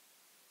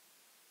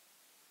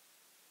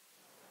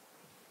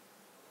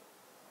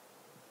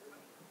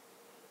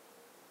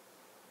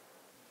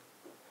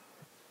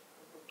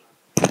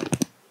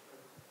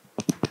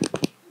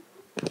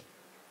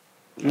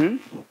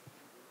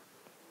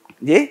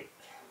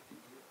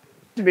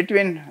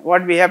 Between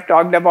what we have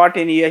talked about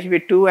in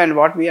UHV-II and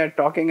what we are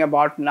talking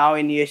about now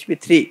in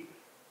UHV-III.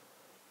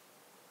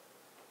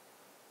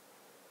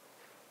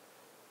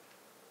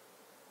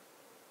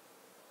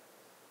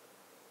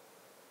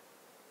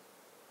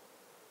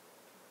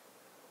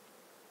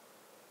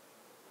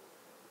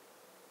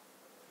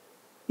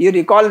 You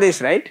recall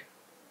this, right?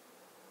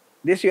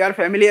 This you are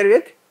familiar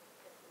with?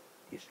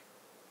 Yes.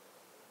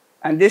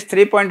 And this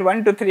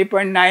 3.1 to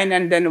 3.9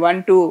 and then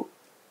 1 to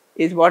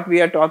is what we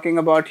are talking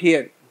about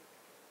here.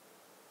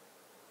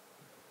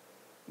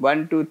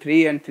 1 to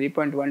 3 and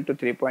 3.1 to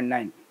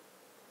 3.9.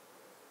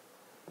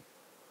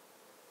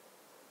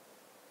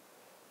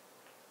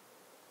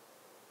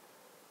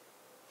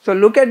 So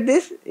look at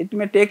this, it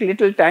may take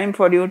little time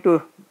for you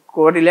to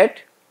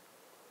correlate.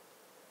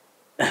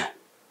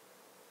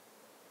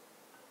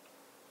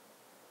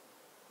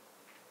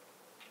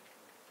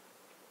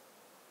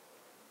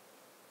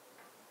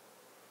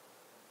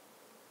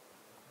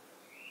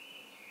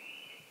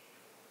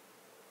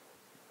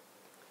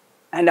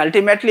 And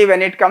ultimately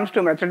when it comes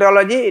to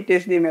methodology, it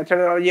is the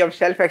methodology of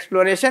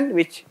self-exploration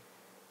which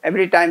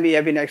every time we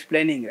have been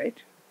explaining, right?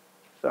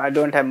 So I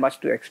don't have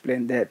much to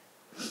explain there.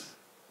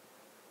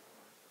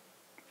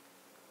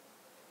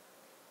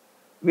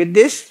 With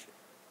this,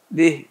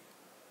 the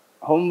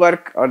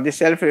homework or the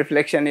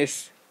self-reflection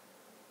is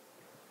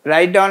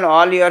write down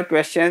all your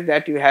questions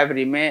that you have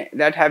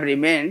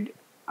remained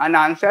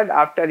unanswered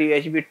after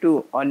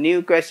UHV-II or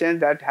new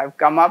questions that have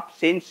come up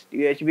since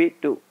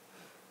UHV-II.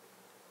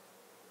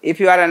 If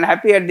you are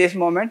unhappy at this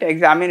moment,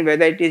 examine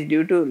whether it is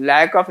due to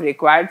lack of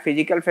required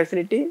physical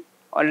facility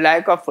or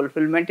lack of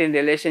fulfillment in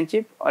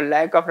relationship or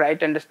lack of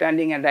right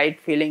understanding and right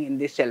feeling in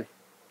the self.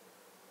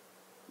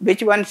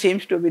 Which one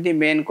seems to be the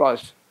main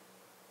cause?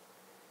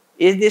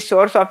 Is the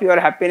source of your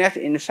happiness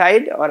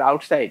inside or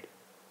outside?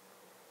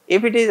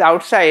 If it is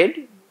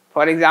outside,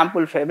 for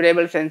example,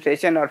 favorable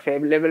sensation or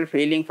favorable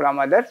feeling from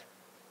others,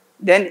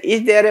 then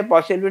is there a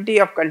possibility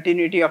of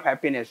continuity of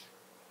happiness?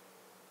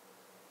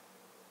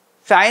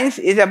 Science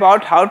is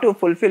about how to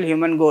fulfill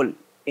human goal.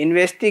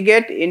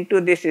 Investigate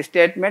into this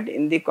statement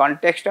in the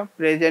context of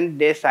present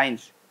day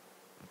science.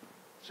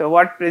 So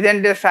what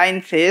present day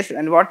science says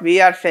and what we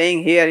are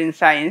saying here in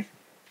science,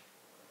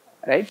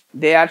 right?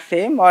 They are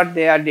same or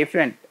they are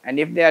different? And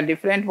if they are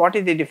different, what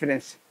is the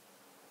difference?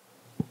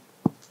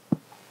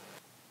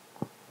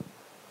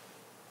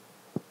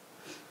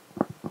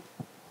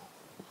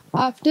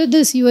 After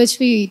this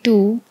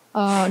UHV-II,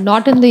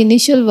 not in the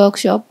initial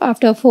workshop,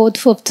 after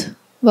fifth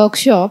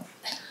workshop,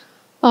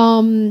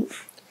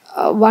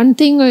 one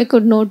thing I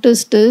could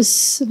notice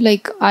is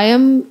like I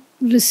am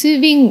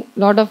receiving a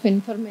lot of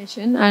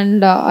information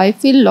and I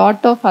feel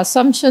lot of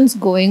assumptions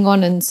going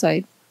on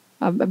inside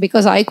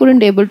because I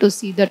couldn't able to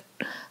see that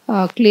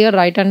clear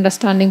right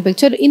understanding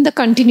picture in the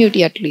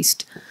continuity at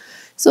least.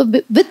 So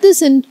with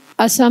this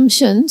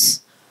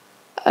assumptions,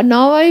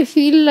 now I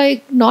feel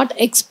like not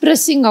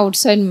expressing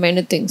outside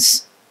many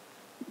things.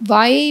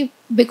 Why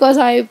because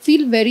I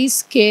feel very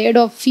scared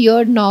or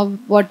feared now.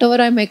 Whatever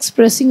I'm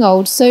expressing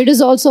outside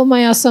is also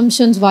my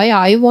assumptions. Why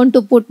I want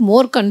to put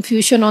more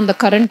confusion on the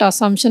current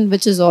assumption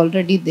which is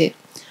already there.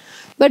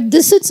 But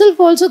this itself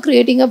also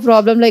creating a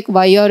problem, like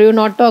why are you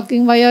not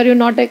talking? Why are you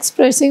not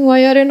expressing?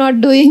 Why are you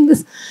not doing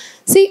this?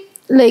 See,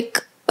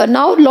 like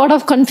now a lot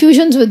of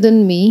confusions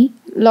within me,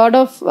 lot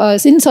of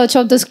in search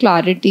of this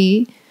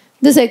clarity.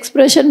 This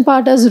expression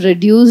part has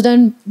reduced,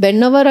 and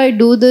whenever I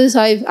do this,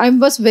 I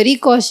was very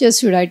cautious.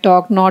 Should I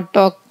talk, not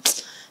talk?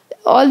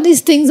 All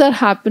these things are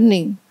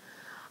happening.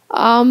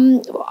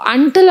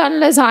 Until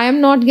unless I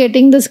am not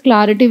getting this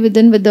clarity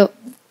within with the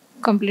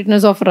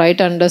completeness of right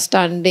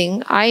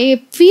understanding,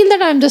 I feel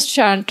that I'm just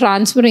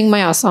transferring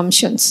my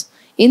assumptions.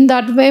 In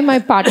that way, my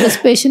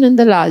participation in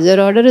the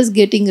larger order is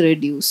getting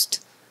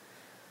reduced.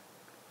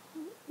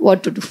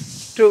 What to do?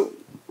 True.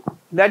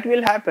 That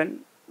will happen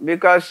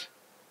because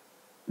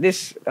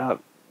this,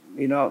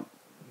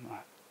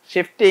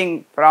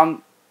 shifting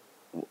from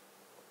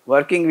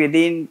working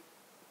within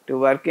to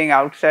working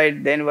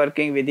outside, then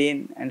working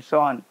within, and so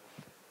on,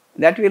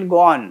 that will go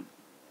on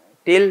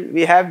till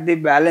we have the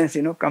balance,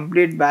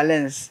 complete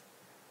balance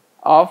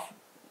of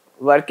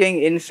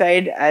working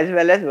inside as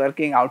well as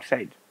working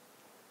outside.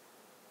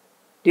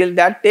 Till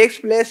that takes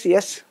place,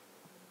 yes,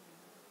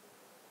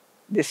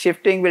 this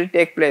shifting will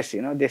take place,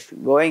 this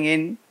going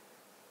in,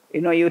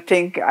 you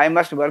think I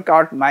must work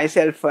out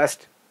myself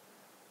first.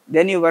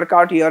 Then you work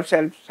out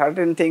yourself,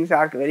 certain things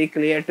are very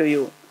clear to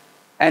you,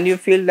 and you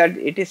feel that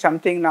it is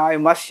something now I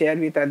must share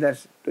with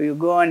others. So you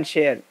go and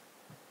share,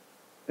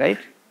 right?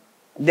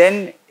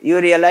 Then you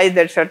realize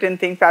that certain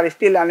things are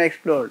still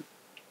unexplored.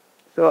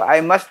 So I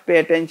must pay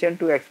attention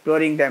to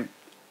exploring them,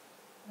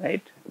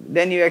 right?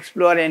 Then you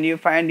explore and you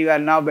find you are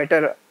now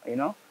better,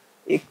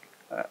 with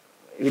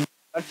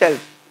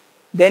yourself.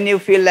 Then you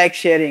feel like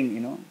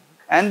sharing,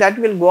 and that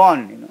will go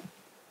on,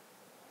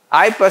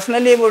 I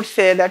personally would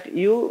say that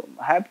you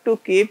have to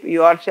keep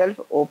yourself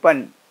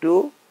open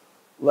to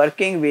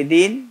working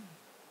within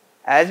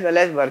as well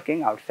as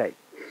working outside,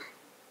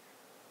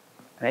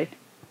 right?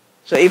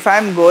 So if I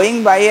am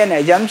going by an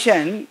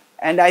assumption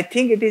and I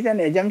think it is an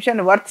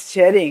assumption worth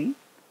sharing,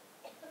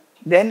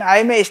 then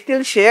I may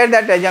still share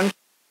that assumption,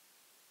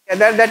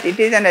 whether that it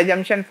is an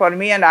assumption for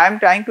me and I am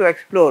trying to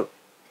explore,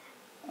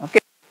 okay?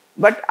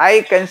 But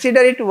I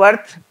consider it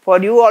worth for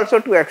you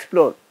also to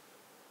explore.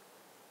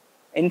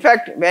 In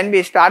fact, when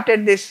we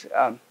started this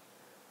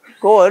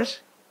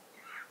course,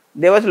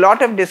 there was a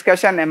lot of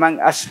discussion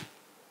among us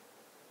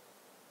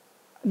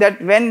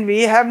that when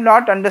we have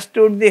not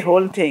understood the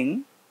whole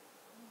thing,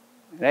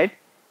 right,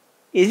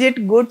 is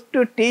it good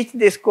to teach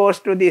this course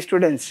to the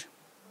students,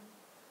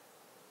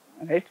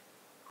 right?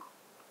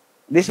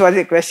 This was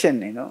a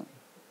question,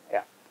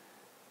 yeah.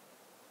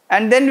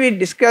 And then we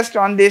discussed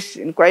on this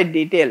in quite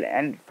detail,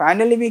 and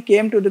finally we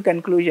came to the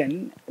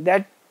conclusion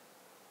that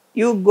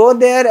you go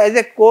there as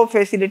a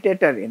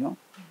co-facilitator,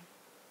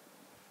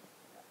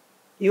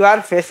 You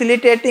are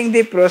facilitating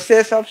the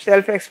process of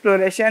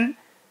self-exploration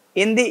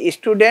in the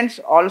students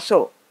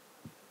also.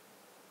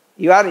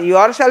 You are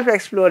yourself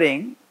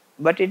exploring,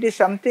 but it is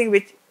something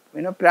which,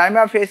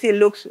 prima facie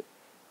looks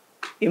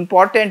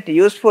important,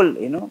 useful,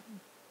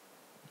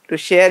 to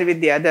share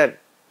with the other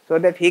so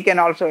that he can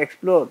also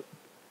explore.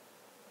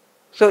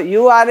 So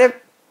you are a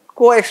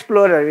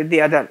co-explorer with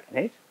the other,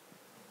 right?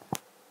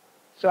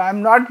 So I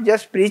am not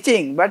just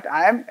preaching, but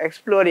I am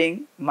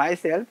exploring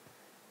myself,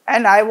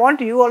 and I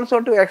want you also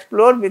to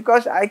explore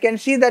because I can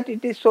see that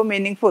it is so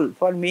meaningful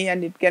for me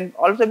and it can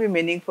also be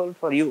meaningful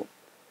for you.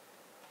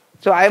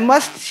 So I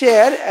must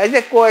share as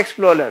a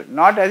co-explorer,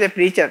 not as a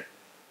preacher.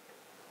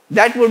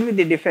 That would be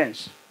the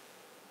difference.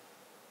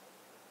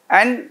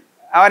 And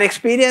our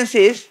experience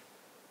is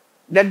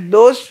that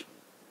those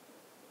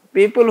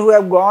people who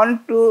have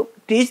gone to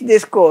teach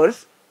this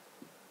course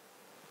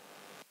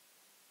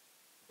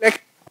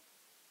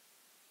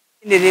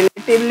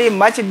relatively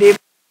much deeper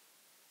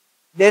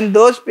than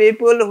those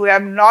people who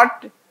have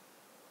not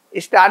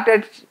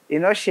started,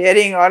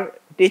 sharing or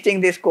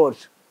teaching this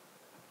course.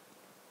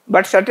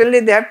 But certainly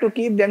they have to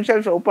keep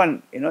themselves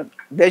open,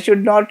 They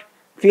should not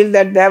feel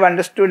that they have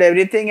understood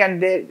everything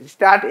and they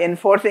start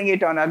enforcing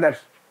it on others.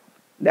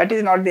 That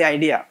is not the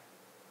idea.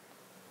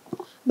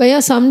 But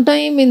yeah,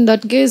 sometime in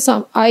that case,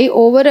 I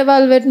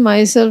over-evaluate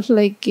myself,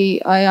 like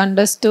I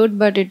understood,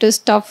 but it is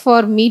tough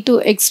for me to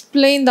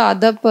explain the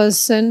other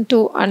person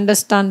to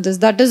understand this.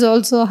 That is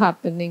also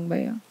happening,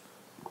 Bhaiya.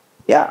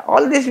 Yeah,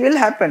 all this will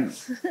happen.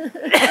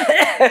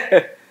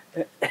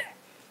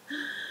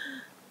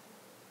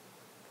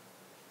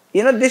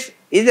 This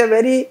is a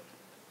very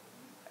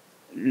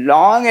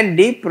long and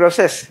deep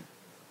process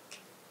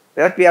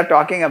that we are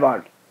talking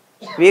about.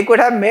 We could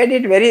have made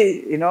it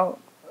very,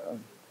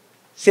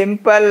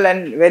 simple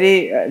and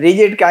very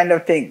rigid kind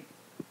of thing.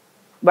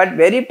 But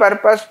very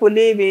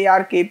purposefully we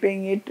are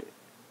keeping it,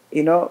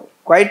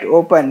 quite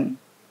open,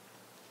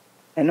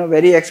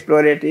 very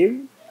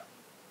explorative,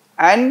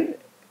 and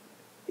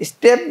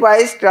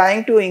stepwise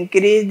trying to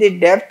increase the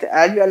depth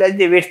as well as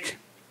the width,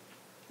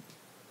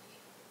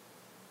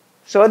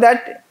 so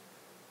that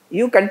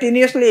you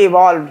continuously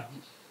evolve,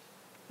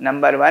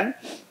 number one.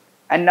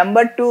 And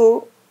number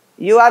two,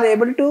 you are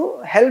able to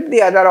help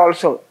the other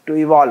also to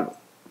evolve.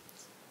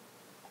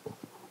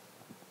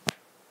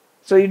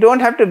 So you don't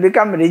have to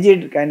become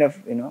rigid kind of,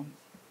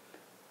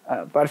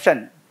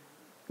 person.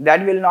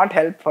 That will not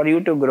help for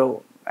you to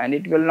grow, and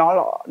it will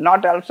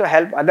not also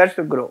help others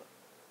to grow.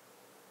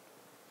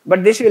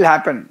 But this will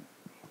happen.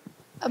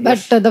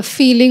 But the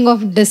feeling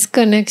of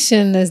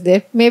disconnection is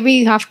there.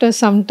 Maybe after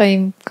some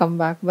time come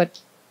back, but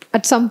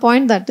at some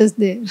point that is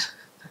there.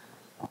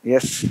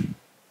 Yes.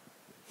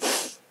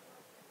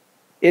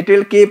 It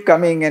will keep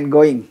coming and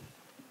going.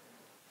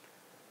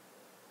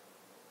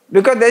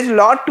 Because there is a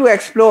lot to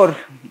explore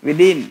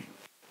within,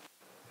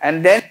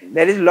 and then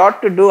there is a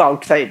lot to do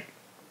outside.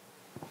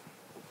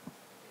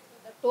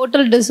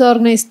 Total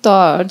disorganized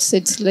thoughts,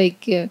 it's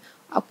like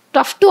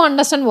tough to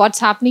understand what's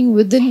happening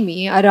within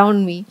me,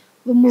 around me.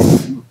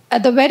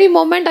 At the very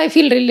moment I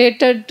feel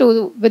related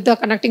to with the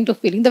connecting to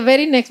feeling, the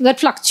very next, that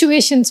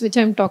fluctuations which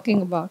I'm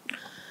talking about.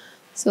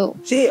 So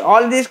see,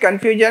 all these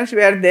confusions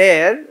were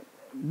there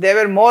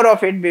were more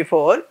of it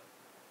before,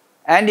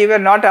 and you were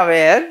not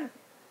aware.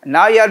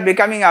 Now you are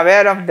becoming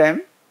aware of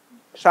them.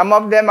 Some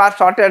of them are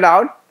sorted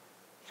out,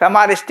 some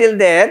are still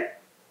there.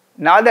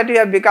 Now that you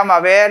have become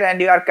aware and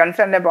you are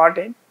concerned about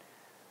it,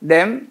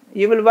 them,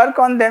 you will work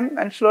on them,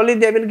 and slowly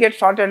they will get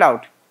sorted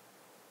out.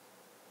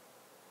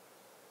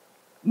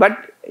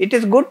 But it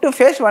is good to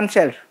face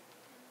oneself.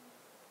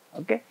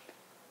 Okay?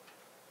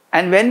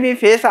 And when we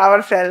face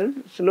ourselves,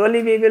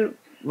 slowly we will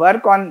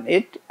work on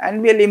it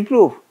and we will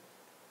improve.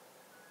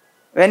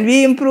 When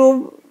we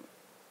improve,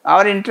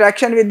 our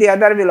interaction with the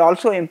other will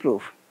also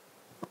improve.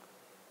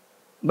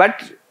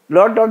 But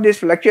lot of these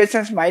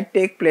fluctuations might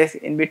take place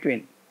in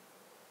between.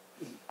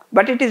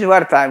 But it is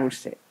worth, I would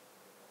say.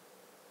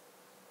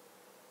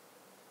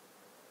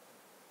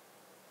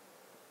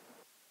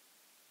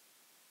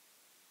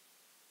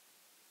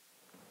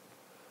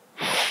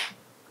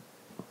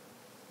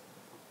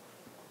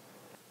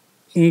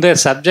 In the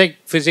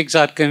subject physics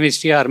or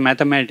chemistry or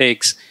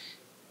mathematics,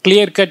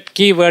 clear-cut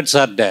keywords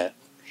are there.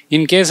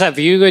 In case of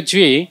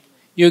UHV,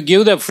 you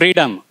give the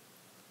freedom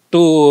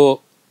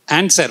to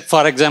answer.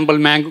 For example,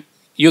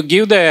 you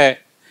give the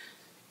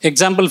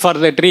example for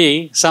the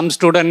tree. Some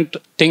student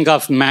think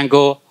of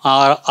mango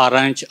or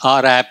orange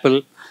or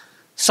apple.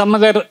 Some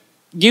other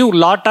give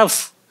lot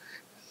of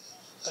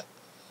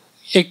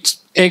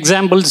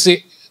examples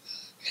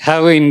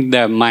have in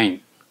their mind.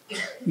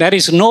 There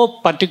is no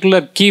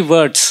particular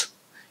keywords.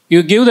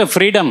 You give the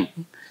freedom.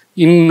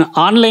 In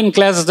online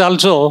classes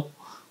also,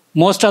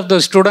 most of the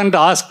students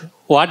ask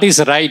what is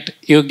right.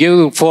 You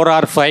give 4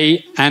 or 5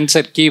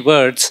 answer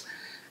keywords.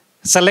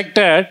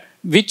 Selected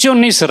which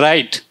one is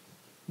right.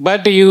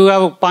 But you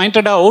have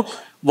pointed out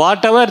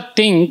whatever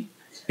thing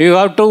you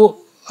have to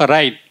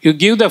write. You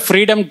give the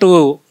freedom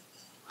to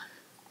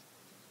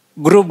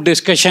group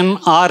discussion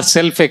or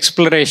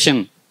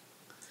self-exploration.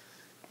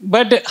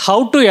 But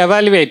how to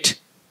evaluate,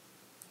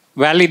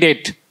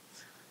 validate?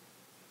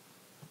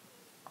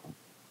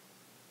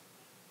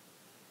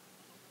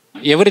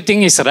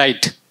 Everything is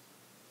right.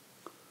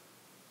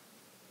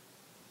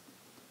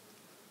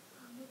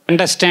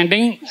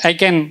 Understanding, I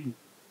can.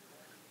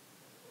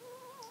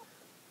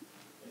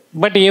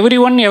 But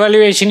everyone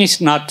evaluation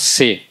is not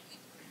same.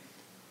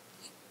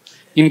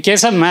 In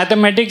case of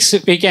mathematics,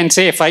 we can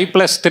say 5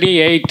 plus 3,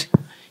 8.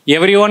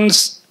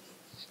 Everyone's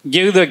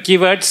give the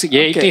keywords,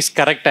 8 is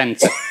correct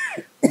answer.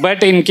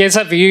 But in case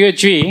of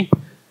UHV,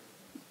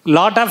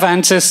 lot of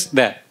answers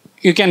there.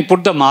 You can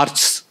put the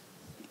marks.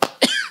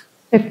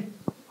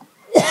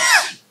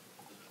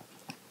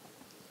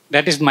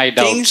 That is my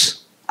doubt.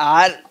 Things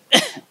are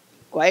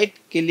quite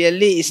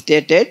clearly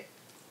stated.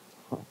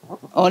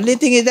 Only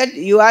thing is that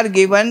you are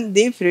given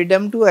the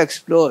freedom to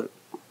explore.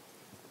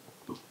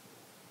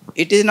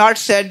 It is not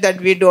said that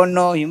we don't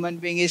know human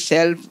being is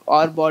self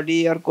or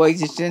body or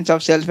coexistence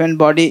of self and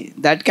body.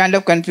 That kind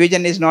of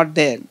confusion is not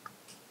there.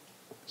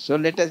 So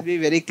let us be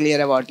very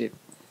clear about it.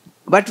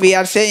 But we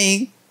are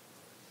saying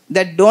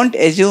that don't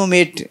assume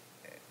it.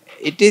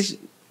 It is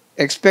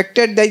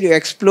expected that you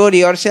explore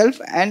yourself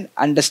and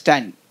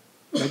understand.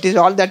 That is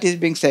all that is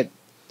being said.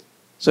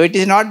 So it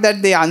is not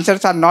that the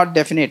answers are not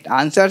definite.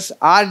 Answers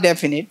are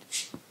definite,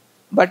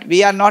 but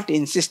we are not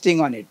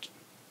insisting on it.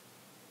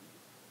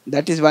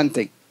 That is one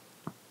thing.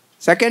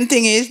 Second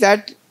thing is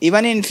that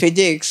even in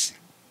physics,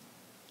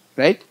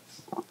 right,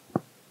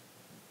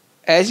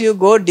 as you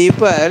go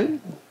deeper,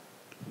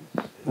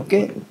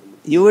 okay,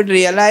 you would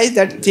realize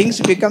that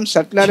things become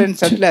subtler and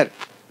subtler.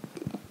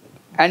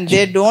 And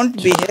they don't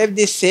behave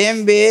the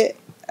same way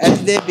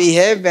as they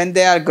behave when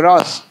they are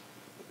gross.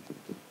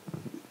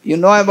 You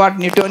know about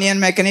Newtonian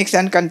mechanics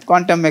and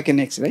quantum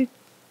mechanics, right?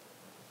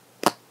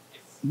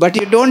 But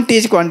you don't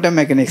teach quantum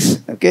mechanics,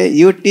 okay?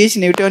 You teach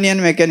Newtonian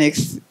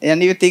mechanics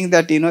and you think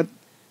that,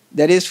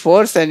 there is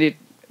force and it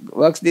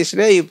works this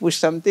way, you push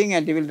something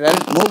and it will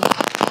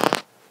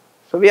move.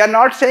 So we are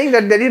not saying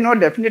that there is no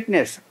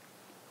definiteness.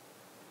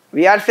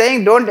 We are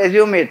saying don't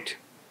assume it.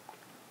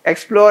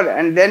 Explore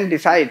and then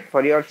decide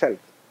for yourself.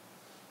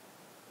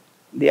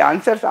 The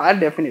answers are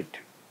definite.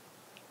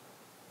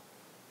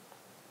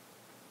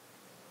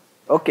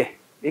 Okay,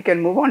 we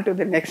can move on to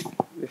the next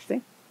this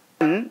thing.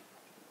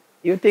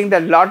 You think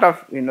that lot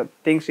of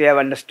things you have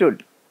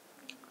understood,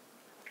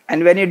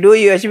 and when you do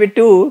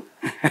UHV-II,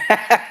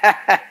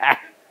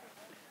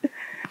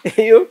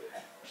 you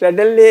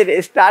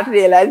suddenly start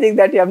realizing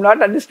that you have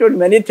not understood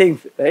many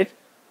things, right?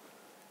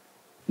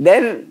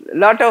 Then a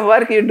lot of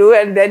work you do,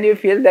 and then you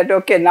feel that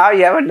okay, now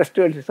you have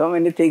understood so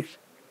many things.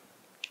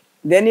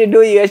 Then you do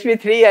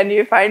UHV-III and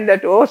you find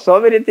that oh, so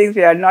many things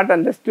you had not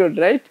understood,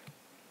 right?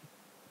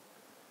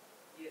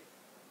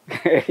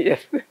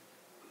 Yes.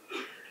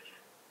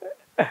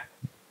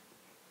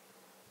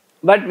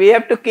 But we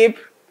have to keep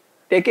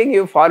taking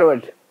you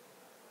forward,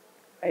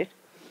 right?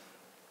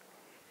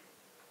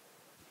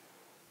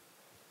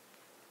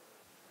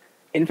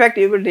 In fact,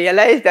 you will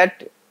realize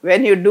that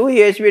when you do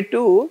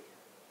UHV-II,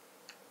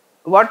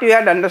 what you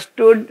had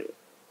understood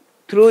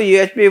through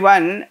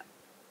UHV-I,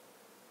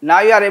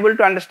 now you are able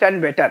to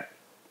understand better.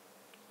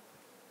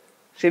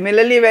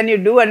 Similarly, when you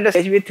do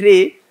understand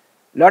UHV-III,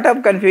 lot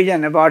of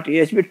confusion about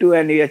UHV-II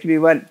and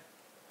UHV-I.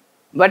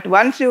 But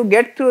once you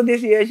get through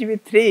this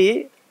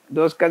UHV-III,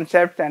 those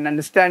concepts and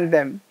understand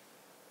them,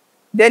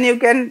 then you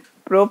can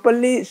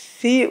properly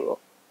see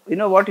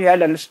what you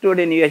had understood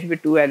in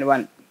UHV-II and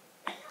I.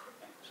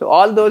 So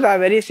all those are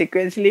very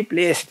sequentially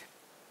placed.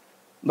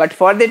 But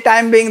for the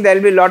time being, there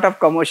will be a lot of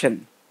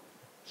commotion.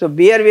 So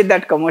bear with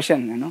that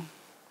commotion,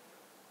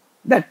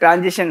 that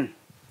transition.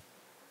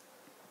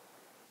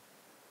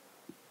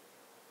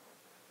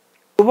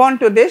 Move on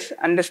to this,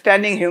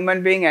 understanding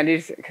human being and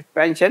its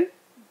expansion.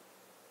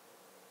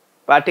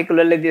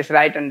 Particularly this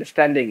right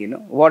understanding,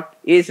 what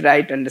is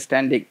right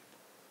understanding?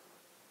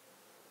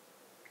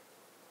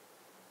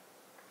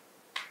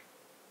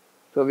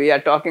 So we are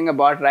talking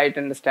about right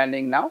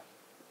understanding now.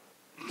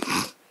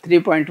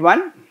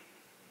 3.1.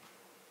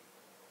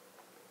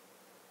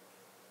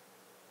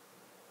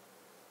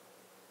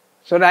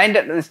 So right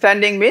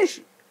understanding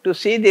means to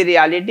see the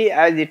reality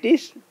as it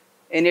is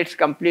in its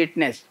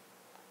completeness.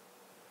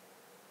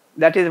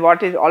 That is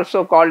what is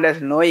also called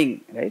as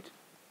knowing, right?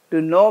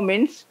 To know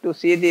means to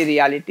see the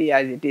reality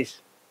as it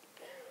is.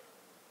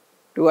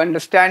 To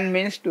understand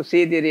means to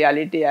see the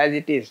reality as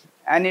it is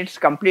and its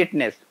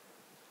completeness.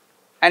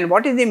 And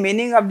what is the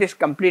meaning of this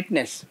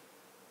completeness,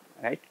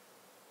 right?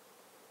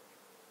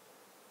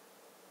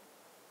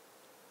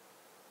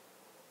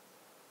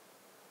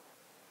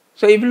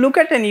 So if you look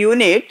at an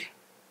unit,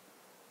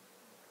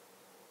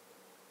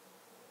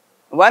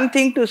 one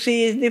thing to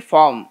see is the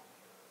form.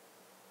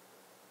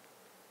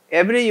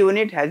 Every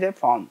unit has a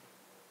form.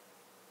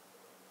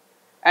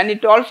 And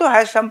it also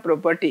has some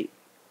property.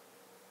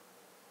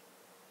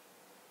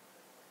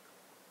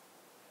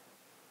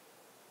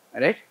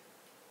 Right?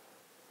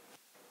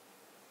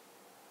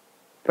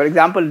 For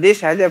example,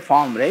 this has a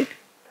form, right?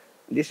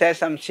 This has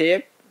some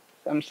shape,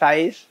 some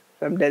size,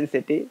 some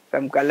density,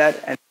 some color,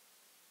 and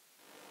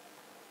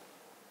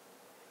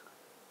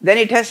then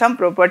it has some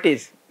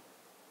properties.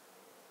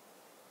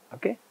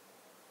 Okay?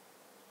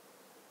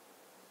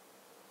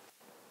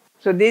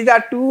 So these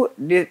are two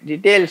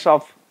details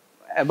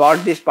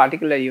about this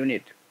particular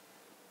unit.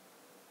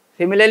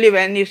 Similarly,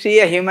 when you see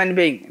a human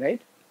being,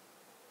 right?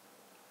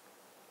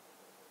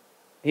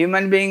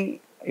 Human being,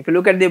 if you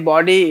look at the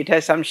body, it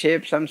has some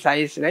shape, some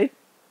size, right?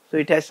 So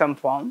it has some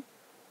form.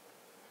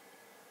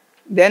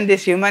 Then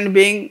this human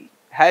being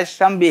has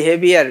some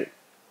behavior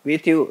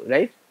with you,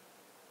 right?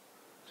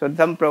 So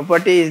some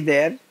property is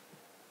there.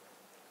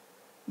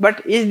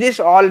 But is this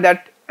all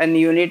that an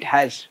unit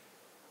has?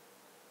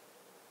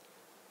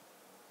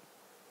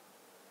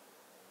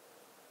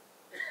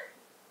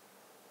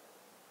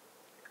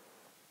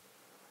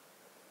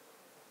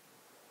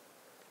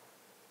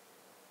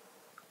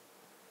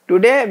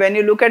 Today, when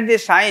you look at the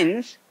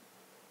science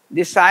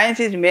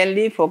is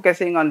mainly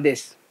focusing on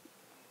this,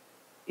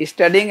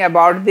 studying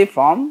about the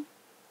form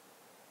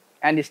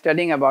and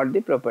studying about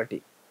the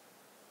property.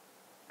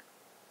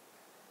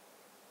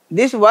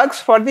 This works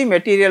for the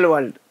material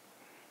world.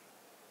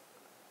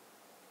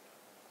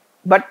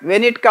 But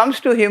when it comes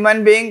to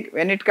human being,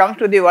 when it comes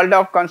to the world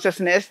of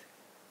consciousness,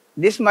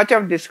 this much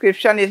of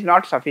description is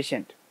not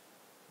sufficient.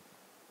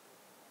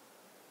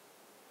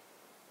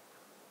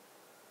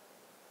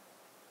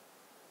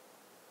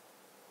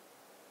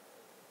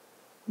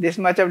 This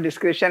much of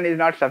description is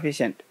not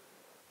sufficient.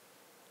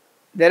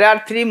 There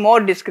are 3 more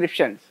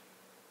descriptions.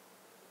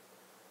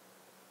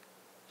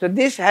 So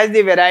this has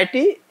the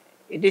variety,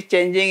 it is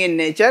changing in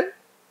nature.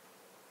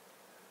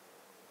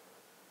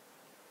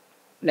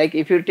 Like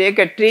if you take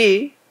a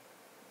tree,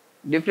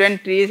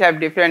 different trees have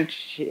different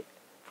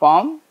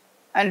form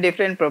and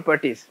different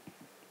properties.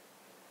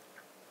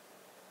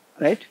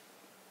 Right?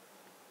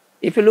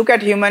 If you look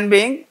at human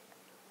being,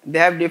 they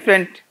have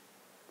different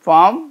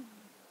form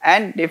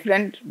and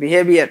different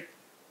behavior.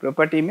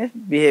 Property means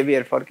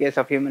behavior for case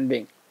of human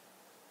being.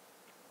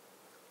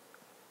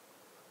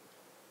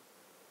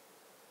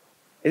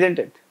 Isn't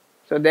it?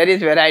 So there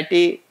is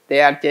variety,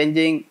 they are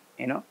changing,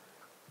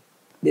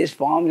 these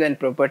forms and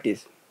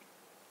properties.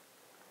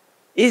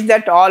 Is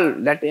that all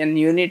that an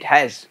unit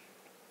has?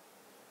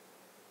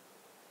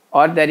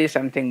 Or there is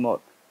something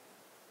more?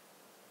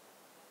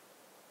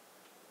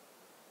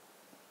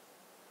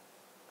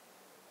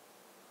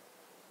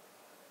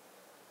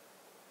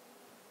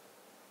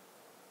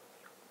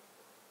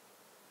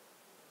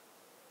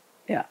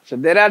 Yeah, so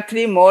there are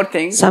three more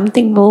things.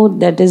 Something more,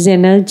 that is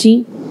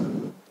energy.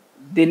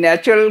 The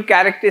natural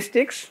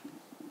characteristics,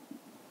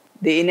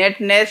 the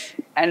innateness,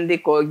 and the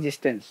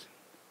coexistence.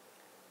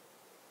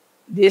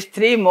 These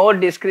three more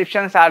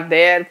descriptions are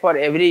there for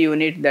every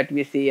unit that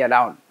we see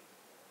around.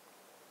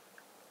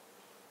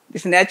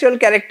 This natural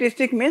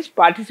characteristic means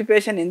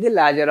participation in the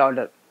larger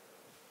order.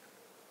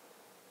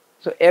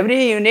 So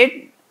every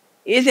unit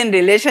is in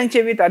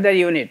relationship with other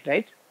unit,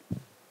 right?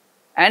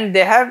 And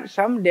they have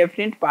some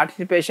definite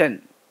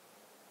participation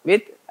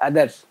with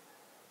others.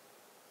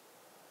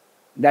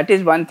 That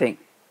is one thing.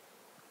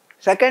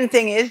 Second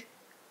thing is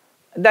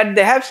that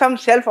they have some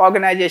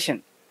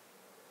self-organization.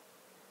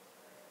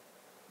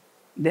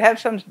 They have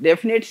some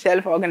definite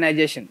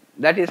self-organization,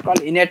 that is called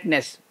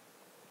innateness.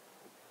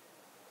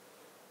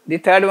 The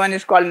third one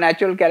is called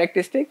natural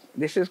characteristic.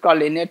 This is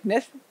called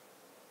innateness.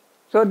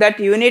 So that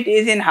unit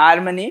is in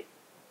harmony.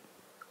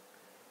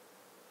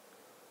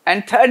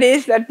 And third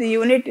is that the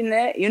unit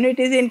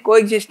is in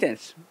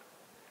coexistence.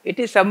 It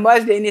is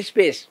submerged in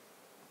space.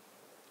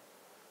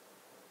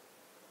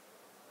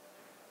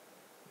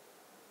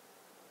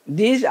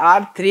 These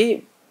are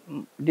three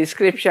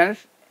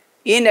descriptions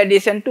in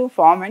addition to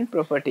form and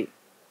property.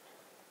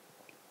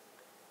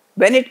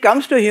 When it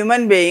comes to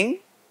human being,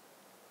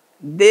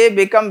 they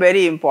become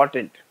very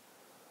important.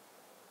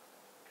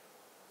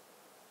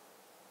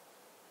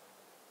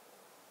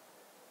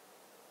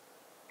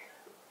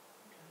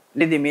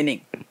 The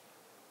meaning.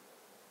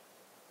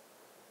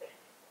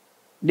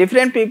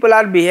 Different people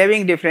are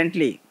behaving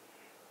differently,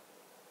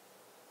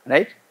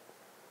 right?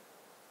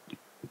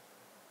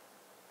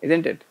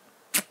 Isn't it?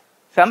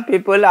 Some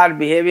people are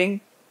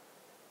behaving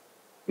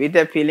with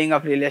a feeling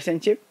of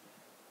relationship.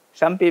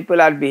 Some people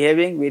are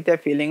behaving with a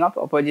feeling of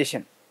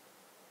opposition,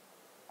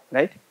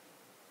 right?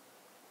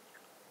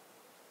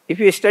 If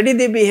you study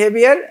the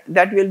behavior,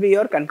 that will be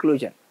your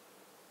conclusion,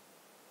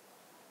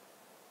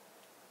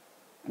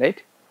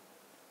 right?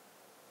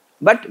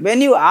 But when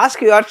you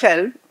ask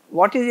yourself,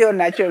 what is your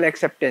natural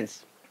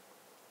acceptance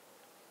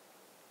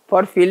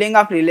for feeling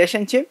of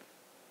relationship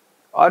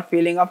or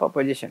feeling of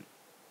opposition?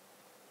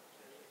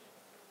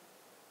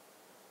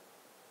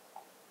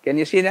 Can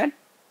you see that?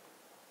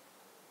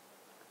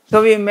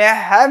 So we may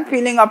have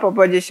feeling of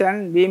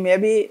opposition, we may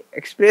be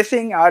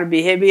expressing our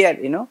behavior,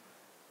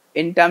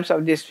 in terms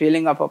of this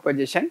feeling of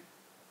opposition.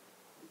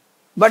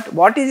 But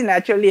what is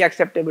naturally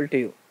acceptable to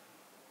you?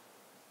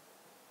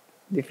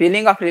 The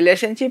feeling of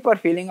relationship or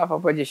feeling of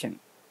opposition?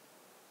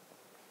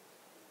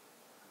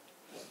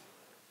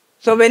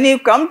 So when you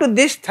come to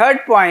this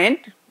third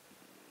point,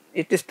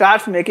 it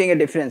starts making a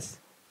difference.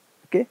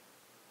 Okay?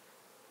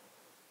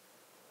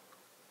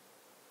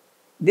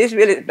 This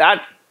will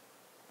start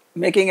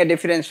making a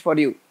difference for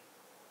you.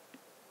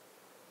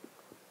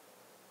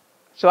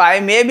 So I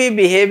may be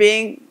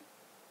behaving,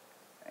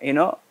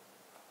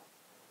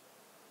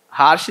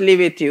 harshly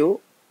with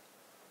you,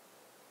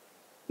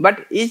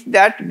 but is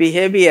that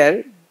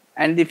behavior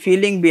and the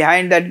feeling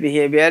behind that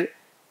behavior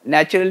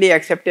naturally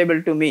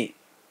acceptable to me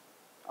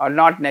or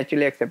not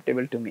naturally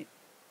acceptable to me?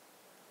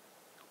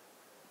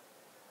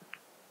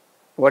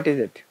 What is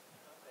it?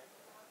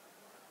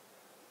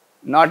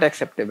 Not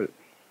acceptable.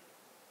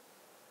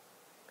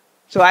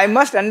 So I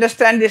must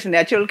understand this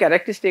natural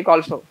characteristic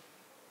also.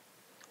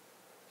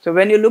 So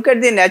when you look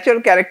at the natural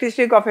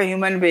characteristic of a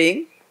human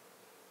being,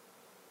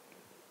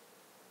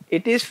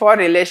 it is for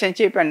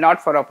relationship and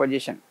not for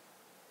opposition.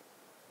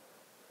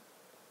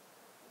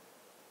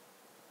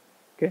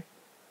 Okay?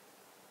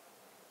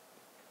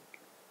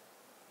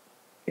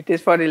 It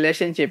is for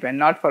relationship and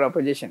not for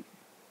opposition.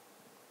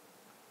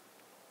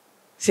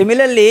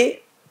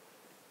 Similarly,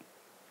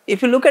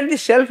 if you look at the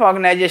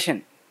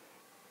self-organization,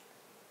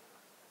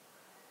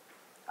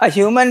 a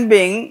human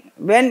being,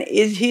 when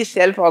is he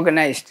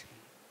self-organized?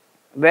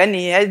 When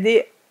he has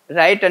the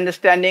right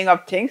understanding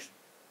of things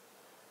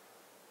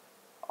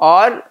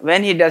or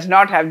when he does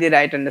not have the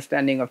right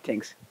understanding of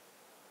things?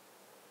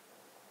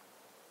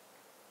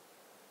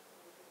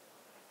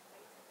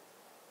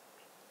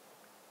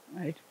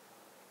 Right?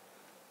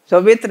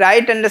 So with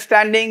right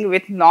understanding,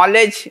 with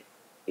knowledge,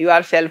 you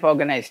are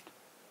self-organized.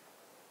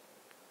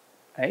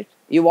 Right?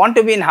 You want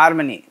to be in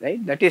harmony,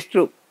 right? That is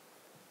true.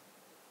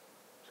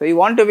 So you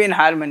want to be in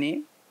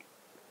harmony,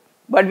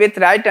 but with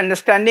right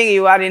understanding,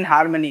 you are in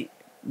harmony.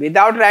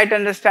 Without right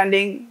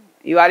understanding,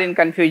 you are in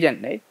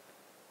confusion, right?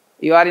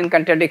 You are in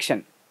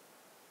contradiction.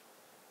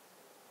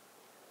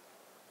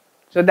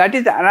 So that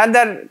is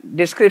another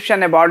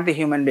description about the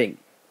human being.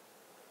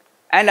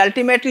 And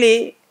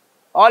ultimately,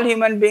 all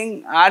human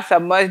beings are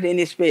submerged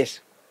in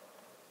space.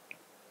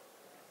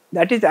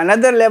 That is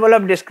another level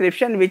of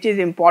description which is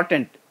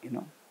important,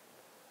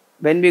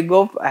 When we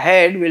go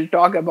ahead, we'll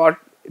talk about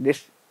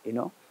this,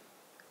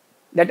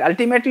 that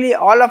ultimately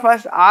all of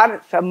us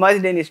are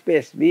submerged in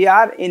space. We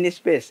are in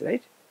space,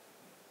 right?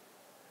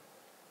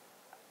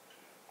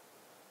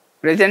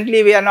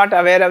 Presently, we are not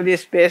aware of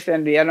this space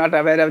and we are not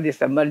aware of the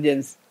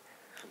submergence.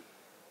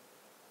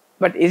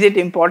 But is it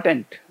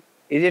important?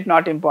 Is it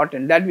not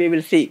important? That we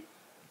will see.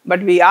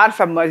 But we are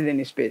submerged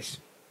in space.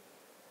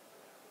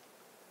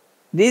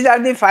 These are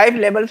the 5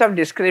 levels of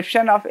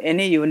description of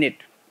any unit.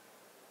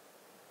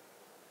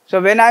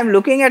 So when I am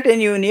looking at a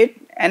unit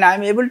and I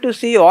am able to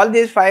see all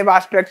these 5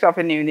 aspects of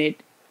a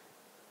unit,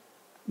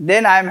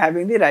 then I am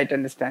having the right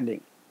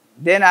understanding.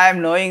 Then I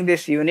am knowing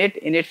this unit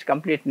in its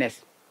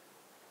completeness.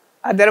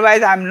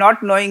 Otherwise, I am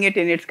not knowing it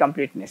in its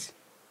completeness.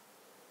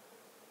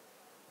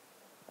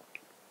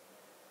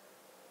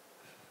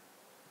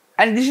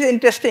 And this is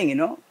interesting, you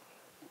know.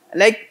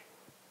 Like,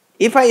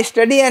 if I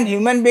study a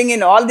human being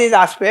in all these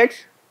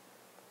aspects,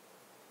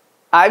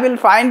 I will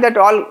find that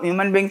all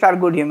human beings are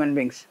good human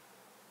beings.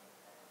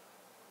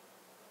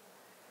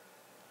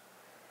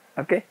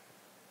 Okay?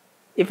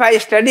 If I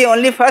study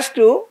only first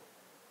 2,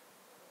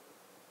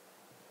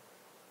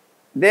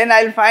 then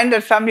I will find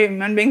that some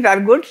human beings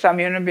are good, some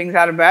human beings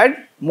are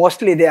bad,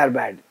 mostly they are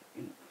bad.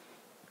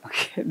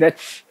 Okay,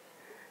 that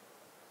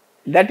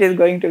is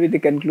going to be the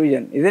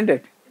conclusion, isn't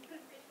it?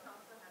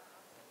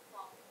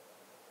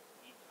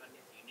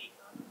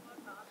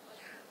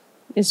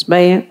 Yes,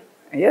 Bhaiya.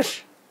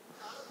 Yes.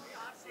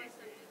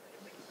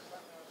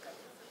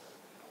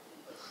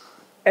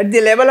 At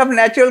the level of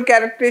natural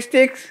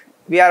characteristics,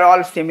 we are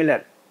all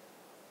similar.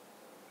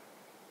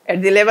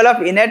 At the level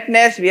of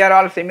inertness, we are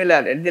all similar.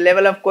 At the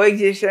level of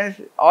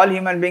coexistence, all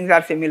human beings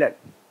are similar.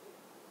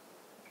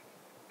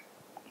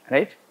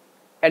 Right?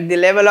 At the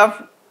level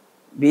of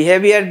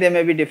behavior, they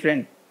may be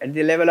different. At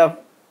the level of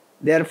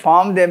their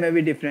form, they may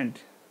be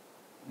different.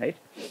 Right?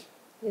 Yes.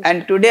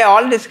 And today,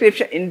 all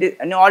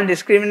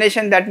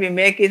discrimination that we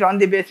make is on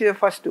the basis of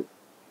first 2.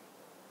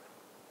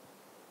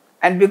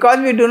 And because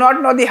we do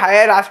not know the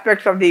higher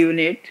aspects of the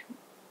unit,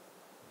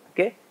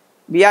 okay,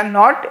 we are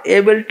not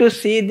able to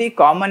see the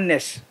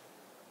commonness,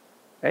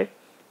 right?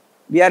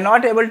 We are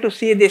not able to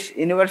see this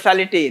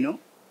universality, you know.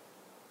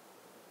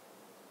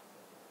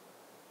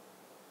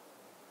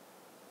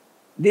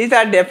 These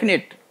are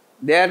definite,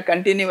 they are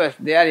continuous,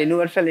 they are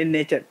universal in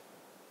nature.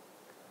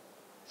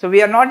 So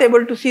we are not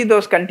able to see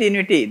those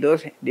continuity,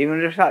 those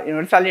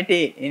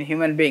universality in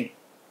human being,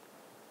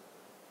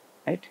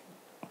 right?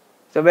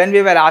 So when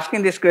we were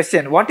asking this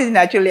question, what is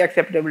naturally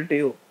acceptable to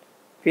you?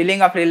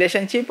 Feeling of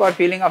relationship or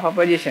feeling of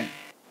opposition?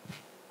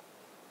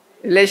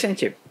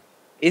 Relationship.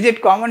 Is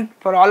it common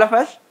for all of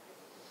us?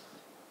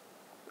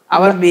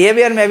 Our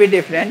behavior may be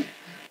different,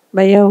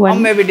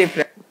 form may be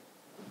different.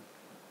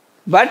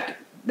 But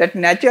that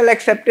natural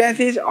acceptance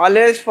is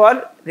always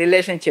for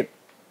relationship.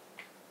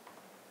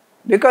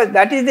 Because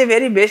that is the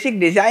very basic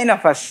design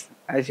of us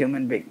as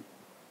human beings.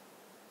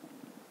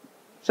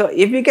 So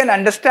if we can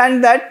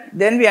understand that,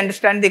 then we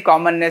understand the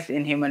commonness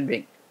in human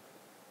being.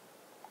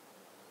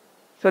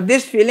 So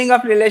this feeling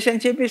of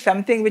relationship is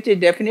something which is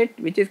definite,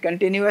 which is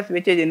continuous,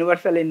 which is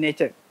universal in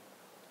nature.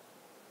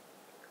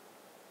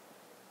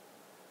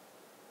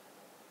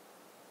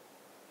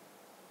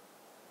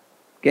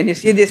 Can you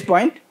see this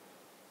point?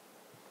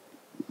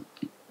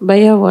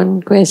 Bhaiya,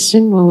 one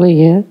question over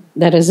here.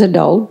 There is a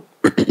doubt.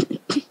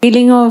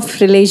 Feeling of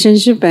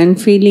relationship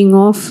and feeling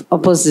of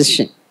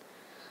opposition.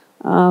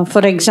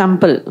 For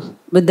example,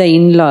 with the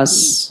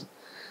in-laws.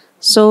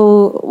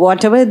 So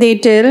whatever they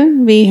tell,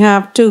 we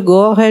have to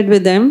go ahead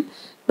with them,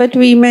 but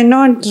we may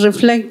not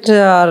reflect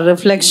our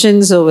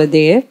reflections over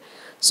there.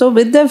 So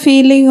with the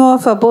feeling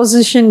of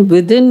opposition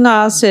within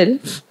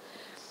ourselves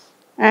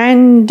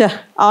and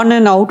on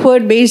an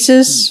outward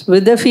basis,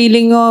 with the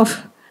feeling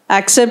of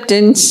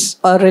acceptance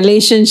or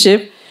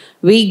relationship,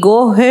 we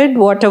go ahead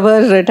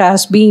whatever it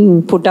has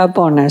been put up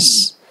on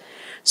us.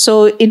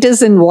 So it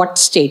is in what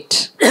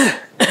state?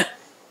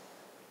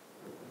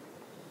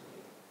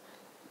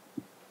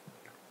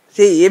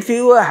 See, if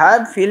you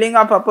have feeling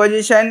of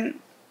opposition,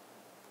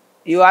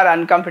 you are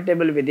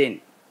uncomfortable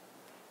within.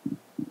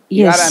 Yes.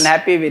 You are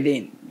unhappy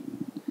within.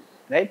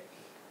 Right?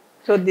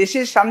 So this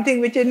is something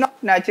which is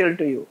not natural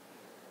to you.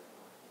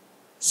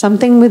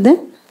 Something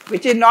within?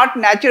 Which is not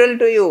natural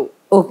to you.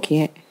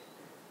 Okay.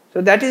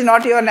 So that is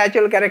not your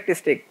natural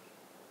characteristic.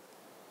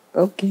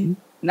 Okay.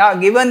 Now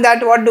given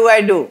that, what do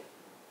I do?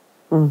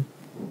 Mm.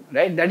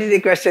 Right? That is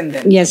the question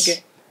then. Yes.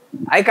 Okay?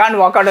 I can't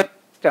walk out of the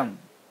system.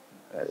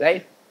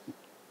 Right?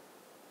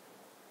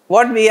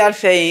 What we are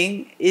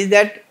saying is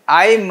that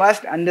I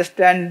must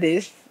understand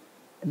this,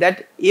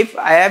 that if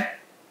I have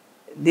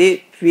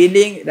the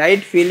feeling,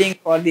 right feeling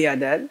for the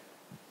other,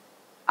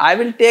 I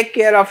will take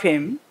care of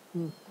him,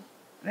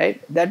 right?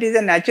 That is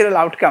a natural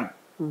outcome.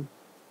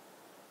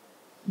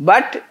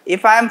 But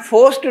if I am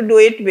forced to do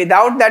it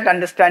without that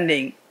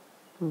understanding,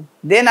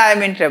 then I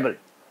am in trouble.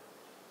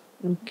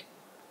 Okay.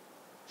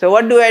 So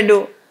what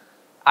do?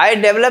 I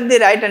develop the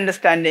right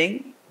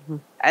understanding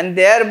and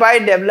thereby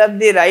develop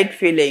the right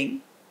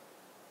feeling.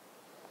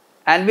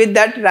 And with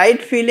that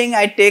right feeling,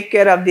 I take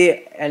care of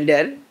the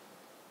elder,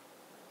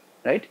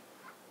 right?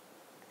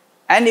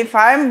 And if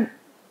I am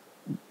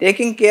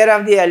taking care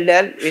of the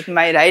elder with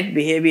my right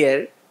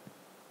behavior,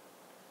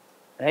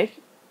 right?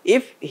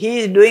 If he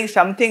is doing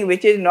something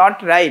which is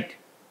not right,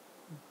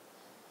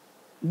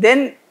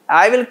 then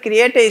I will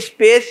create a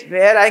space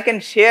where I can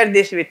share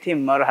this with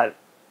him or her.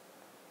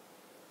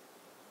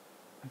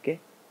 Okay?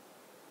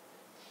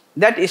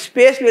 That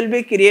space will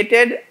be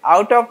created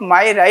out of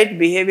my right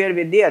behavior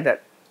with the other.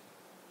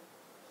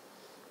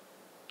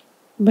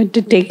 But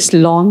it takes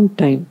long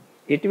time.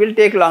 It will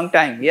take long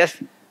time,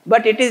 yes.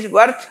 But it is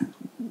worth.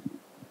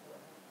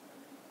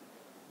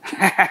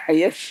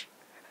 Yes.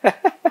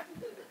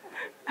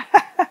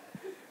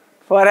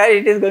 For her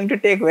it is going to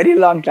take very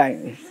long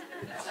time.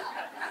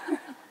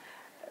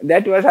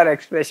 That was her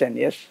expression,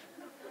 yes.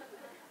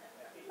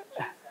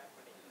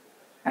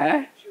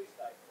 Huh?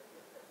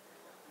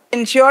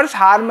 Ensures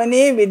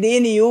harmony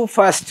within you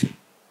first.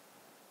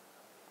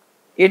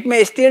 It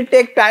may still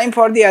take time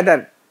for the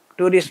other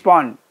to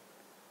respond.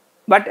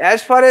 But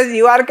as far as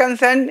you are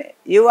concerned,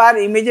 you are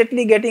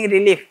immediately getting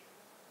relief.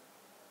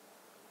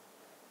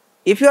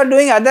 If you are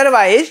doing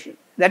otherwise,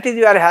 that is,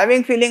 you are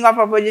having feeling of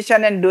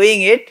opposition and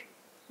doing it,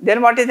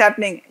 then what is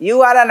happening?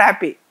 You are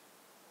unhappy.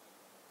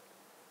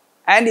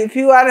 And if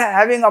you are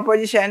having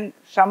opposition,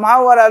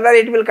 somehow or other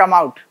it will come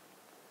out.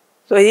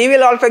 So he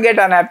will also get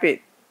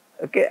unhappy.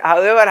 Okay,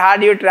 however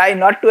hard you try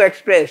not to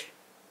express.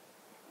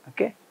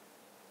 Okay.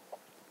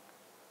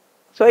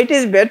 So it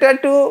is better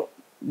to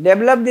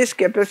develop this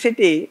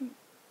capacity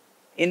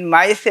in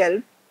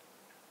myself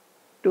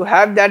to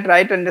have that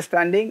right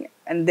understanding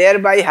and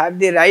thereby have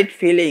the right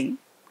feeling.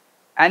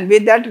 And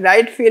with that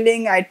right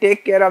feeling, I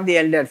take care of the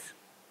elders.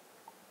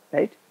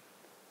 Right?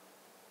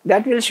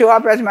 That will show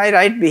up as my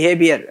right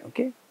behavior.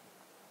 Okay?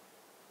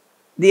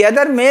 The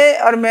other may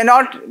or may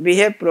not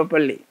behave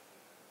properly.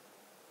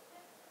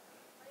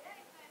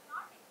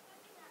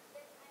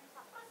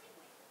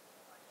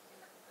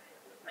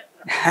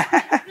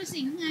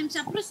 I'm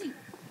suppressing.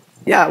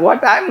 Yeah,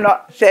 what I am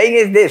not saying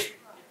is this.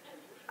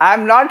 I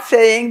am not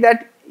saying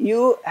that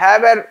you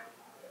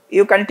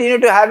continue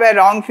to have a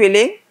wrong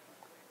feeling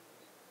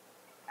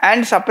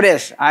and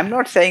suppress. I am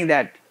not saying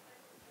that.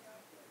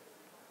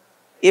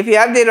 If you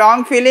have the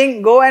wrong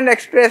feeling, go and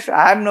express.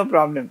 I have no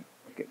problem.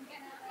 Okay.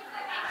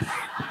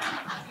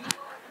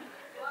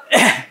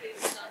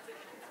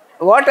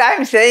 What I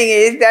am saying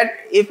is that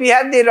if you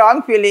have the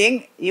wrong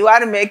feeling, you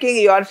are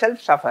making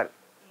yourself suffer.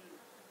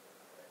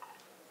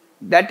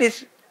 That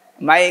is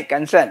my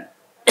concern.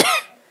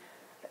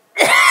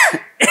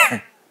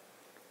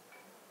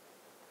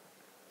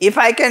 If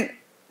I can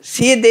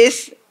see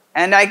this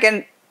and I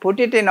can put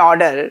it in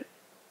order,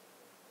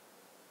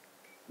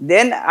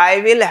 then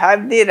I will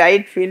have the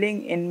right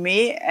feeling in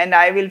me and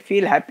I will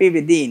feel happy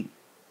within.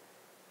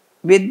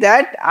 With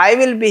that, I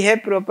will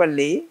behave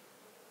properly.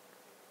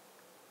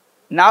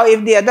 Now,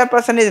 if the other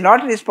person is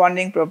not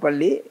responding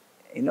properly,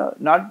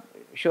 not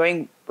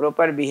showing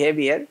proper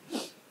behavior,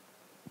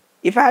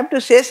 if I have to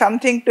say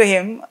something to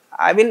him,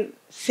 I will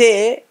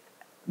say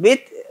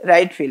with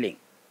right feeling.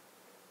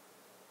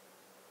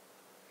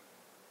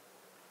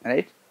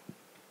 Right?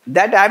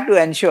 That I have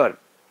to ensure.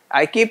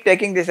 I keep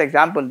taking this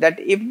example that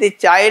if the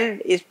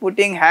child is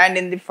putting hand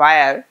in the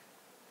fire,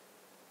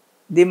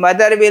 the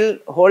mother will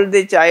hold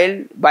the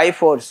child by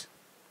force.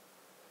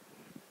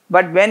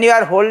 But when you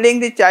are holding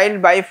the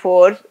child by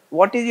force,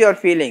 what is your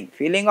feeling?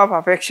 Feeling of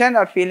affection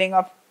or feeling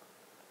of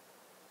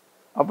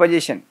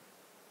opposition?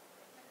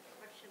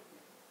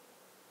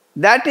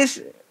 That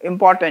is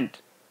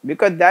important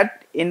because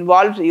that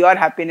involves your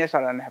happiness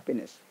or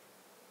unhappiness.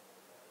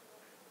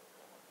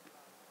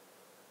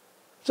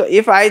 So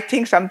if I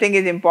think something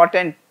is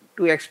important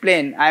to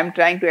explain, I am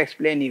trying to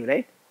explain you,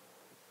 right?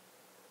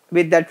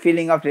 With that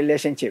feeling of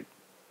relationship.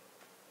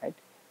 Right?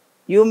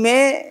 You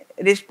may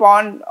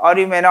respond or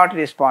you may not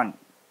respond.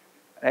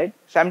 Right?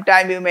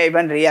 Sometimes you may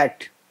even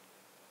react.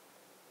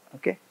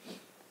 Okay?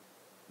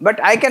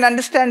 But I can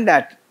understand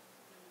that.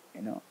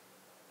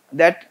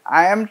 That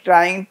I am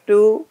trying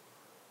to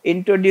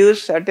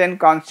introduce certain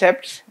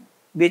concepts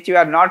which you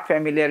are not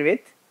familiar with,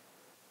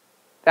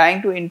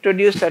 trying to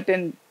introduce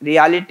certain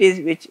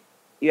realities which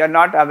you are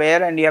not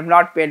aware and you have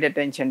not paid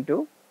attention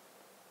to,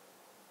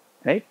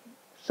 right?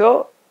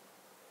 So,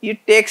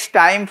 it takes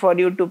time for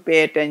you to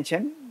pay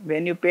attention.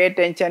 When you pay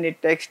attention,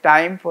 it takes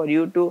time for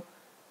you to,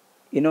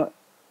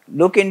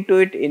 look into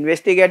it,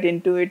 investigate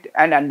into it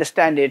and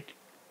understand it.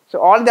 So,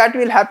 all that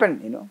will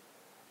happen,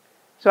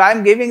 So, I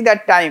am giving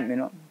that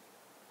time,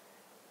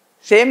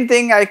 Same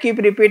thing I keep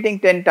repeating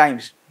 10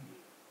 times.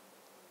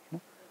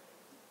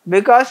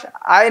 Because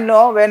I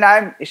know when I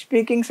am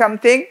speaking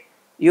something,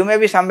 you may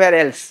be somewhere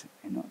else,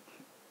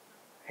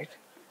 Right?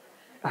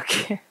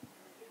 Okay.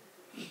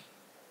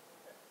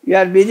 You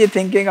are busy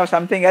thinking of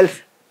something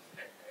else.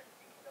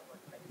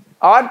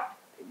 Or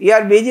you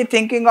are busy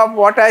thinking of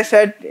what I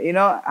said,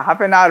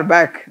 half an hour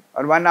back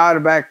or 1 hour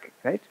back,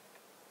 right?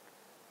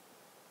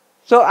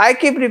 So I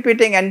keep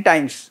repeating n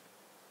times.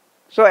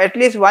 So at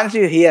least once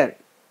you hear,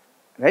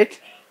 right?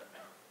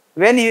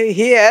 When you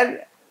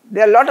hear,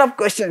 there are a lot of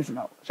questions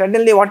now.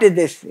 Suddenly, what is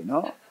this,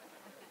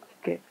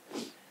 Okay.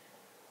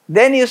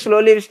 Then you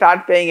slowly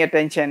start paying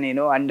attention,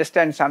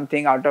 understand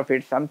something out of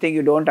it, something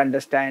you don't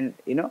understand,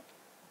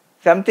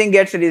 something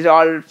gets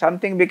resolved,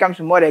 something becomes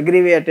more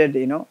aggravated,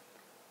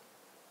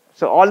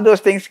 So all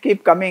those things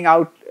keep coming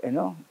out,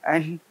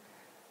 and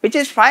which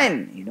is fine,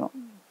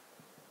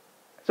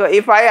 So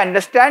if I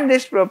understand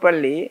this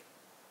properly,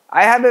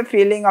 I have a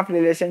feeling of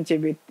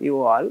relationship with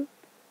you all.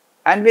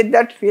 And with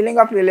that feeling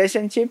of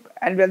relationship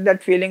and with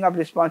that feeling of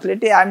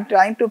responsibility, I am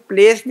trying to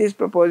place these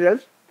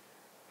proposals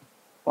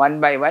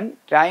one by one,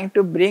 trying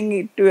to bring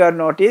it to your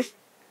notice,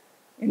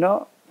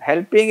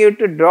 helping you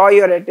to draw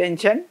your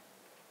attention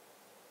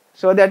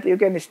so that you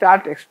can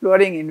start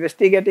exploring,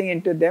 investigating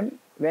into them.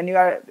 When you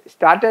are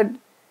started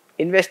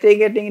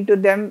investigating into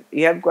them,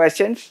 you have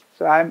questions.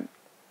 So I am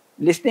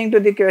listening to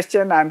the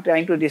question, I am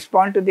trying to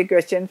respond to the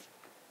questions.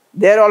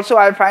 There also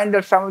I find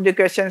that some of the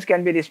questions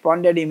can be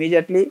responded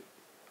immediately.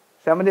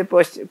 Some of the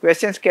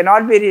questions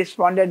cannot be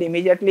responded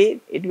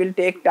immediately. It will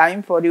take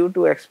time for you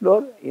to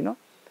explore,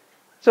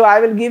 So I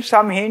will give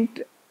some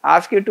hint,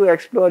 ask you to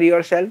explore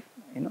yourself,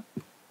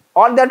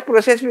 All that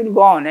process will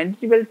go on and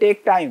it will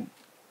take time.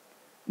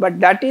 But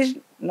that is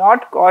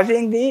not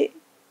causing the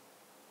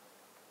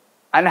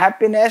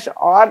unhappiness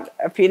or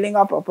a feeling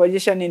of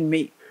opposition in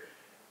me.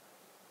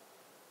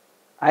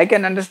 I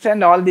can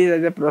understand all these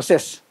as a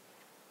process.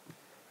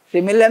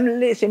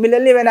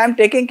 Similarly, when I am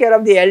taking care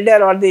of the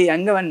elder or the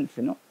younger ones,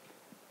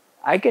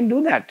 I can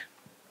do that.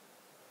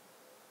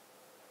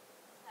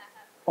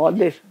 All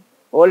these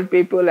old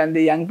people and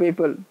the young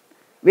people.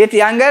 With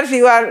youngers,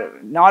 you are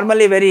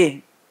normally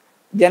very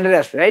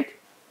generous, right?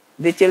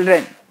 The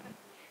children.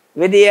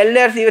 With the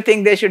elders, you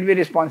think they should be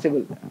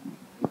responsible,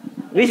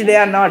 which they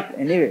are not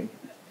anyway.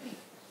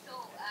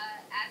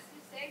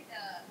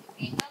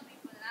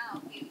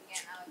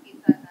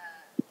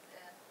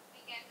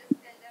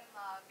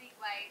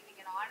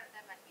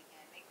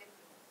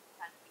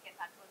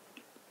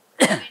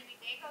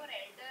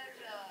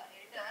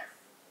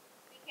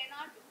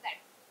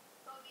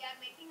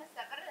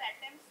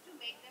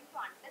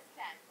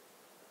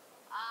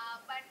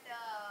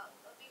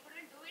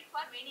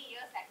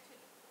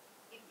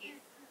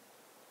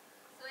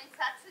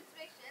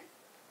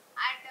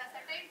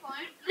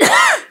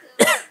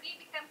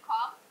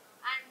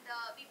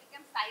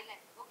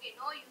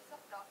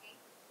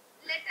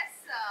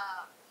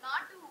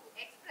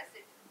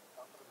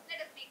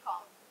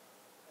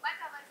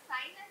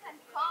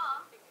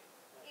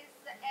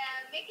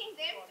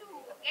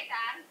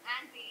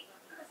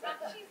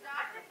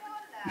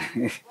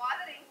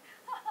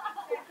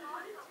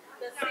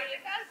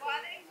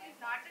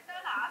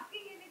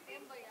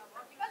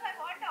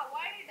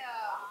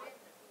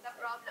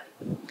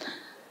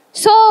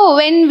 So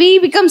when we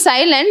become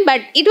silent,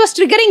 but it was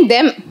triggering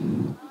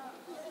them.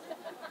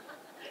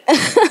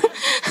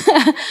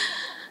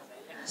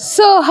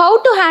 So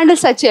how to handle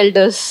such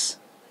elders?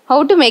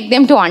 How to make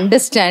them to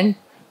understand?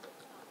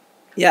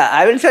 Yeah,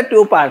 I will say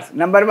two parts.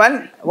 Number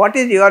one, what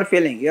is your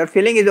feeling? Your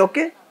feeling is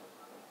okay?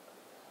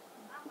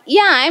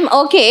 Yeah, I'm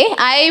okay.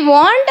 I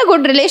want a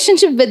good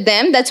relationship with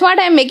them. That's what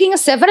I'm making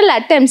several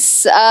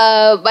attempts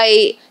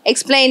by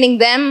explaining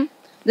them.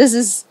 This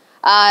is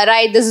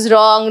right, this is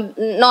wrong,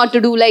 not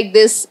to do like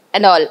this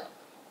and all.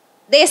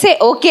 They say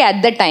okay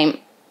at the time.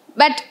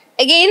 But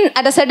again,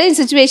 at a certain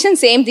situation,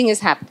 same thing is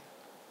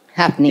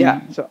happening.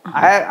 Yeah, so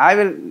I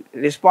will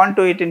respond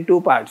to it in two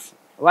parts.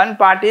 One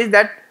part is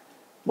that,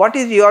 what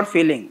is your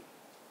feeling?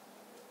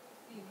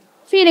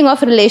 Feeling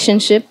of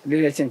relationship.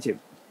 Relationship.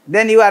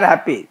 Then you are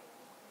happy.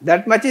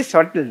 That much is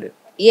settled.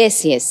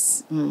 Yes,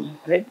 yes. Mm.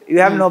 Right? You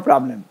have no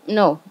problem.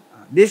 No.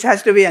 This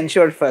has to be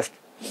ensured first.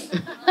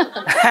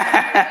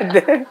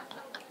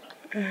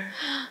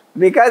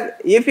 Because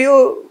if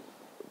you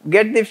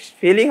get this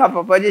feeling of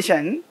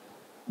opposition,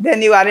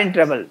 then you are in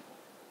trouble.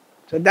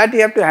 So that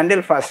you have to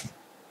handle first.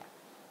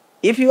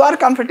 If you are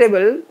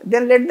comfortable,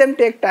 then let them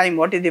take time.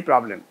 What is the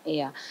problem?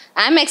 Yeah.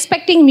 I'm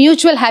expecting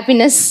mutual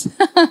happiness,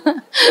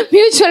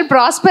 mutual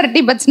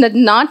prosperity, but it's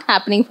not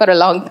happening for a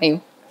long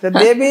time. So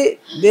they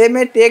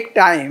may take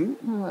time,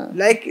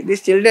 like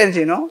these children,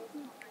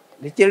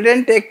 the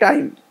children take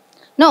time.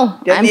 No,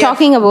 I'm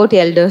talking about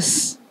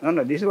elders.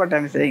 No, this is what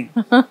I'm saying.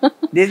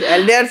 These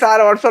elders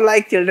are also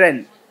like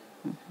children.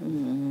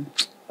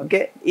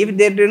 Okay, if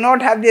they do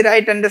not have the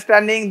right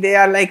understanding, they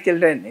are like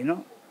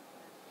children,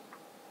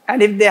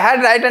 And if they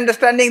had right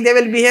understanding, they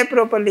will behave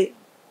properly.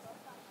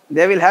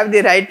 They will have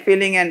the right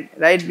feeling and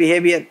right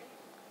behavior.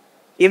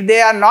 If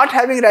they are not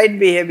having right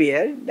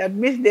behavior, that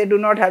means they do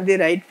not have the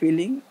right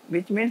feeling,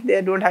 which means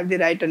they don't have the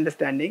right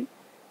understanding.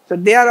 So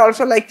they are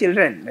also like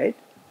children, right?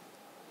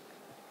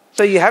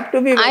 So you have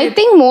to be I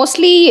think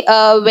mostly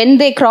when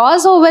they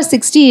cross over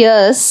 60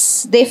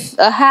 years, they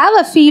have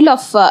a feel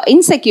of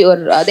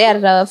insecure. They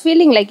are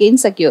feeling like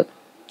insecure.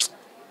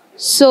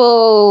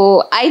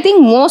 So I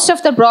think most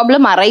of the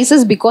problem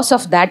arises because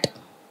of that.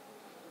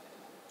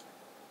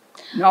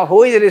 Now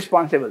who is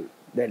responsible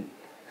then?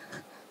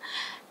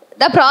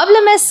 The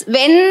problem is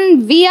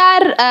when they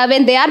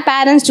are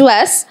parents to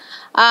us,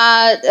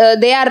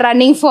 they are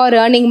running for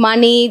earning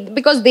money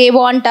because they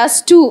want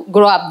us to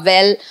grow up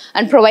well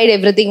and provide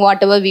everything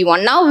whatever we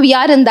want. Now we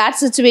are in that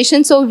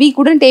situation, so we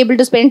couldn't able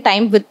to spend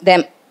time with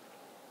them.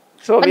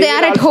 So but they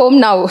are at home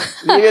now.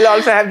 We will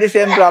also have the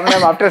same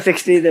problem after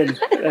 60 then.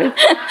 Right?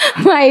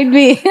 Might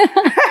be.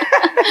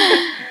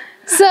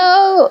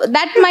 So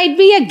that might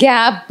be a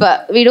gap.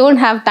 We don't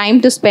have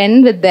time to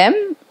spend with them.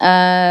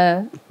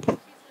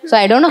 So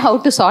I don't know how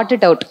to sort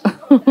it out.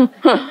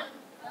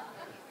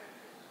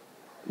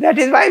 That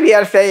is why we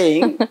are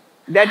saying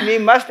that we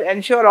must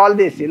ensure all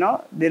this,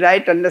 the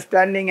right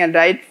understanding and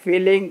right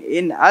feeling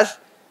in us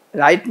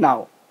right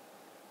now.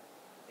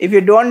 If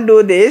you don't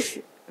do this,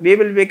 we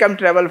will become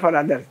trouble for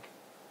others.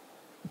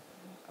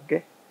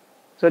 Okay?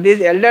 So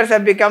these elders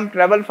have become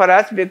trouble for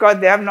us because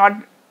they have not,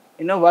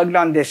 worked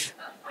on this.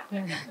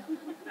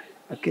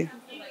 Okay?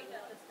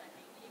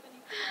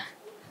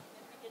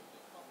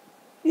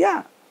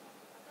 Yeah.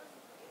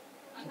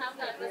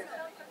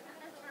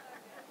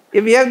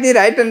 If we have the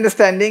right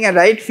understanding and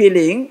right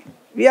feeling,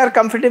 we are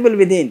comfortable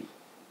within.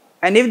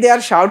 And if they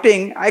are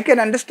shouting, I can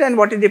understand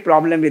what is the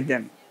problem with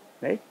them.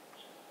 Right?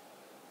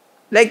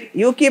 Like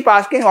you keep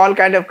asking all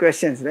kind of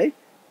questions, right?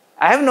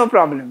 I have no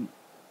problem.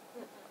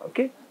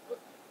 Okay?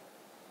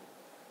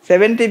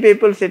 70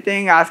 people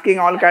sitting asking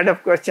all kind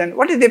of questions.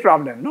 What is the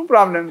problem? No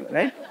problem,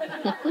 right?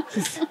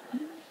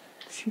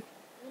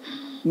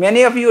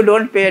 Many of you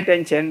don't pay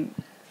attention.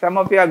 Some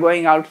of you are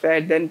going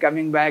outside, then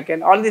coming back,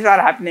 and all these are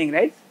happening,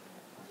 right?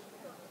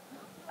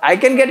 I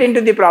can get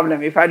into the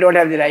problem if I don't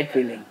have the right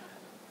feeling.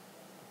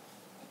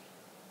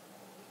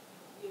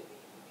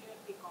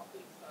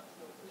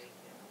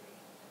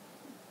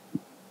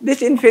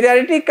 This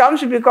inferiority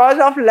comes because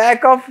of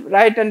lack of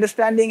right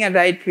understanding and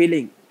right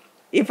feeling.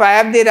 If I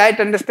have the right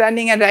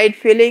understanding and right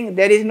feeling,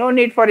 there is no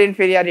need for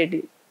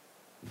inferiority.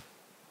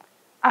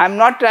 I am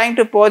not trying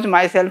to pose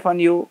myself on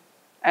you,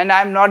 and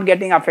I am not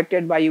getting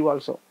affected by you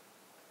also.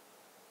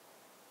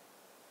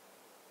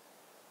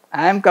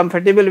 I am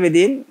comfortable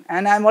within,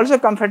 and I am also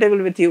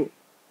comfortable with you.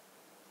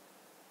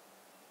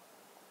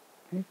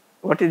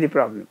 What is the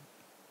problem?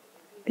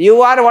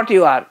 You are what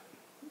you are.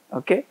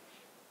 Okay?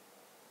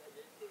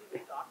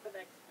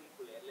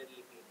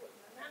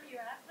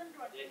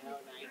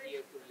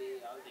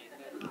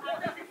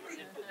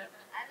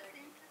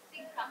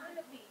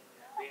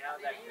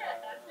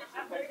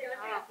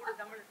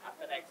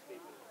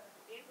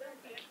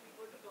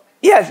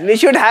 Yes, we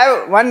should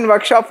have one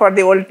workshop for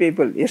the old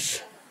people.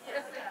 Yes.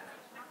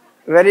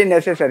 Very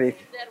necessary.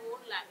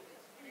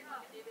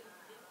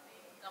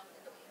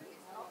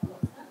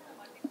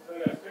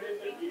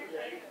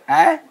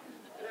 Eh?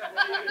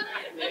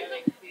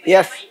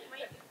 Yes.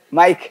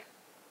 Mike.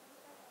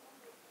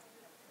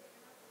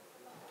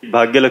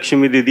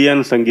 Bhagyalakshmi Didi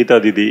and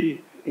Sangeeta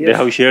Didi, they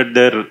have shared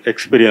their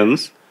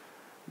experience.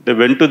 They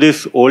went to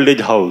this old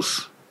age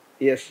house.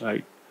 Yes.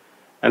 Right.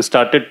 And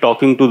started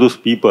talking to those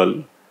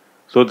people.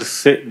 So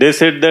they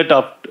said that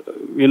after,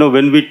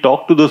 when we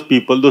talk to those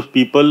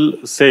people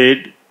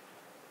said,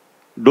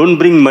 don't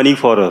bring money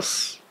for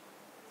us.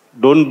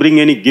 Don't bring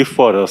any gift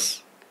for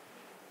us.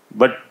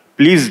 But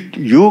please,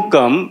 you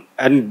come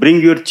and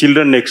bring your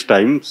children next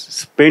time.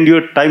 Spend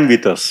your time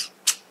with us.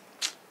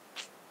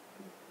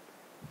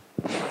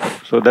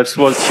 So that's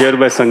what shared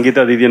by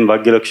Sangeeta Didi and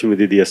Bhagyalakshmi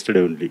Didi yesterday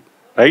only.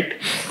 Right?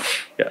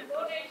 Yeah.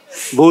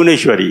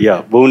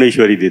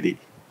 Bhuvaneshwari Didi.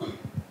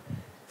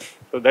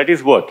 So that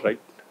is what, right?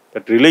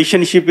 That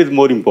relationship is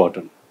more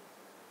important.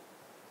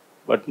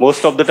 But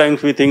most of the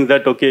times we think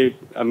that, okay,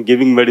 I'm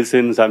giving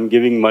medicines, I'm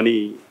giving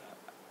money.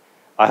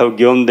 I have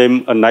given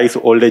them a nice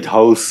old age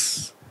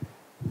house.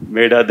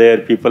 Maids are there,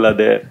 people are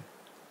there.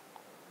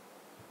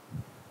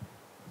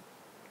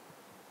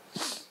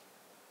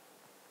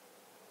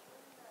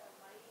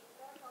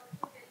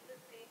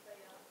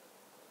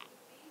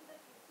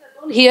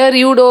 Here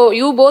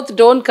you both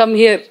don't come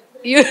here.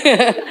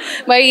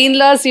 My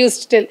in-laws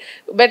used to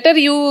tell, better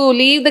you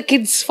leave the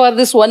kids for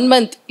this 1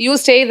 month. You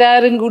stay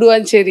there in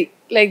Guduvancheri,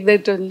 like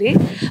that only.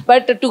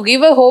 But to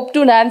give a hope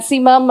to Nancy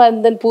ma'am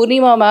and then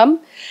Purnima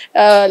ma'am,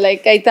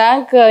 I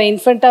thank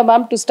Infanta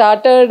ma'am to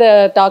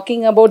started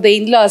talking about the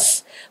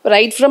in-laws.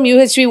 Right from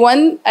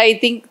UHV-I, I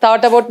think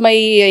thought about my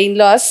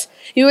in-laws.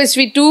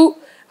 UHV-II,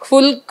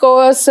 full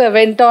course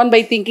went on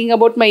by thinking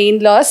about my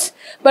in-laws.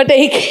 But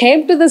I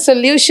came to the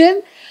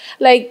solution,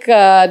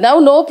 now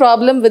no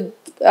problem with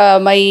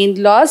my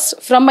in-laws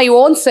from my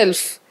own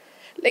self.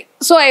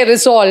 So I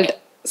resolved.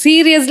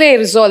 Seriously, I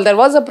resolved. There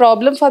was a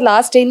problem for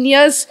last 10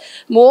 years,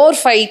 more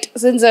fight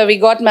since we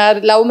got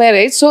love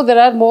marriage. So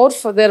there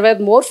were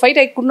more fight.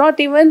 I could not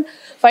even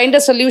find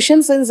a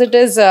solution since it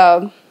is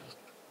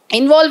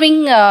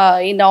involving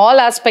in all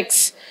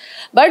aspects.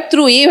 But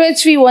through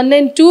UHV-I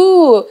and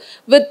II,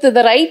 with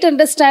the right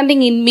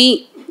understanding in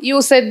me,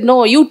 you said,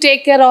 no, you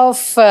take care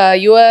of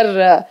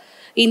your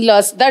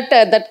in-laws.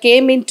 That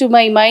came into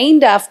my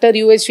mind after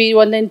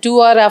UHV-I and II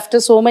or after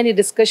so many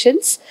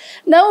discussions.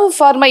 Now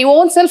for my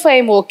own self, I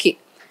am okay.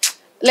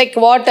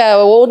 What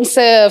own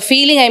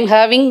feeling I am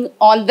having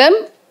on them,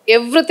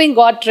 everything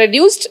got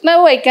reduced.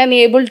 Now I can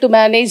able to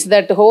manage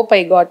that. Hope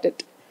I got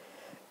it.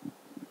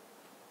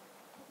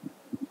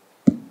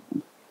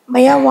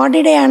 Maya, what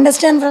did I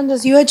understand from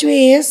this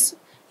UHV is,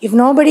 if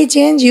nobody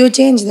change, you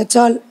change. That's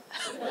all.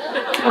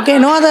 Okay,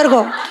 no other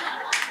go.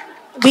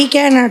 We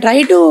can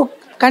try to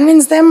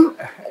convince them,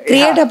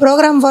 create a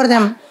program for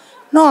them.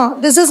 No,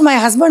 this is my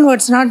husband's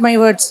words, not my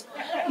words.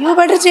 You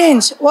better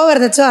change. Over,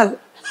 that's all.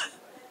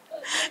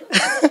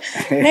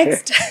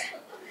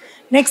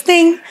 Next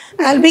thing,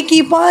 I'll be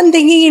keep on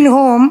thinking in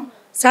home.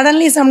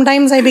 Suddenly,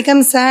 sometimes I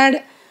become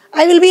sad.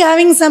 I will be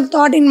having some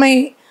thought in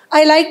my...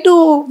 I like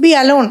to be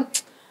alone.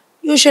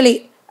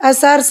 Usually, as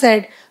sir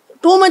said,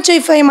 too much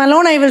if I am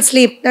alone, I will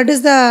sleep. That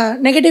is the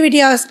negativity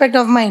aspect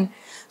of mine.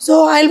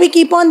 So, I'll be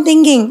keep on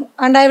thinking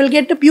and I will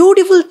get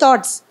beautiful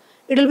thoughts.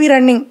 It will be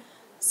running.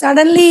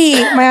 Suddenly,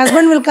 my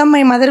husband will come,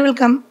 my mother will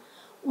come.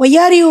 Why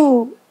are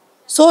you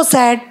so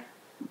sad?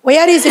 Why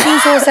are you sitting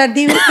so sad?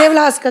 They will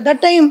ask.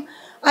 That time,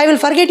 I will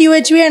forget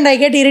UHV and I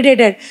get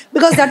irritated.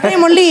 Because that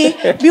time only,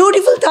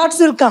 beautiful thoughts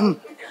will come.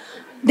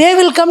 They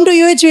will come to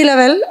UHV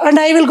level and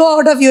I will go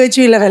out of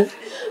UHV level.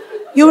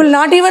 You will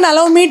not even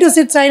allow me to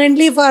sit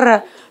silently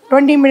for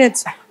 20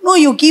 minutes. No,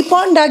 you keep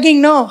on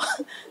talking, no.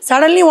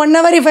 Suddenly 1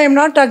 hour if I am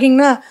not talking,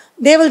 no,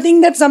 they will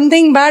think that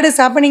something bad is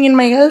happening in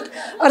my health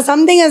or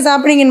something is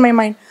happening in my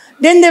mind.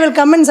 Then they will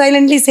come and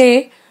silently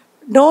say,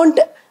 don't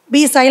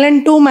be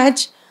silent too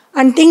much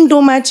and think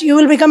too much, you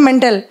will become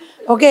mental.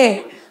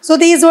 Okay. So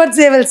these words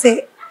they will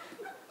say.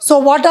 So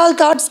what all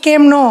thoughts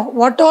came, no.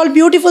 What all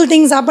beautiful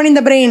things happen in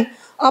the brain,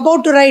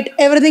 about to write,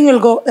 everything will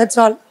go. That's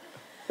all.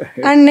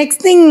 And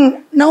next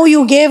thing, now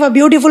you gave a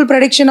beautiful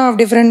prediction of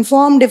different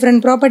form,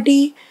 different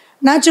property,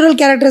 natural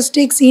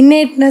characteristics,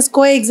 innateness,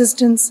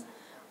 coexistence.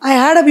 I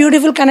had a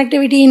beautiful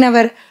connectivity in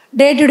our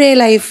day-to-day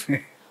life.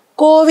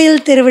 Kovil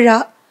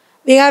Tiruvizha.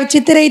 We have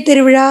Chittirai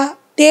Tiruvizha,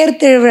 Ter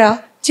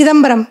Tiruvizha,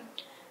 Chidambaram.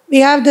 We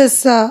have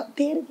this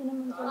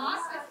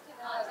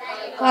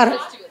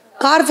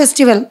car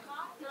festival.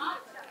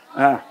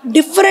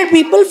 Different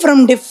people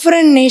from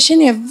different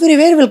nation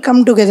everywhere will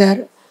come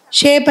together.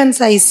 Shape and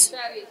size.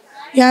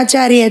 Yeah,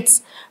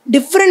 chariots.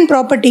 Different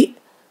property.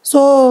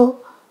 So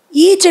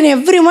each and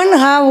everyone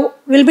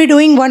will be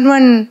doing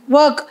one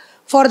work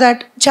for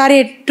that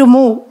chariot to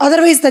move.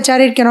 Otherwise the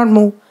chariot cannot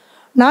move.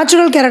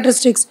 Natural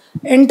characteristics.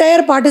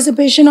 Entire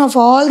participation of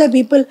all the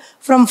people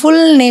from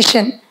full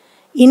nation.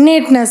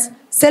 Innateness.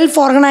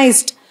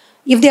 Self-organized.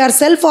 If they are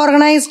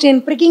self-organized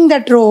in pricking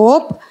that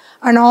rope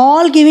and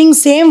all giving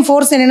same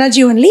force and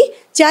energy only,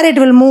 chariot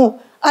will move.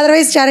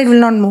 Otherwise chariot will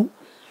not move.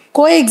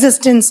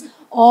 Coexistence.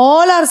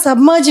 All are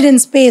submerged in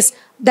space.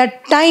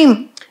 That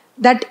time,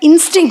 that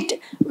instinct,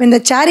 when the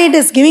chariot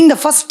is giving the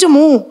first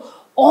move,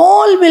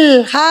 all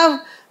will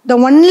have the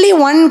only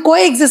one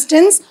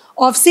coexistence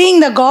of seeing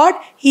the God.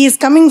 He is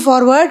coming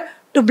forward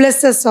to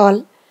bless us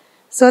all.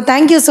 So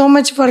thank you so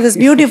much for this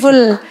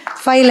beautiful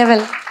 5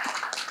 level.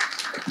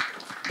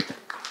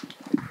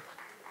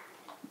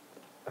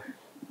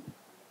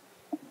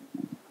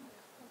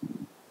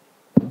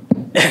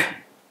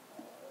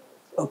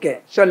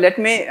 Okay, so let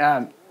me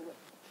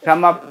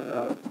sum up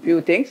a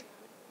few things.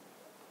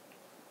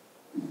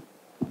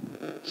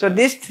 So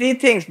these 3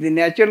 things, the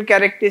natural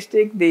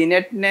characteristic, the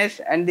innateness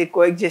and the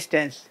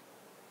coexistence,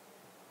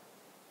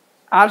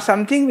 are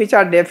something which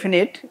are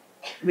definite,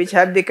 which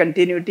have the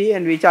continuity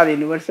and which are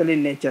universal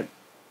in nature.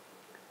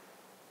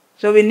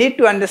 So we need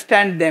to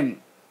understand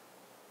them.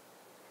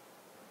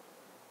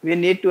 We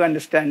need to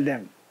understand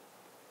them.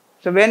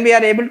 So when we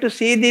are able to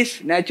see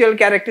this natural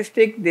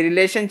characteristic, the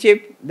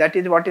relationship, that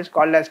is what is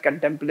called as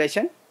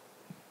contemplation.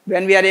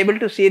 When we are able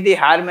to see the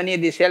harmony,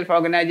 the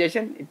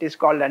self-organization, it is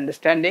called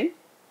understanding.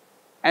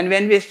 And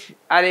when we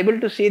are able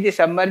to see the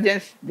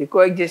submergence, the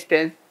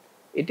coexistence,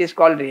 it is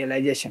called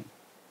realization.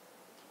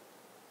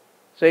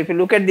 So if you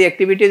look at the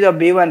activities of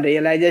B1,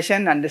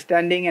 realization,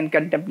 understanding and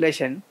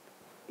contemplation,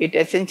 it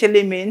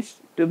essentially means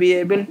to be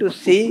able to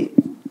see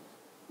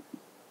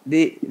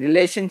the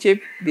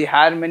relationship, the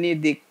harmony,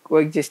 the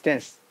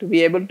coexistence, to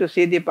be able to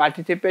see the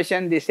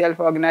participation, the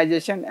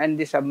self-organization and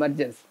the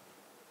submergence.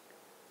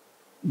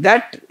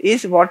 That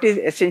is what is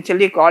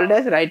essentially called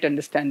as right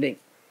understanding.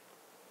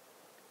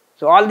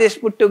 So all this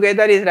put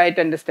together is right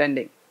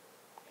understanding.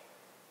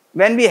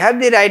 When we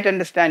have the right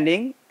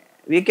understanding,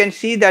 we can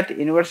see that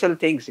universal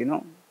things,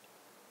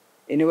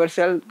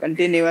 universal,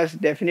 continuous,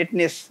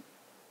 definiteness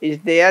is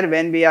there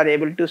when we are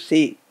able to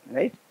see,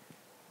 right?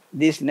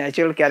 This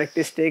natural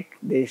characteristic,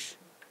 this,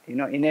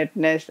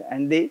 innateness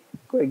and the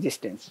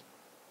coexistence.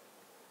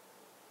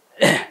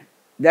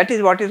 That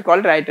is what is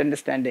called right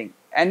understanding.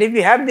 And if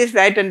we have this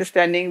right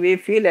understanding, we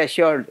feel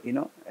assured,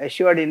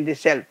 assured in the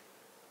self.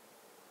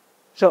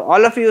 So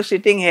all of you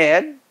sitting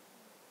here,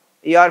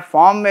 your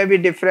form may be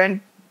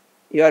different,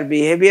 your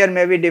behavior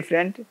may be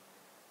different,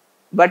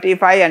 but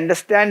if I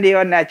understand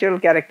your natural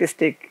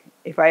characteristic,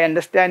 if I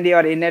understand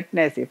your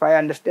innateness, if I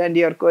understand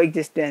your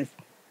coexistence,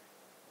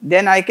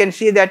 then I can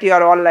see that you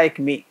are all like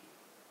me.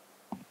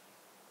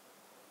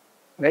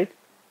 Right?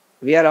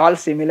 We are all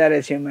similar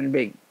as human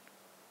beings.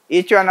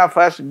 Each one of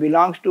us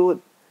belongs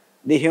to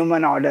the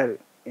human order,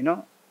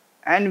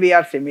 and we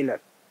are similar.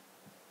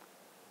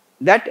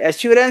 That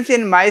assurance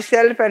in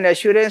myself and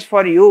assurance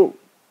for you,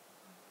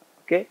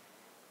 okay,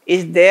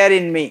 is there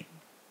in me.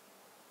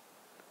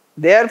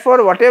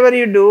 Therefore, whatever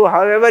you do,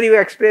 however you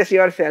express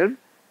yourself,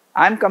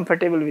 I am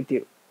comfortable with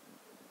you.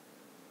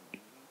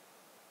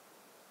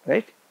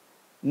 Right?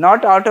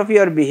 Not out of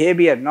your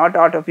behavior, not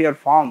out of your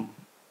form,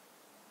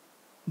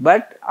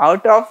 but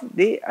out of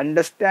the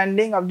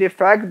understanding of the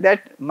fact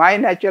that my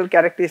natural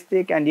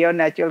characteristic and your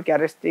natural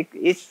characteristic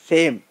is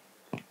same.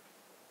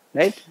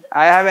 Right?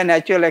 I have a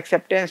natural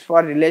acceptance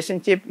for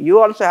relationship,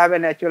 you also have a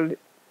natural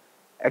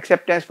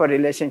acceptance for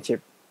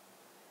relationship.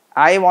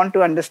 I want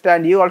to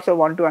understand, you also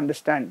want to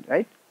understand,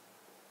 right?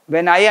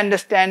 When I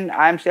understand,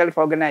 I am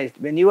self-organized.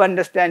 When you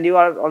understand, you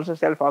are also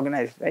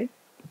self-organized, right?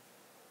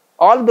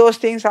 All those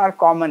things are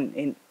common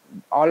in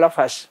all of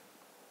us.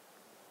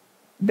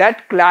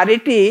 That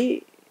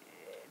clarity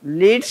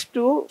leads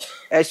to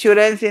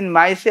assurance in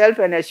myself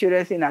and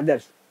assurance in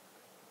others.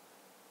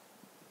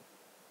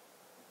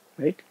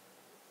 Right?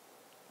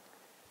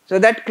 So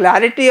that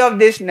clarity of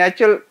this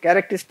natural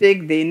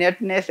characteristic, the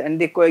innateness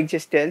and the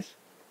coexistence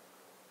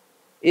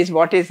is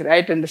what is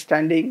right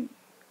understanding,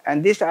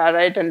 and this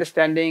right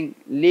understanding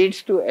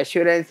leads to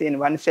assurance in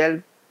oneself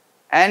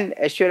and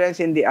assurance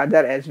in the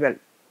other as well.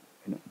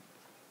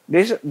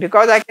 This,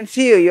 because I can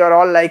see you, you are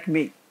all like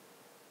me.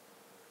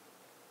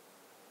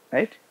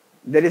 Right?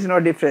 There is no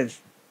difference.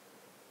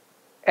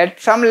 At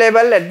some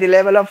level, at the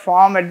level of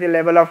form, at the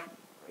level of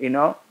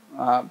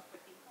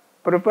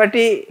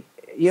property,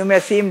 you may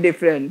seem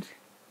different.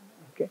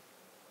 Okay?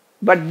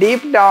 But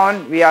deep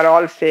down, we are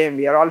all same,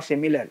 we are all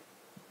similar.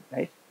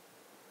 Right?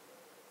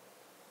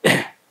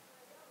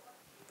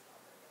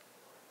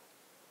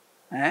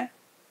 Eh?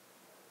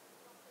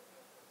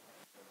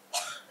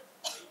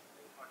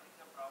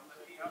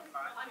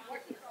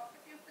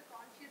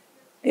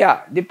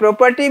 Yeah, the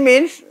property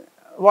means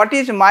what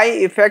is my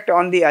effect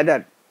on the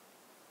other.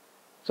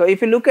 So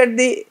if you look at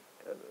the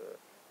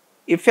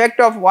effect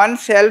of one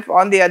self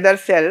on the other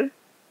self,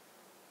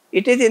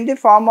 it is in the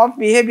form of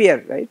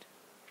behavior, right?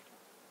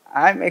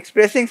 I am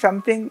expressing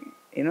something,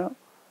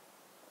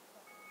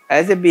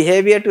 as a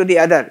behavior to the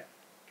other.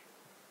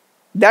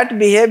 That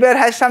behavior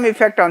has some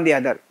effect on the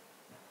other.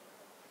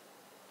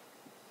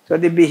 So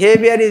the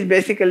behavior is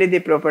basically the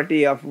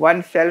property of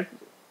one self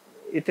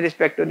with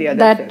respect to the other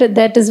self.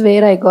 That is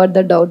where I got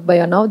the doubt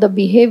by now. The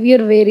behavior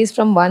varies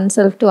from one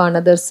self to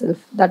another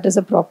self. That is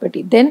a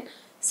property. Then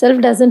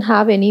self doesn't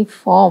have any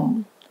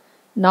form.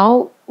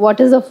 Now, what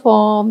is the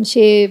form,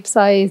 shape,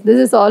 size? This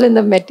is all in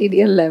the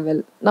material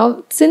level.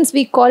 Now, since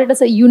we call it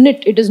as a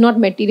unit, it is not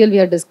material we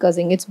are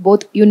discussing. It's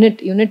both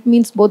unit. Unit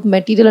means both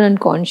material and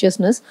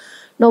consciousness.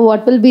 Now,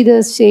 what will be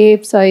the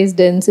shape, size,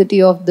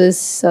 density of this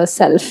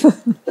self?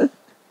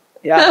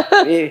 Yeah,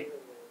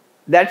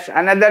 that's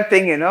another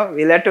thing,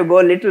 we'll have to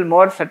go a little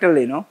more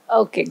subtle,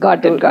 Okay,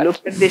 got it.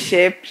 Look at the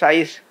shape,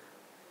 size.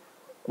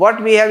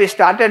 What we have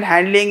started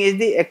handling is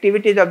the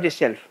activities of the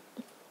self.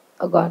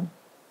 Oh God.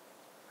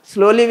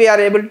 Slowly we are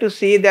able to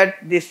see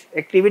that this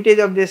activities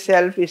of the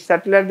self is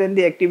subtler than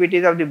the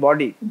activities of the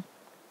body.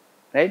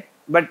 Right?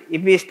 But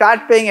if we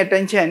start paying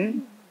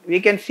attention, we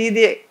can see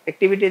the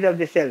activities of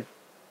the self.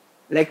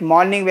 Like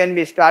morning when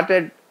we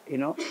started,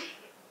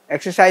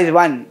 exercise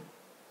 1.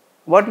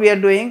 What we are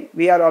doing?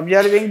 We are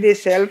observing the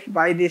self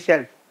by the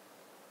self.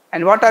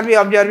 And what are we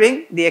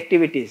observing? The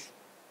activities.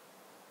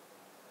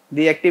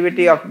 The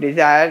activity of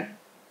desire,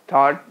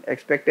 thought,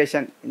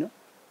 expectation,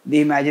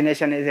 the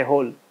imagination as a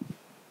whole.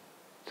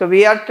 So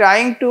we are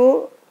trying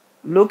to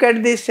look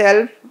at the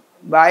self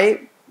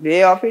by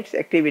way of its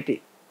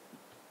activity.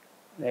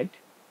 Right?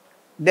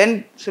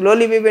 Then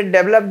slowly we will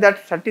develop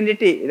that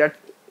subtlety, that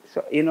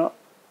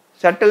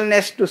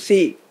subtleness to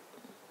see.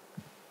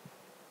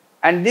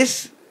 And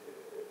this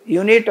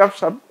unit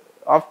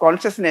of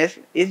consciousness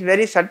is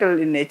very subtle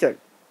in nature.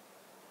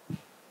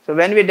 So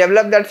when we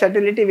develop that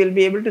subtlety, we will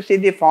be able to see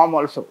the form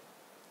also.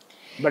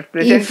 But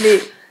presently,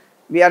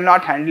 we are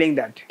not handling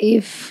that.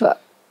 It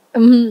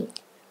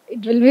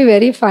will be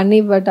very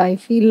funny, but I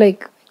feel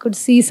like I could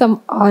see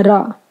some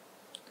aura.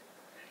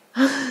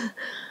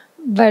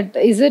 But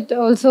is it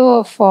also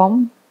a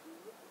form?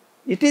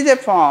 It is a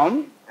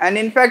form, and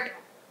in fact,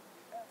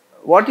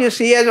 what you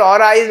see as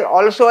aura is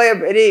also a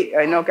very,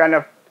 kind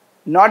of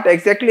not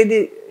exactly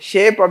the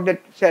shape of the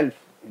self.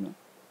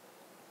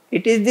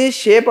 It is the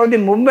shape of the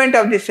movement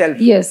of the self.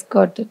 Yes,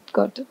 got it.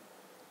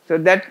 So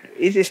that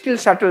is still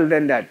subtle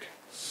than that.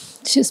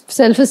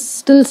 Self is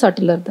still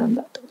subtler than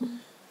that.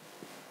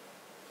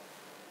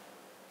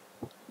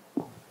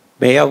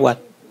 May I have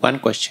one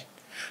question?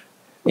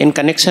 In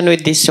connection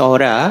with this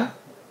aura,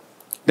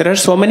 there are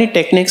so many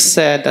techniques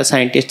the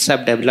scientists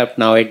have developed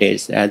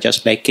nowadays,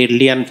 just like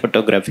Kirlian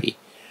photography.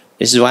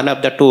 This is one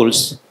of the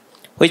tools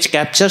which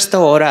captures the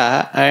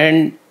aura,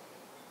 and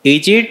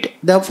is it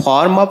the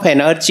form of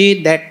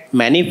energy that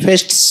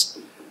manifests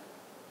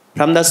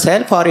from the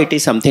self, or it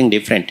is something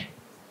different?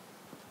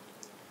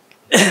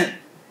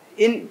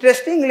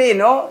 Interestingly,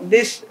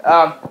 this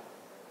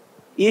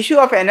issue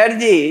of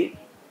energy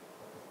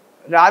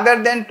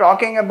rather than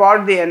talking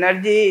about the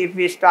energy, if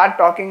we start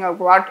talking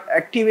about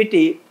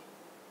activity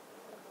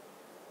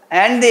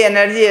and the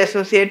energy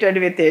associated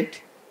with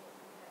it,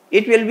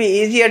 it will be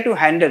easier to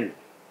handle.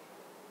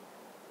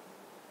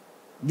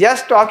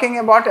 Just talking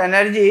about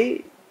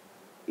energy,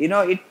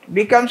 it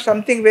becomes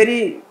something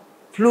very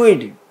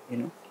fluid,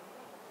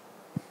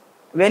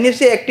 When you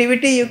say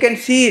activity, you can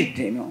see it,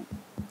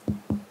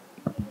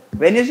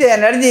 When you say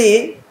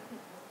energy,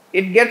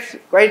 it gets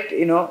quite,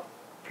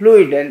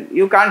 fluid and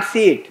you can't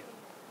see it.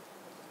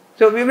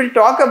 So we will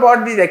talk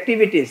about these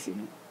activities,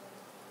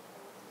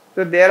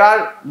 So there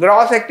are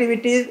gross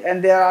activities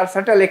and there are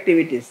subtle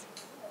activities.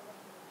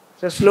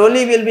 So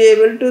slowly we'll be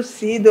able to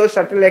see those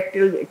subtle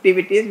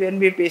activities when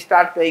we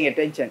start paying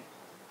attention.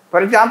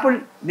 For example,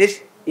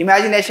 this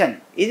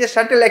imagination is a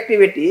subtle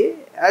activity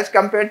as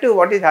compared to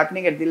what is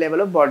happening at the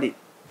level of body.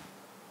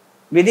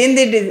 Within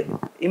the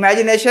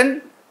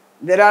imagination,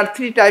 there are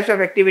three types of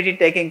activity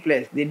taking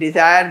place: the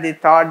desire, the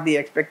thought, the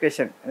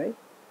expectation. Right?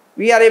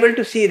 We are able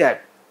to see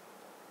that.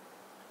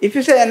 If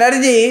you say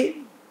energy,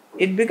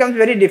 it becomes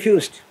very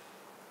diffused.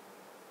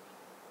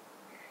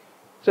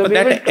 So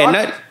that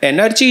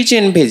energy is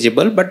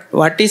invisible, but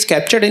what is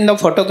captured in the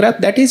photograph,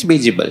 that is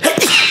visible.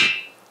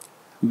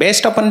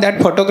 Based upon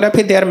that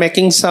photography, they are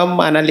making some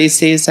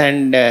analysis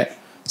and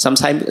some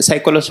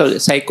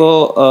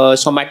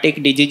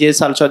psychosomatic diseases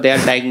also they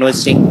are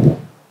diagnosing.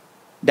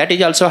 That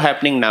is also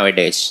happening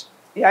nowadays.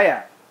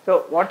 Yeah.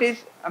 So what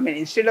is,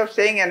 instead of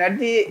saying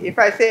energy, if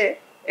I say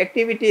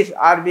activities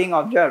are being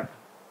observed,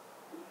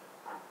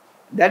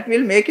 that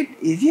will make it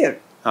easier.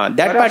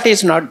 That part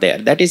is not there.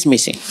 That is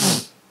missing.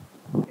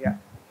 Yeah.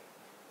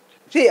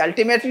 See,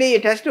 ultimately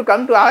it has to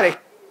come to our.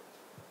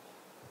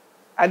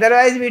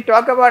 Otherwise, we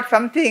talk about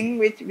something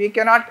which we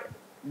cannot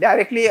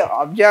directly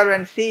observe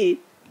and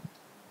see,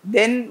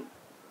 then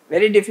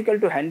very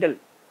difficult to handle.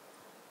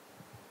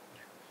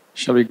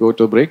 Shall we go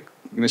to a break,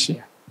 Ganesh?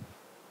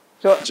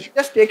 So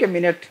just take a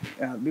minute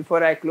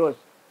before I close.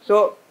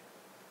 So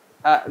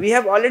we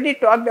have already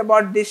talked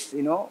about this,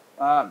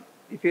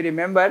 if you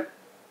remember,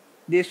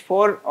 these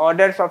four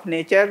orders of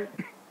nature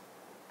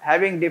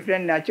having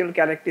different natural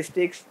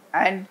characteristics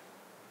and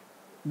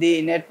the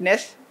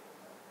innateness.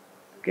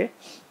 Okay.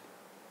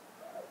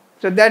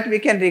 So that we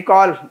can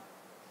recall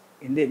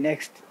in the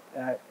next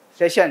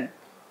session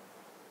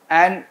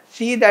and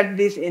see that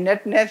this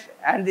innateness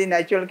and the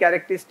natural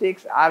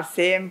characteristics are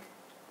same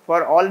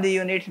for all the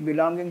units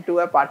belonging to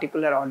a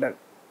particular order,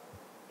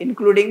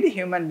 including the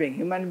human being.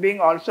 Human being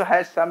also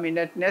has some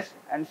innateness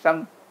and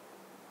some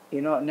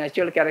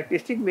natural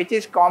characteristic which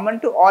is common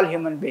to all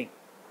human beings.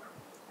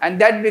 And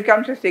that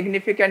becomes a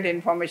significant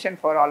information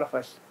for all of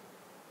us.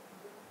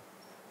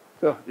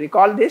 So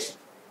recall this.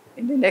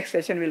 In the next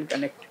session we'll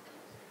connect.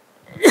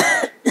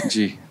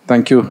 Ji,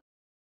 thank you,